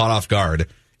wasn't like caught off guard.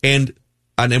 And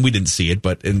we didn't see it,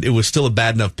 but it was still a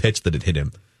bad enough pitch that it hit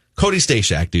him. Cody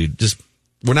Stashak, dude, just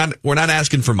we're not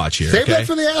asking for much here. Save that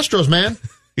for the Astros, man.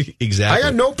 Exactly. I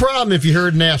got no problem if you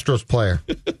heard an Astros player.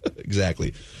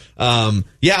 Exactly. On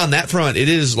that front, it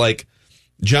is like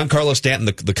Giancarlo Stanton.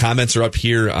 The comments are up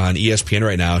here on ESPN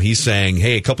right now. He's saying,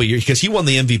 hey, a couple of years, because he won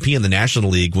the MVP in the National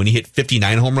League when he hit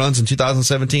 59 home runs in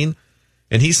 2017.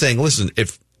 And he's saying, listen,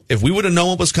 if if we would have known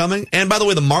what was coming, and by the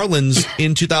way, the Marlins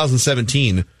in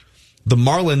 2017,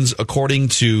 according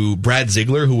to Brad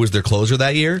Ziegler, who was their closer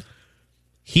that year,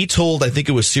 he told, I think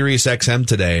it was Sirius XM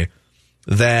today,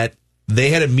 that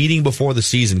they had a meeting before the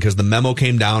season because the memo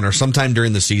came down or sometime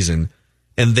during the season,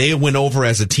 and they went over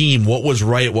as a team what was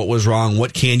right, what was wrong,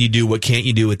 what can you do, what can't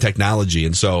you do with technology.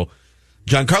 And so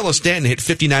Giancarlo Stanton hit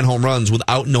 59 home runs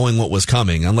without knowing what was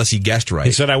coming, unless he guessed right.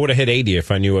 He said, I would have hit 80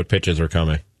 if I knew what pitches were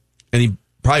coming. And he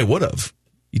probably would have.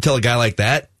 You tell a guy like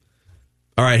that,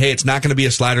 all right, hey, it's not going to be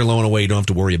a slider low and away. You don't have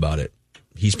to worry about it.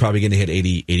 He's probably going to hit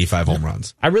 80, 85 home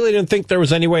runs. I really didn't think there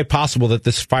was any way possible that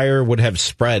this fire would have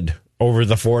spread over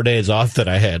the 4 days off that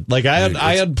I had. Like,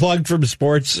 I unplugged from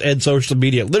sports and social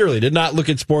media. Literally did not look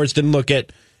at sports, didn't look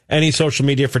at any social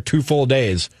media for 2 full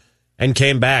days, and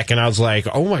came back, and I was like,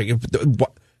 oh my God,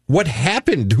 what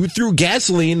happened? Who threw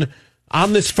gasoline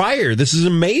on this fire? This is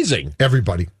amazing.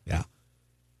 Everybody. Yeah.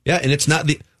 Yeah, and it's not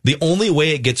the only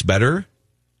way it gets better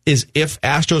is if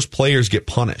Astros players get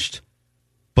punished.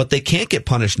 But they can't get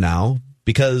punished now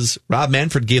because Rob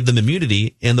Manfred gave them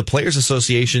immunity, and the Players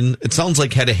Association, it sounds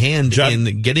like, had a hand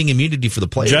in getting immunity for the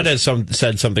players. Judd has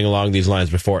said something along these lines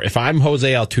before. If I'm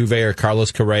Jose Altuve or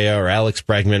Carlos Correa or Alex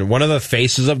Bregman, one of the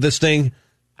faces of this thing,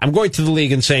 I'm going to the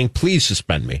league and saying, please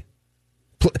suspend me.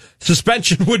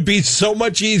 Suspension would be so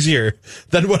much easier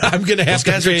than what I'm going to have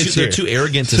to face here. They're too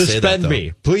arrogant to say that, Suspend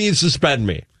me. Please suspend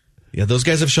me. Yeah, those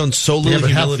guys have shown so little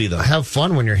humility, though. Have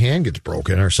fun when your hand gets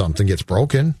broken or something gets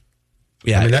broken.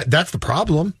 Yeah, I mean, that's the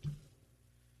problem.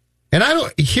 And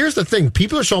here's the thing.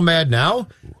 People are so mad now.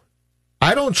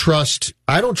 I don't trust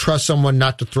someone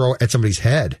not to throw at somebody's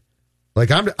head. Like,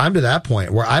 I'm to that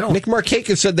point where I don't. Nick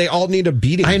Markakis said they all need a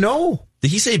beating. I know. Did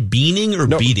he say beaning or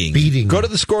beating? Beating. Go to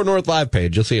the Score North Live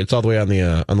page. You'll see it's all the way on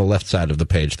the left side of the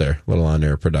page there. Little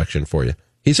on-air production for you.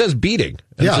 He says beating.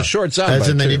 It's a short sound. As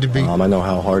in they need to be. I know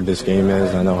how hard this game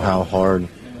is. I know how hard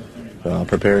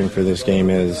preparing for this game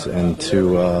is, and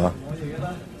to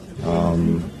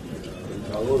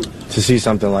see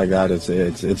something like that,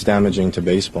 it's damaging to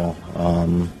baseball.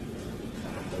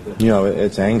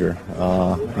 It's anger.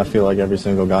 I feel like every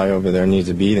single guy over there needs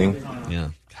a beating. Yeah.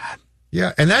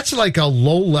 Yeah, and that's like a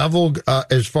low level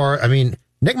as far. I mean,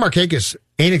 Nick Markakis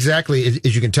ain't exactly,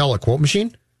 as you can tell, a quote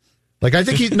machine. Like, I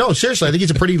think seriously, I think he's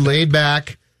a pretty laid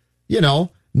back,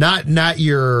 not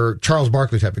your Charles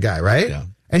Barkley type of guy, right? Yeah.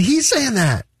 And he's saying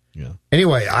that. Yeah.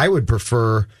 Anyway, I would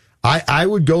prefer. I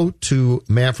would go to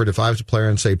Manfred if I was a player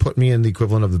and say, put me in the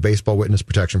equivalent of the baseball witness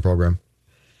protection program.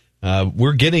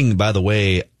 We're getting, by the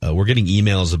way,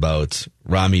 emails about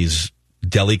Rami's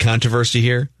deli controversy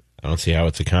here. I don't see how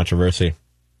it's a controversy.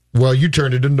 Well, you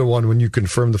turned it into one when you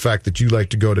confirmed the fact that you like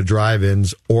to go to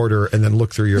drive-ins, order, and then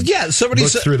look through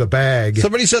through the bag.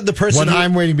 Somebody said the person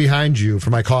I'm waiting behind you for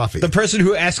my coffee. The person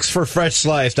who asks for fresh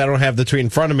sliced, I don't have the tweet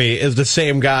in front of me, is the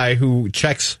same guy who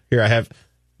checks. Here, I have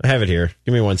it here.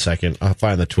 Give me 1 second. I'll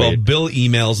find the tweet. Well, Bill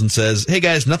emails and says, hey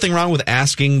guys, nothing wrong with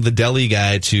asking the deli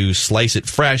guy to slice it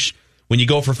fresh. When you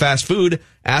go for fast food,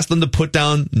 ask them to put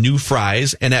down new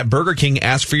fries, and at Burger King,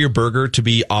 ask for your burger to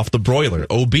be off the broiler,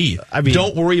 OB. I mean,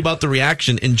 don't worry about the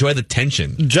reaction. Enjoy the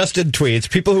tension. Justin tweets,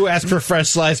 people who ask for fresh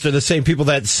sliced are the same people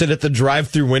that sit at the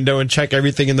drive-thru window and check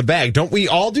everything in the bag. Don't we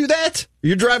all do that?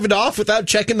 You're driving off without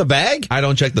checking the bag? I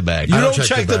don't check the bag. You don't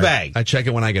check the bag. I check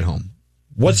it when I get home.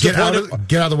 What's get the point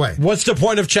get out of the way. What's the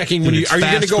point of checking when are you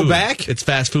going to go back? It's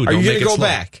fast food. Are you going to go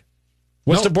back?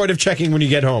 What's the point of checking when you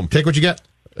get home? Take what you get.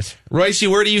 Royce,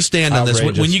 where do you stand on this?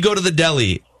 When you go to the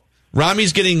deli,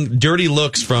 Rami's getting dirty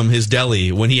looks from his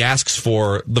deli when he asks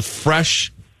for the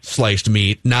fresh sliced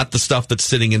meat, not the stuff that's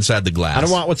sitting inside the glass. I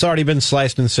don't want what's already been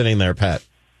sliced and sitting there, Pat.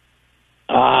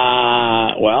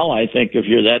 Well, I think if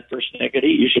you're that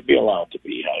persnickety, you should be allowed to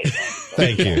be.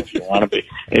 Thank you. If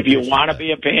you want to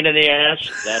be a pain in the ass,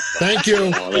 that's thank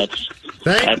you.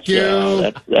 Thank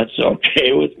you. That's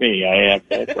okay with me. I have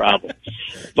no problem.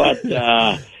 But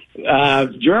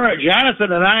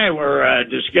Jonathan and I were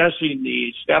discussing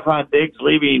the Stefan Diggs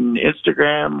leaving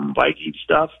Instagram Viking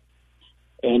stuff,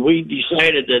 and we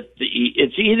decided that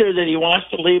it's either that he wants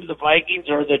to leave the Vikings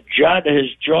or that Judd has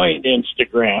joined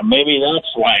Instagram. Maybe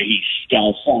that's why he's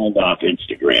still signed off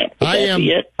Instagram. I am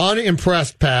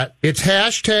unimpressed, Pat. It's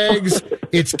hashtags.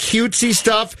 It's cutesy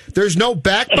stuff. There's no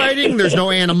backbiting. There's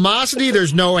no animosity.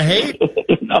 There's no hate.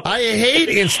 No. I hate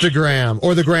Instagram,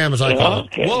 or the gram as I call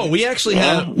it. Whoa, we actually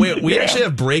have actually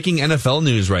have breaking NFL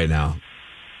news right now.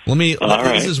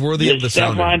 This is worthy of the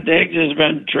sound. Stefan Diggs has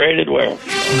been traded where? No. Here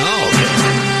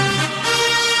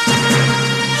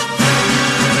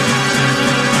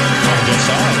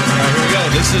we go.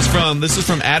 This is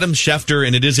from Adam Schefter,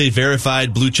 and it is a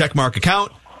verified blue checkmark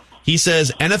account. He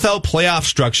says NFL playoff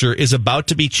structure is about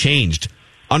to be changed.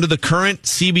 Under the current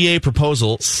CBA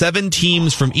proposal, 7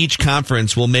 teams from each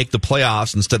conference will make the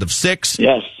playoffs instead of 6.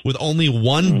 Yes. With only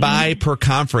one bye per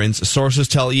conference, sources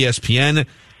tell ESPN.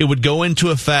 It would go into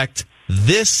effect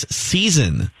this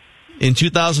season in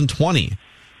 2020.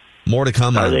 More to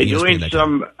come. Are they doing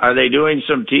some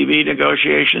TV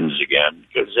negotiations again?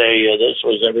 Because this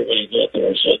was everybody that they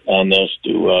were sitting on this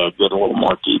to get a little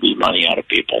more TV money out of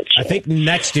people. So, I think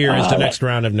next year is the next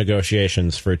round of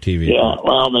negotiations for TV. Yeah,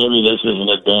 well, maybe this is an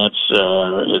advance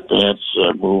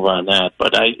move on that.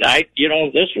 But I,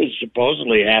 this was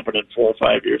supposedly happening 4 or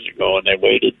 5 years ago, and they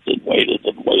waited and waited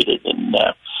and waited and.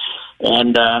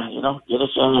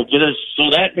 Get us.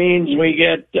 So that means we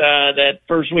get that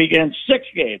first weekend 6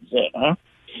 games in, huh?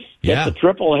 Yeah. Get the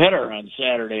triple hitter on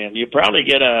Saturday, and you probably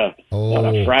get a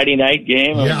Friday night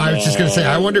game. Yeah, I was just going to say,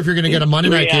 I wonder if you're going to get a Monday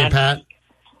night game, Pat.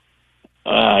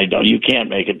 I don't. You can't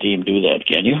make a team do that,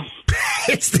 can you?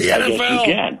 It's the NFL. I guess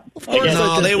you can. Of course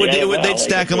No, they'd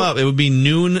stack them up. It would be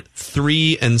noon,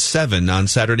 3, and 7 on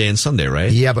Saturday and Sunday,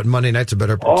 right? Yeah, but Monday night's a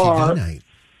better TV night.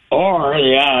 Or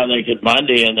they could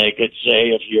Monday, and they could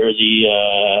say if you're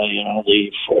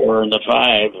the 4 and the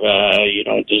 5,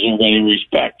 it doesn't any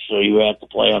respect, so you have to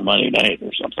play on Monday night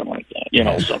or something like that.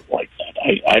 Something like that.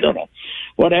 I don't know.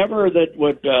 Whatever that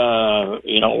would allow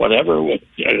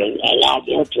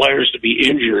more players to be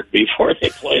injured before they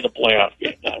play the playoff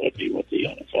game. That would be what the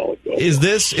NFL would go. Is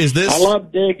this? I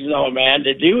love Diggs though, man.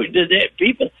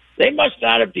 They must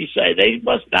not have decided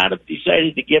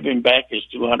to give him back his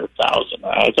 $200,000.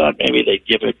 I thought maybe they'd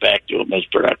give it back to him as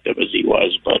productive as he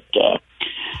was, but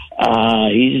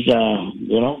he's a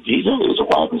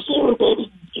wide receiver,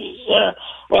 baby.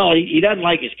 He doesn't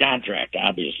like his contract,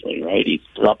 obviously, right? He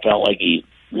felt like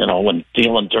when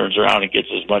Thielen turns around and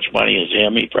gets as much money as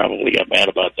him, he probably got mad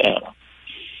about that.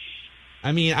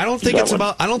 I mean, I don't think it's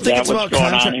about contract.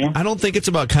 I don't think it's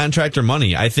about contract or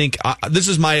money. I think this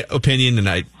is my opinion,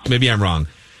 and maybe I'm wrong.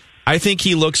 I think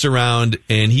he looks around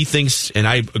and he thinks, and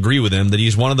I agree with him, that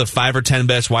he's one of the 5 or 10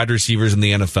 best wide receivers in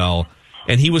the NFL,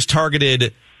 and he was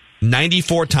targeted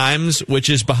 94 times, which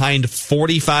is behind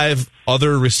 45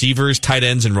 other receivers, tight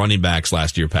ends, and running backs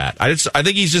last year. Pat, I think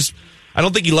I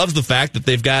don't think he loves the fact that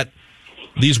they've got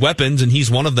these weapons, and he's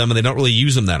one of them, and they don't really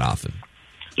use them that often.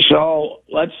 So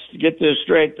let's get this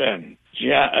straight then.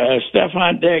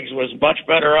 Stephon Diggs was much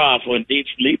better off when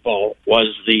DeFilippo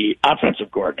was the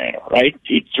offensive coordinator, right?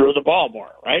 He threw the ball more,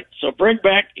 right? So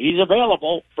he's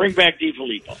available, bring back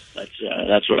DeFilippo.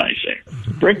 That's what I say.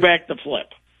 Bring back the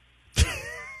flip.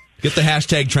 Get the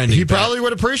hashtag trending. He probably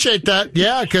would appreciate that,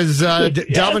 yeah, because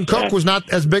Dalvin Cook was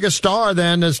not as big a star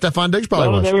then as Stephon Diggs probably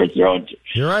was. They were throwing.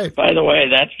 You're right. By the way,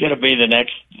 that's going to be the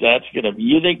next.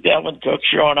 You think Dalvin Cook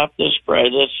showing up this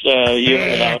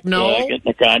year without getting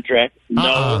the contract?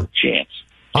 No chance.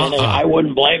 And I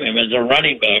wouldn't blame him as a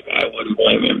running back. I wouldn't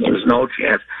blame him. There's no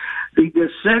chance. The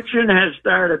dissension has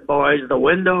started, boys. The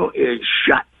window is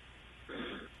shut.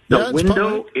 The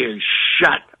window is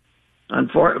shut.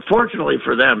 Unfortunately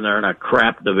for them, they're in a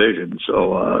crap division,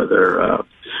 so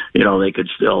they could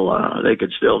still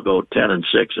go 10-6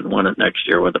 and win it next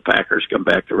year when the Packers come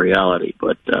back to reality.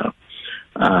 But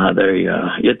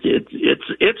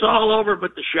it's all over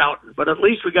but the shouting. But at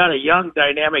least we got a young,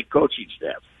 dynamic coaching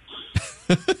staff.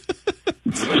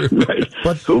 Right.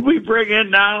 But who'd we bring in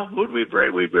now? Who'd we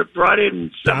bring? We brought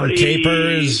in somebody. Don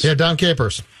Capers. Yeah, Don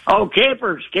Capers. Oh,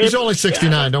 Capers. He's only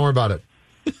 69. Yeah. Don't worry about it.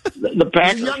 The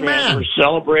Packers fans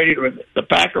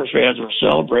were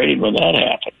celebrating when that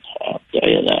happened. I'll tell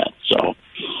you that. So,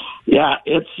 yeah,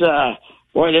 it's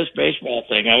this baseball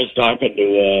thing. I was talking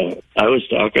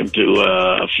to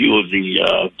a few of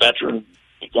the veteran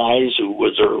guys who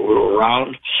were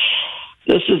around.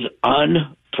 This is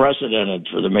unprecedented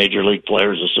for the Major League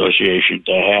Players Association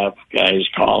to have guys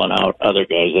calling out other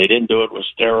guys. They didn't do it with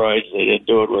steroids. They didn't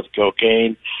do it with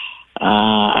cocaine.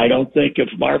 I don't think if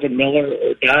Marvin Miller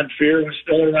or Don Fehr was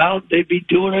still around, they'd be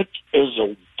doing it as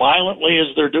violently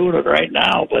as they're doing it right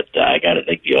now. But I got to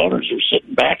think the owners are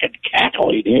sitting back and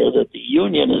cackling here that the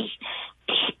union is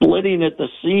splitting at the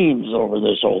seams over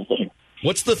this whole thing.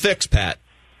 What's the fix, Pat?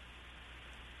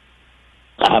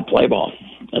 Play ball.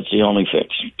 That's the only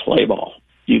fix. Play ball.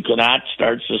 You cannot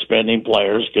start suspending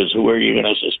players because who are you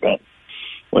going to suspend?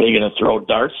 What, are you going to throw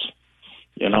darts?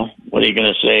 What are you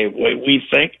going to say? We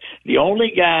think the only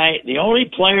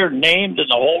player named in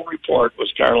the whole report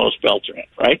was Carlos Beltran,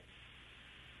 right?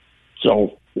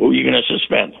 So who are you going to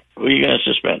suspend?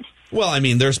 Well, I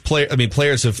mean,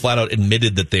 players have flat out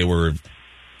admitted that they were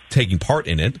taking part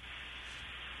in it.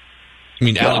 I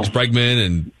mean, Alex Bregman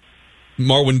and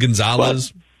Marwin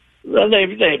Gonzalez. Well,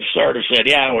 they've sort of said,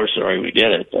 yeah, we're sorry we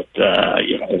did it. But,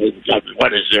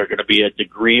 what is there going to be a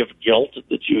degree of guilt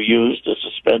that you use to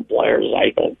suspend players? I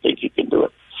don't think you can do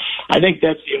it. I think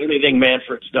that's the only thing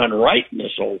Manfred's done right in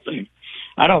this whole thing.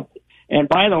 And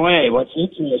by the way, what's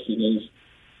interesting is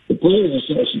the Players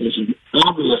Association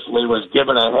obviously was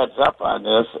given a heads up on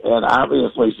this and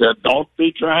obviously said, don't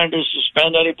be trying to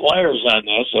suspend any players on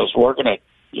this, as we're going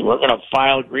to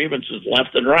file grievances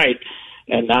left and right.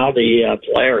 And now the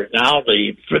players,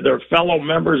 their fellow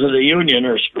members of the union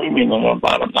are screaming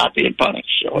about them not being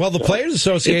punished. So, well, the Players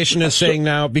Association is saying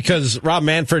now, because Rob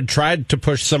Manfred tried to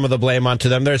push some of the blame onto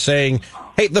them, they're saying,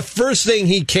 hey, the first thing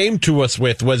he came to us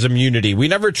with was immunity. We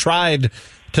never tried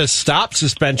to stop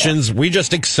suspensions. We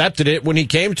just accepted it when he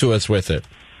came to us with it.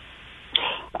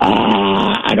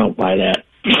 I don't buy that.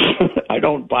 I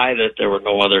don't buy that there were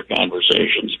no other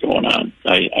conversations going on.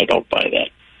 I don't buy that.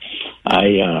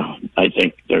 I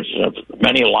think there's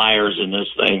many liars in this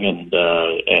thing, and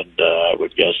I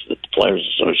would guess that the Players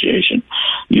Association,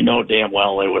 damn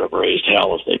well they would have raised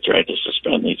hell if they tried to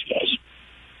suspend these guys.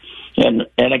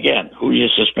 And again, who are you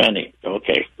suspending?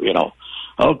 Okay,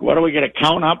 what are we going to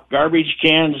count up? Garbage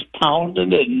cans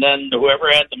pounded, and then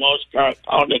whoever had the most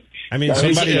pounded. I mean,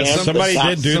 somebody did do that. Somebody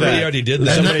already did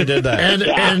that. Somebody did that.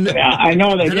 And I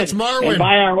know they did. It's Marwin. And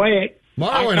by our way,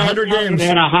 Marwin, 100 games.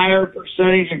 Had a higher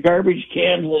percentage of garbage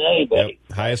cans than anybody.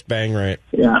 Yep. Highest bang rate.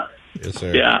 Yeah. Yes,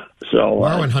 sir. Yeah. So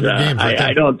Marwin, 100 games.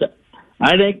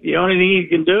 I think the only thing you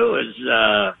can do is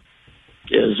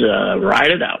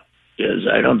ride it out. Because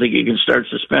I don't think you can start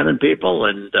suspending people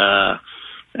and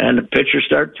the pitchers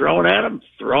start throwing at them,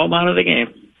 throw them out of the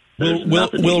game.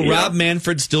 Will Rob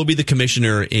Manfred still be the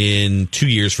commissioner in 2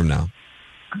 years from now?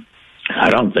 I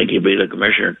don't think he'll be the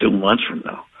commissioner 2 months from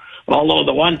now. Although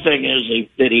the one thing is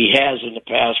that he has in the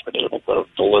past been able to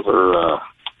deliver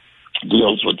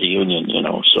deals with the union,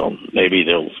 so maybe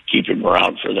they'll keep him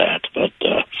around for that. But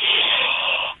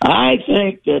I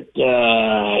think that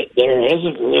there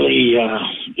isn't really,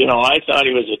 I thought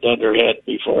he was a dunderhead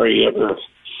before he ever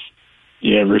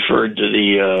referred to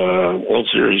the World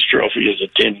Series trophy as a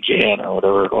tin can or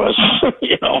whatever it was,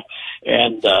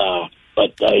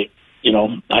 but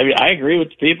I agree with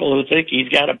the people who think he's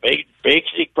got a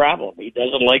basic problem. He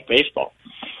doesn't like baseball.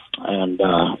 And,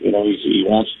 he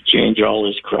wants to change all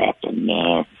his crap.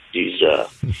 And he's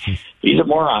a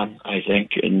moron, I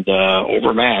think, and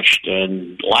overmatched.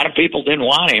 And a lot of people didn't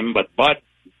want him, but Bud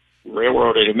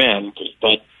railroaded him in because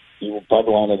Bud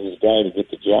wanted his guy to get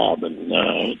the job. And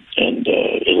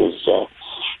it was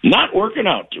not working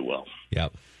out too well.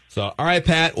 Yep. So, all right,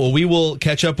 Pat. Well, we will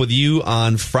catch up with you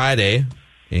on Friday.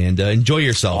 And enjoy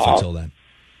yourself until then.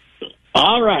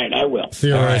 All right, I will. See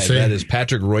you, all right, Royce. that is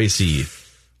Patrick Royce.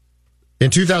 In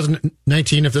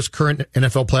 2019, if this current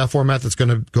NFL playoff format that's going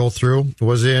to go through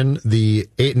was in, the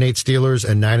 8-8 Steelers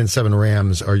and 9-7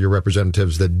 Rams are your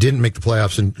representatives that didn't make the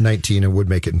playoffs in 19 and would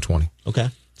make it in 20. Okay.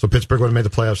 So Pittsburgh would have made the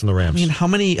playoffs in the Rams. I mean, how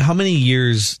many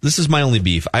years? This is my only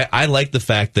beef. I like the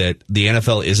fact that the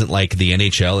NFL isn't like the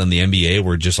NHL and the NBA,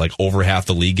 where just like over half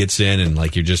the league gets in, and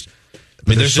like you're just. I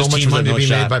mean, there's so much money to be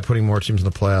made by putting more teams in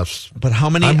the playoffs. But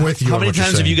how many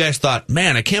times have you guys thought,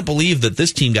 man, I can't believe that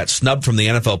this team got snubbed from the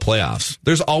NFL playoffs?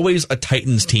 There's always a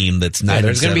Titans team that's 9-7.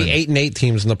 There's going to be 8-8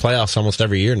 teams in the playoffs almost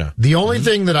every year now. The only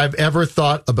thing that I've ever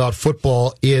thought about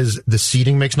football is the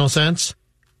seeding makes no sense.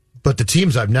 But the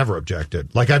teams I've never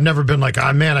objected. Like, I've never been like,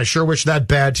 man, I sure wish that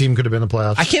bad team could have been in the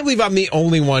playoffs. I can't believe I'm the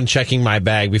only one checking my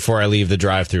bag before I leave the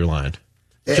drive-through line.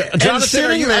 Jonathan,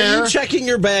 are you checking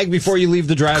your bag before you leave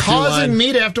the drive-thru line? Causing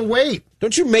me to have to wait.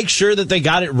 Don't you make sure that they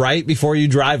got it right before you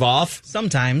drive off?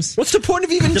 Sometimes. What's the point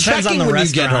of even checking when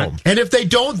you get home? And if they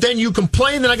don't, then you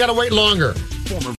complain, then I got to wait longer.